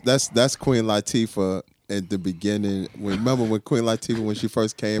 that's Queen Latifah at the beginning. Remember when Queen Latifah when she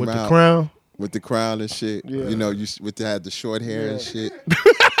first came With out the crown? with the crown and shit. Yeah. You know, had the short hair and shit.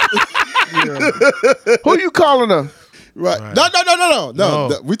 Who you calling her? Right. Right. No.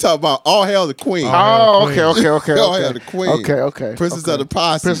 No. We talk about all hail the queen. Oh, Queen. okay. All hail the queen. Okay. Princess okay. of the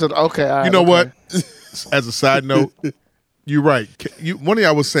posse. Princess. Okay. all right, You know okay. what? As a side note, you're right. One of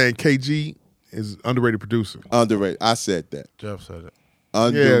y'all was saying KG is underrated producer. Underrated. I said that. Jeff said it.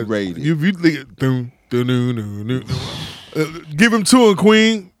 Underrated. Yeah, give him to him,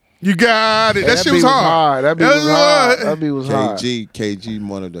 Queen. You got it. That shit was hard. That beat was hard. That beat was hard. KG,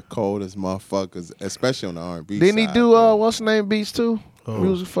 one of the coldest motherfuckers, especially on the R&B Didn't he side, do bro. what's the name beats too? Oh.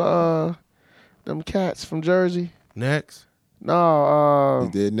 Music for them cats from Jersey. Next. No, He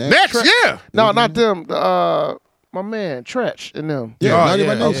did next. Next, yeah. no, not them. My man Tretch and them. Yeah, Oh, not yeah,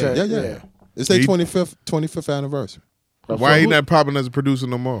 even next. okay, Yeah. yeah. It's their He- 25th anniversary. Why he not popping as a producer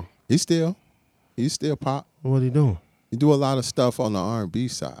no more? He's still pop. What he doing? He do a lot of stuff on the R&B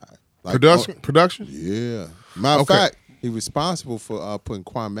side. Like, Production? Yeah. Matter of Okay. fact, he responsible for putting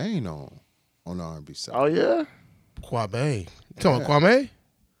Kwame on the R&B side. Oh yeah. Kwame. You talking about Kwame?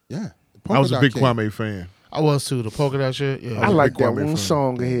 Yeah. I was a Polka big Dot Kwame King. fan. I was too. The polka dot shit. Yeah. I was a like big that Kwame one fan.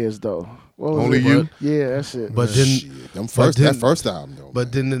 song of his though. What was Only it? You? Yeah, that's it. But then, Shit, that first album though.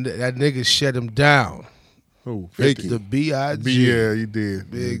 but then that nigga shut him down. Who? Biggie. The B.I.G. Yeah, you did.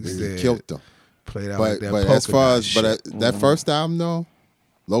 Big He said. killed them. Played out like that But polka as far dot as shit. that first album though,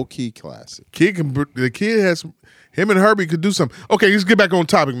 low key classic. The kid has him and Herbie could do something. Okay, let's get back on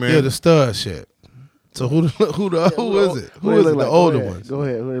topic, man. Yeah, the stud shit. So who is it? Who they is look it? The like? older Go ahead. ones. Go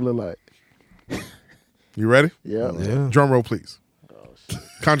ahead. Who they look like? You ready? Yeah. Yeah. Drum roll, please.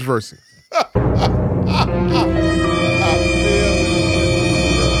 Controversy.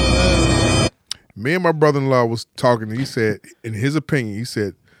 Me and my brother-in-law was talking. He said, in his opinion, he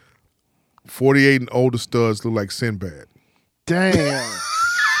said, 48 and older studs look like Sinbad. Damn.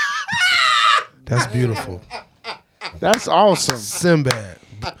 That's beautiful. That's awesome. Sinbad.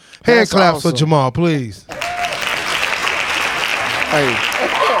 Hand That's claps awesome. for Jamal, please. Hey,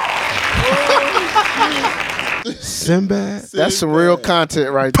 Sinbad. that's some real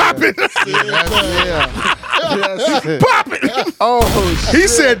content right Pop there. it! Yeah. That's it. Pop it! Oh shit. He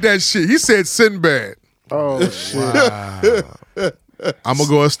said that shit. He said Sinbad. Oh shit. I'm going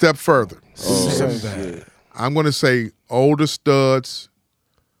to go a step further. Sinbad. I'm going to say older studs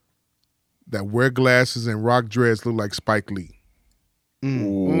that wear glasses and rock dreads look like Spike Lee.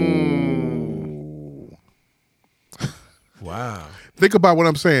 Wow. Think about what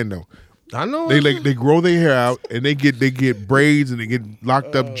I'm saying, though. I know. They grow their hair out and they get braids and they get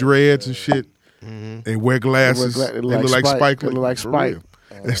locked up dreads and shit and wear glasses. They They look look like like Spike. Spike They Lee. look like For Spike. real.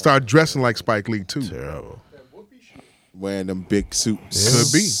 And they start dressing like Spike Lee too. Terrible. Wearing them big suits.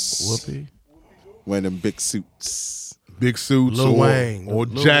 Could be. Whoopee. Wearing them big suits. big suits Lil Wayne. or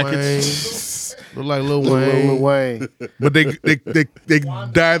Lil jackets. Look like Lil Wayne. Lil Wayne. But they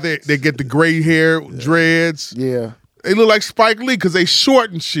dye they get the gray hair, dreads. Yeah. They look like Spike Lee because they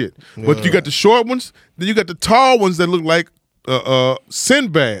short and shit. But you got the short ones, then you got the tall ones that look like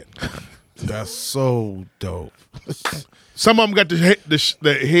Sinbad. That's so dope. Some of them got the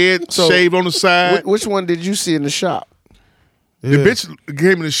head shaved on the side. Which one did you see in the shop? The bitch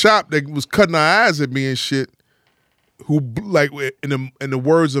came in the shop that was cutting her eyes at me and shit. Who, like, in the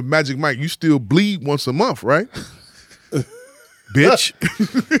words of Magic Mike, you still bleed once a month, right? Bitch.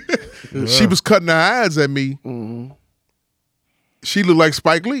 She was cutting her eyes at me. Mm-hmm. She looked like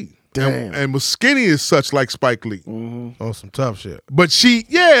Spike Lee. Damn. And was skinny as such like Spike Lee. Mm-hmm. On some tough shit. But she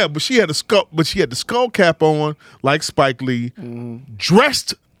had the skull cap on like Spike Lee,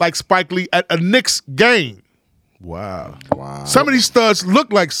 dressed like Spike Lee at a Knicks game. Wow. Some of these studs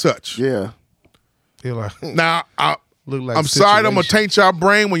look like such. Yeah. He like Now, look like I'm sorry, I'm gonna taint y'all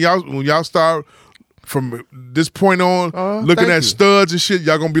brain when y'all start from this point on looking at studs and shit.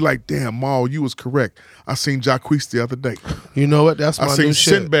 Y'all gonna be like, damn, Maul, you was correct. I seen Jacquees the other day. You know what? That's my I new seen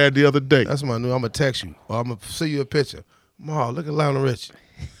shit. Sinbad the other day. That's my new. I'm gonna text you, or I'm gonna see you a picture. Ma, look at Lionel Richie.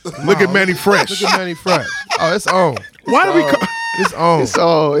 Look at Manny Fresh. Look at Manny Fresh. Oh, it's on. Why do we? It's on. It's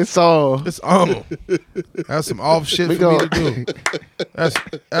all. It's all. It's on. That's some off shit for me to do.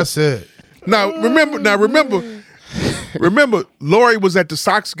 That's it. Now remember, Lori was at the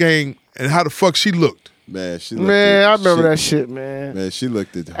Sox game and how the fuck she looked. Man, she looked I remember that shit, man. Man, she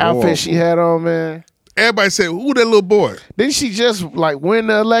looked at the Outfit she had on, man. Everybody said, "Who that little boy?" Didn't she just like win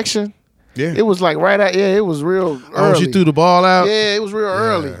the election? Yeah, It was like right out. Yeah, it was real Oh, early. she threw the ball out. Yeah, it was real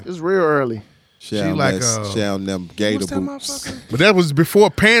early. It was real early. She like, on them gator What's that boots. motherfucker? but that was before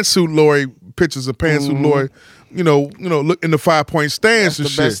pantsuit Lori. Pictures of pantsuit Lori. You know, look in the 5-point stands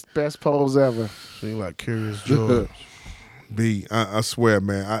That's and the shit. best pose ever. She like Curious George. B, I swear,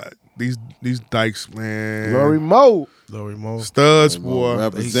 man. These dykes, man. Lori Moe. Lori Mo. Studs, boy.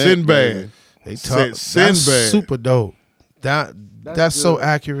 represent, Sinbad. man. They Said talk. Sinbad. That's super dope. That's so good.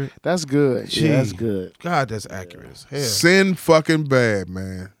 accurate. That's good. Gee. Yeah, that's good. God, that's accurate as hell. Sin fucking bad,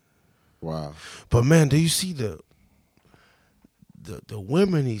 man. Wow. But man, do you see the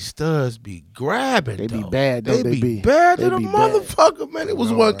women these studs be grabbing? They be though? bad, don't they be? bad They to the be bad. motherfucker, man. It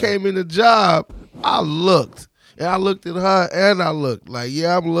was one came in the job. I looked. And I looked at her and I looked. Like,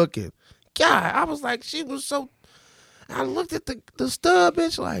 yeah, I'm looking. God, I was like, she was so. I looked at the stud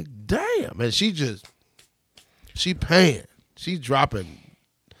bitch like, damn. And she paying. She dropping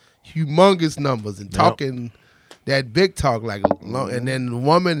humongous numbers and talking that big talk like, and then the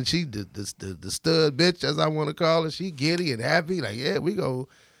woman, she the stud bitch, as I want to call her, she giddy and happy. Like, yeah, we go.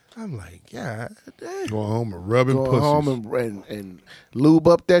 I'm like, God damn. Going home and rubbing Go pussies. home and lube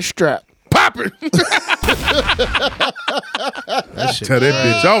up that strap. Popping. That shit. Tell that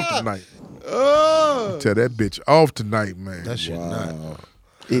bitch off tonight. Oh. Tell that bitch off tonight, man. That shit not.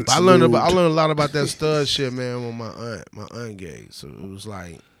 It's I learned lubed. a lot about that stud shit, man, with my aunt gay. So it was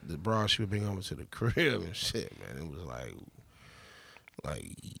like the bra she would bring over to the crib and shit, man. It was like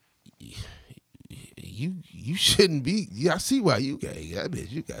you shouldn't be. Yeah, I see why you gay. That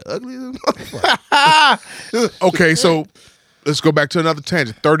bitch, you got ugly as a motherfucker. Okay, so let's go back to another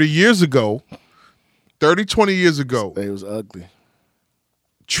tangent. 20 years ago, They was ugly.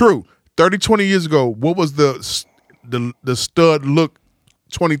 true. 20 years ago, what was the stud look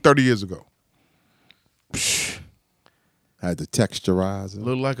 20, 30 years ago? Had the texturizer.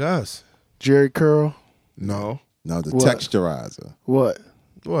 Look like us. Jerry curl. No. No, the What? texturizer. What?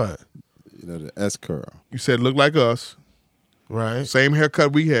 What? You know, the S curl. You said look like us. Right. Same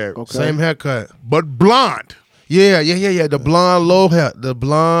haircut we had. Okay. Same haircut. But blonde. Yeah. The blonde low hair, the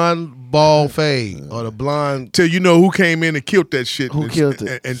blonde bald fade, or the blonde Till you know who came in and killed that shit. Who and, killed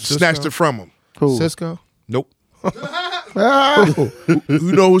it? And snatched it from him. Who? Cisco. Nope. You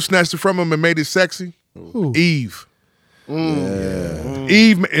know who snatched it from him and made it sexy? Who? Eve.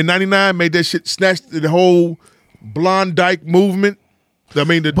 Eve in '99 made that shit, snatched the whole blonde dyke movement. I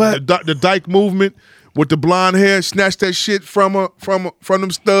mean the dyke movement with the blonde hair, snatched that shit from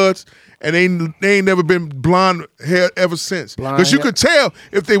them studs, and they ain't never been blonde hair ever since. Blonde Because you hair. could tell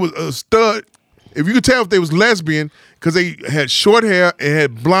if they was a stud, if you could tell if they was lesbian, because they had short hair, it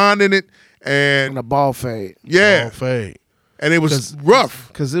had blonde in it, And and a ball fade. yeah, Bald fade. and it was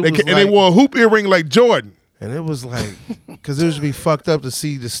rough. 'cause it They was and they like- wore a hoop earring like Jordan. And it was like, because it would be fucked up to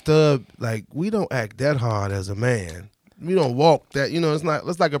see the stud. Like, we don't act that hard as a man. We don't walk that. You know, it's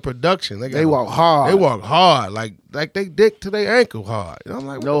like a production. They walk hard. They walk hard, like they dick to their ankle hard. And I'm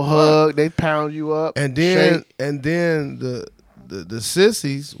like, No what the fuck? hug. They pound you up. And then shake. and then the the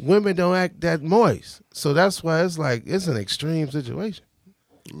sissies, women don't act that moist. So that's why it's like it's an extreme situation.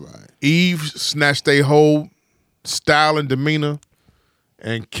 Right. Eve snatched their whole style and demeanor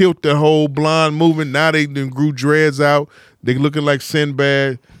and killed the whole blonde movement. Now they done grew dreads out. They looking like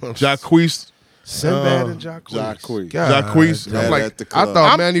Sinbad. Jacquees. Sinbad and Jacquees. Jacquees. God, I'm like, I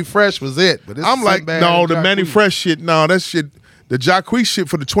thought Manny Fresh was it, but it's I'm like, Sinbad no, and the Manny Jacquees. Fresh shit, no, that shit, the Jacquees shit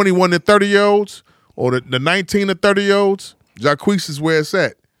for the 21 to 30-year-olds or the 19 to 30-year-olds, Jacquees is where it's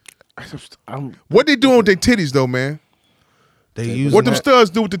at. What they doing with their titties, though, man? They use What them studs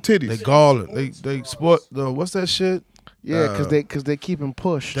do with the titties? They galling. They sport the what's that shit? Yeah, because they keep them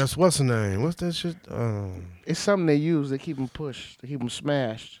pushed. That's what's the name? What's that shit? It's something they use. They keep them pushed. They keep them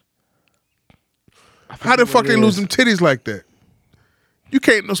smashed. How the fuck they lose them titties like that? You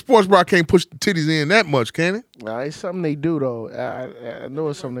can't, no sports bra can't push the titties in that much, can it? Nah, it's something they do though. I know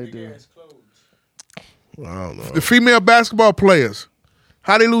it's something they do. I don't know. The female basketball players,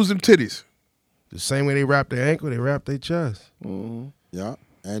 how they lose them titties? The same way they wrap their ankle, they wrap their chest. Mm-hmm. Yeah,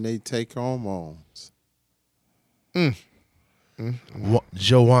 and they take hormones.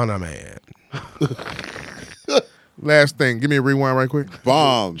 Joanna man. Last thing, give me a rewind right quick.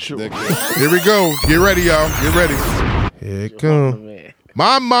 Bombs. Here we go. Get ready, y'all. Get ready. Here it come.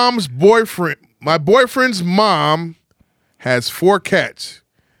 My boyfriend's mom has 4 cats.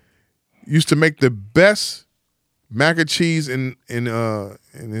 Used to make the best mac and cheese in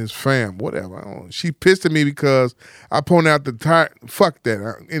his fam. Whatever. I don't know. She pissed at me because I pointed out the tire. Fuck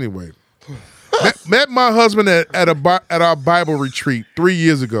that. Anyway. Met my husband at our Bible retreat 3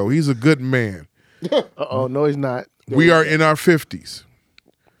 years ago. He's a good man. Oh no, he's not. We are in our 50s.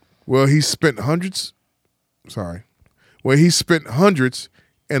 Well, he spent hundreds. Sorry. Well, he spent hundreds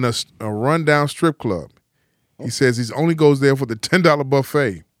in a rundown strip club. He says he only goes there for the $10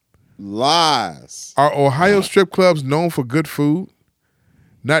 buffet. Lies. Are Ohio strip clubs known for good food?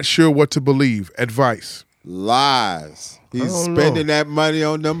 Not sure what to believe. Advice. Lies. He's spending that money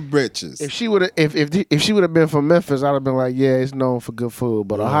on them britches. If she would have, if she would have been from Memphis, I'd have been like, yeah, it's known for good food.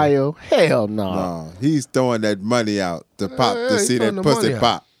 But Ohio, hell no. No, he's throwing that money out to pop to see that pussy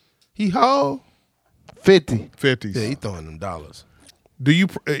pop. He how? 50. 50s. Yeah, he throwing them dollars. Do you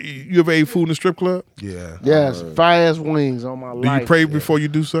ever ate food in the strip club? Yeah. Yes, fire ass wings on my life. Do you pray before you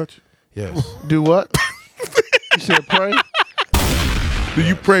do such? Yes. Do what? You said pray? Do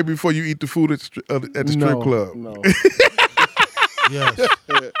you pray before you eat the food at the strip club? No. Yes.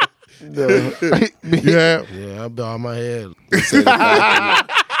 You have? Yeah, I bow my head.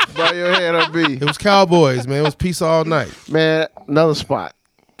 Bow your head up, B. It was Cowboys, man. It was peace all night. Man, another spot.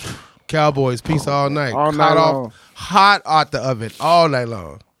 Cowboys, peace all night. All night long. Hot out the oven all night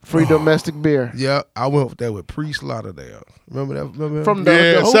long. Free domestic beer. Yeah, I went there with Priest Lauderdale. Remember that? Remember him? From the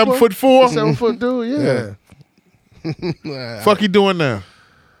 7'4". 7 foot dude, yeah. Yeah. Fuck he doing now?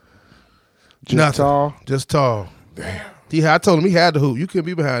 Just Nothing. tall. Just tall. Damn. I told him he had the hoop. You couldn't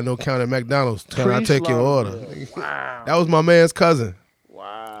be behind no counter at McDonald's. Can I take your order? Wow. That was my man's cousin.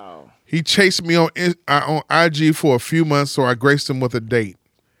 Wow. He chased me on IG for a few months, so I graced him with a date.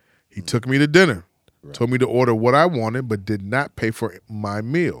 He took me to dinner, told me to order what I wanted, but did not pay for my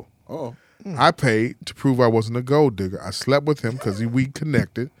meal. Oh. I paid to prove I wasn't a gold digger. I slept with him because we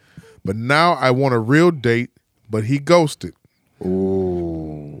connected, but now I want a real date, but he ghosted.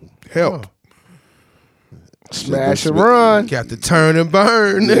 Ooh. Help. Smash and run. Got to turn and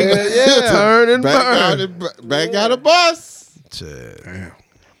burn. Nigga. Yeah. Turn and burn. Back out of bus. Damn.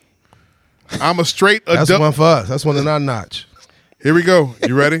 I'm a straight That's adult. one for us. That's one in our notch. Here we go.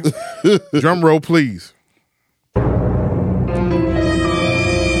 You ready? Drum roll, please.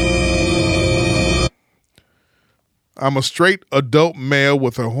 I'm a straight adult male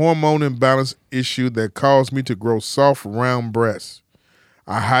with a hormone imbalance issue that caused me to grow soft, round breasts.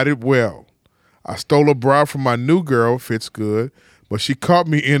 I hide it well. I stole a bra from my new girl, fits good, but she caught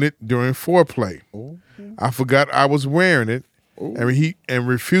me in it during foreplay. I forgot I was wearing it, and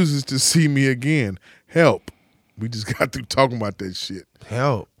refuses to see me again. Help. We just got through talking about that shit.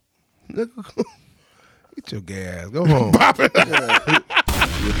 Help. Nigga, get your gas. Go home.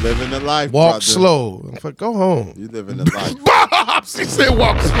 You're living the life, Walk brother. slow. Go home. You living the life. She said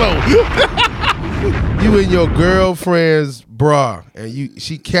walk slow. You in your girlfriend's bra, and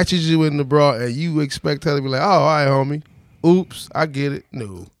she catches you in the bra, and you expect her to be like, "Oh, all right, homie. Oops, I get it."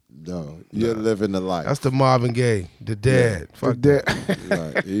 No, You're living the life. that's the Marvin Gaye, the dad. Fuck that.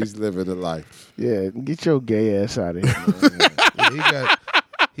 Right. He's living the life. Yeah, get your gay ass out of here. Yeah,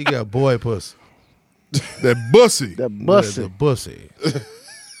 he got boy pussy. That bussy. That bussy. The bussy.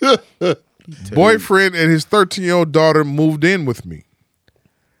 Boyfriend and his 13-year-old daughter moved in with me.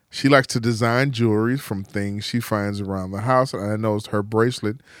 She likes to design jewelry from things she finds around the house, and I noticed her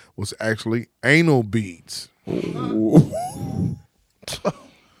bracelet was actually anal beads.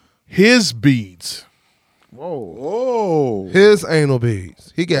 His beads. Whoa. His anal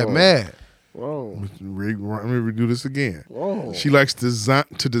beads. He got mad. Whoa. Let me do this again. Whoa. She likes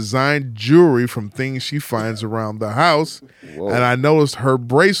to design jewelry from things she finds around the house, and I noticed her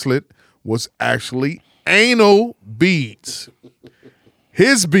bracelet was actually anal beads.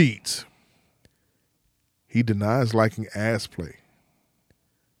 His beads. He denies liking ass play,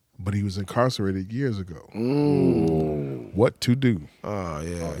 but he was incarcerated years ago. What to do? Oh,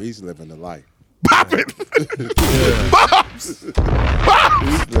 yeah. Oh, he's living the life. Pop it! Bombs! He's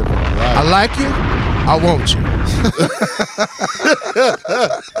living the life. I like you. I want you.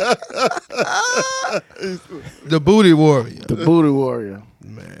 The booty warrior. The booty warrior.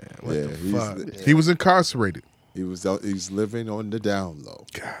 Man, what Yeah, the he's fuck? He was incarcerated. he's living on the down low.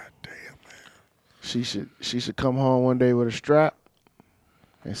 God damn, man. She should come home one day with a strap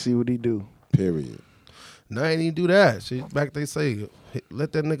and see what he do. Period. No, I ain't even do that. See, back they say,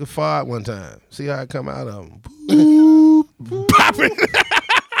 let that nigga fart one time. See how it come out of him. Pop it!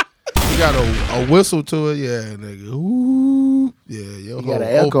 You got a whistle to it, yeah, nigga. Ooh, yeah, yo. You got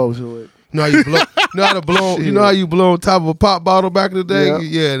an echo to it. You know how you blow? You know how to blow? You know how you blow on top of a pop bottle back in the day? Yeah.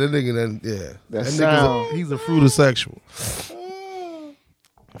 Yeah, that nigga. That That sound. he's a fruitosexual.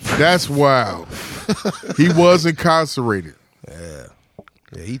 That's wild. He was incarcerated. Yeah,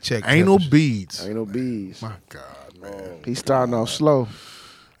 he checked Anal temperature. beads. Ain't no bees. My God, man. He's starting off slow.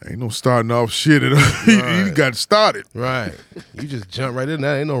 Ain't no starting off shit. He got started. Right. You just jump right in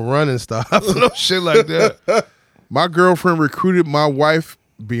there. Ain't no running stuff. No shit like that. My girlfriend recruited my wife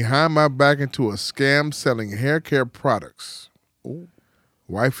behind my back into a scam selling hair care products. Ooh.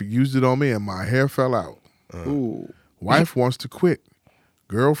 Wife used it on me and my hair fell out. Ooh. Wife wants to quit.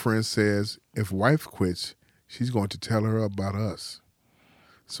 Girlfriend says if wife quits, she's going to tell her about us.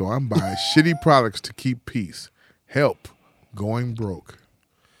 So I'm buying shitty products to keep peace. Help. Going broke.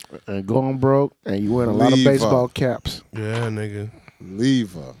 And going broke, and you win a lot of Leave her. baseball caps. Yeah, nigga.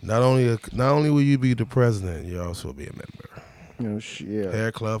 Leave her. Not only will you be the president, you also be a member. You know, shit.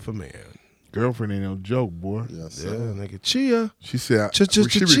 Hair Club for Men. Girlfriend ain't no joke, boy. Yes, Yeah, sir. nigga. Chia. She said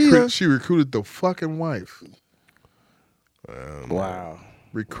Chia. she recruited the fucking wife. Wow.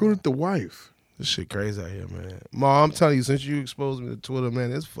 Recruited the wife. This shit crazy out here, man. Ma, I'm telling you, since you exposed me to Twitter,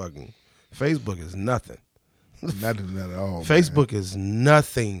 man, it's fucking Facebook is nothing. Not at all. Facebook is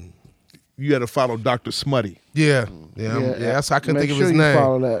nothing. You got to follow Dr. Smutty. Yeah. That's, I couldn't Make think sure of his you name.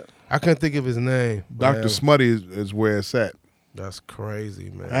 follow that. I couldn't think of his name. Dr. Yeah. Smutty is where it's at. That's crazy,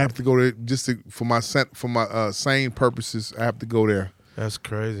 man. I have to go there just for my sane purposes. I have to go there. That's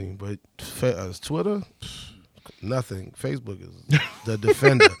crazy. But Twitter, nothing. Facebook is the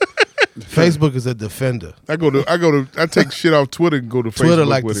defender. Facebook is a defender. I take shit off Twitter and go to Twitter Facebook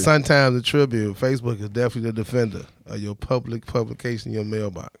like the with it. Sun Times, the Tribune. Facebook is definitely the defender of your public publication, your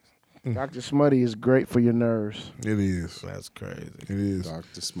mailbox. Dr. Smutty is great for your nerves. It is. That's crazy. It is.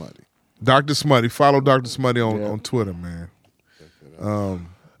 Dr. Smutty. Dr. Smutty. Follow Dr. Smutty Yeah. on Twitter, man.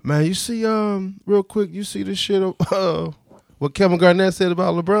 Man, you see, real quick, you see this shit of what Kevin Garnett said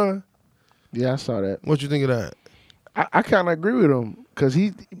about LeBron? Yeah, I saw that. What you think of that? I kind of agree with him because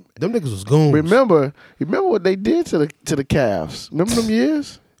he Them niggas was goons. remember what they did to the Cavs. Remember them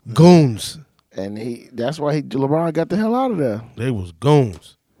years? Goons. And that's why LeBron got the hell out of there. They was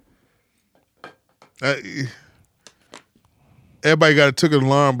goons. Everybody took an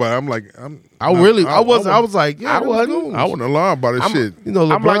alarm, but I'm like, I was like, yeah, I they was wasn't. goons. I wasn't alarmed by this shit. You know,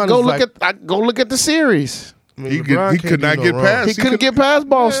 LeBron I'm like, is go look at the series. I mean, He LeBron could can't do not no get wrong. past. He couldn't get past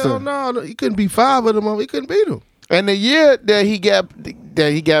Boston. Hell no, he couldn't beat 5 of them. He couldn't beat them. And the year that he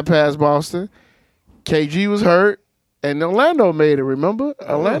got past Boston, KG was hurt, and Orlando made it. Remember,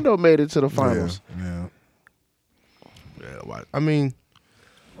 Orlando made it to the finals. Yeah. Yeah, I mean,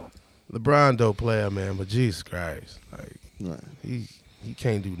 LeBron dope player, man, but Jesus Christ, like Right. he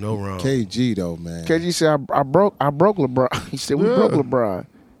can't do no wrong. KG though, man. KG said, "I broke LeBron." He said, "We broke LeBron."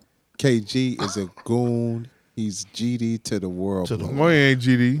 KG is a goon. He's GD to the world. To the bro. Boy, he ain't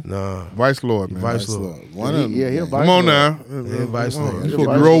GD. Nah, Vice Lord, man. Vice That's Lord. look, one of them. Yeah, he'll Come on now. Vice Come on. Lord. You supposed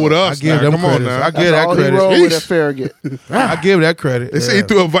to roll with us. I give now. them Come on credit. now. I give that All he credit. rolled with Yeesh. at Farragut. I give that credit. They say he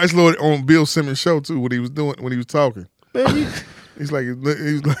threw a Vice Lord on Bill Simmons' show too when he was talking. Man, He's like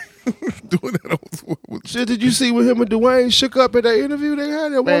doing that with shit, did you see when him and Dwayne shook up at that interview they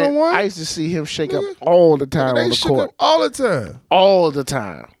had at Man, 1-on-1? I used to see him shake up all the time They on the shook court. up all the time. All the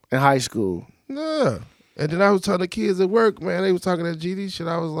time in high school. Yeah. And then I was telling the kids at work, man, they was talking that GD shit.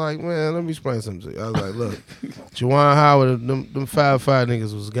 I was like, man, let me explain something to you. I was like, look, Juwan Howard, them 5'5"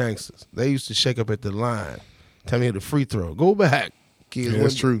 niggas was gangsters. They used to shake up at the line. Tell me the free throw. Go back. Kids,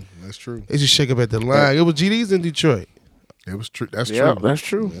 that's true. That's true. They just shake up at the line. It was GDs in Detroit. It was true. That's Yeah, true. that's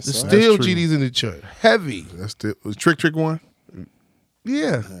true. There's still GDs in Detroit. Heavy. That's still was Trick one.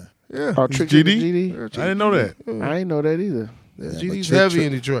 Yeah. Yeah. Oh, Trick GD? GD? I didn't know that. I didn't know that either. Yeah, but GD's Trick heavy Trick-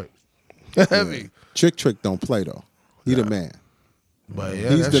 in Detroit. Heavy. Trick don't play though. He the man. But yeah,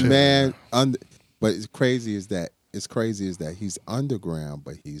 He's that the shit- man. But it's crazy is that he's underground,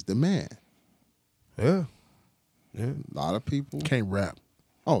 but he's the man. Yeah. A lot of people. Can't rap.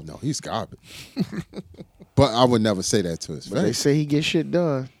 Oh no, he's garbage. But I would never say that to his But they face. say he gets shit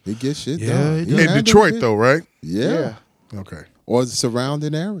done. He gets shit Yeah, done. he He In handles Detroit it. though, right? Yeah. Okay. Or the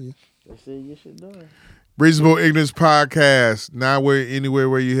surrounding area. They say he gets shit done. Reasonable Ignorance Podcast. Now we're anywhere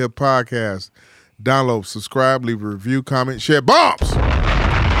where you hear podcasts. Download, subscribe, leave a review, comment, share. Bombs!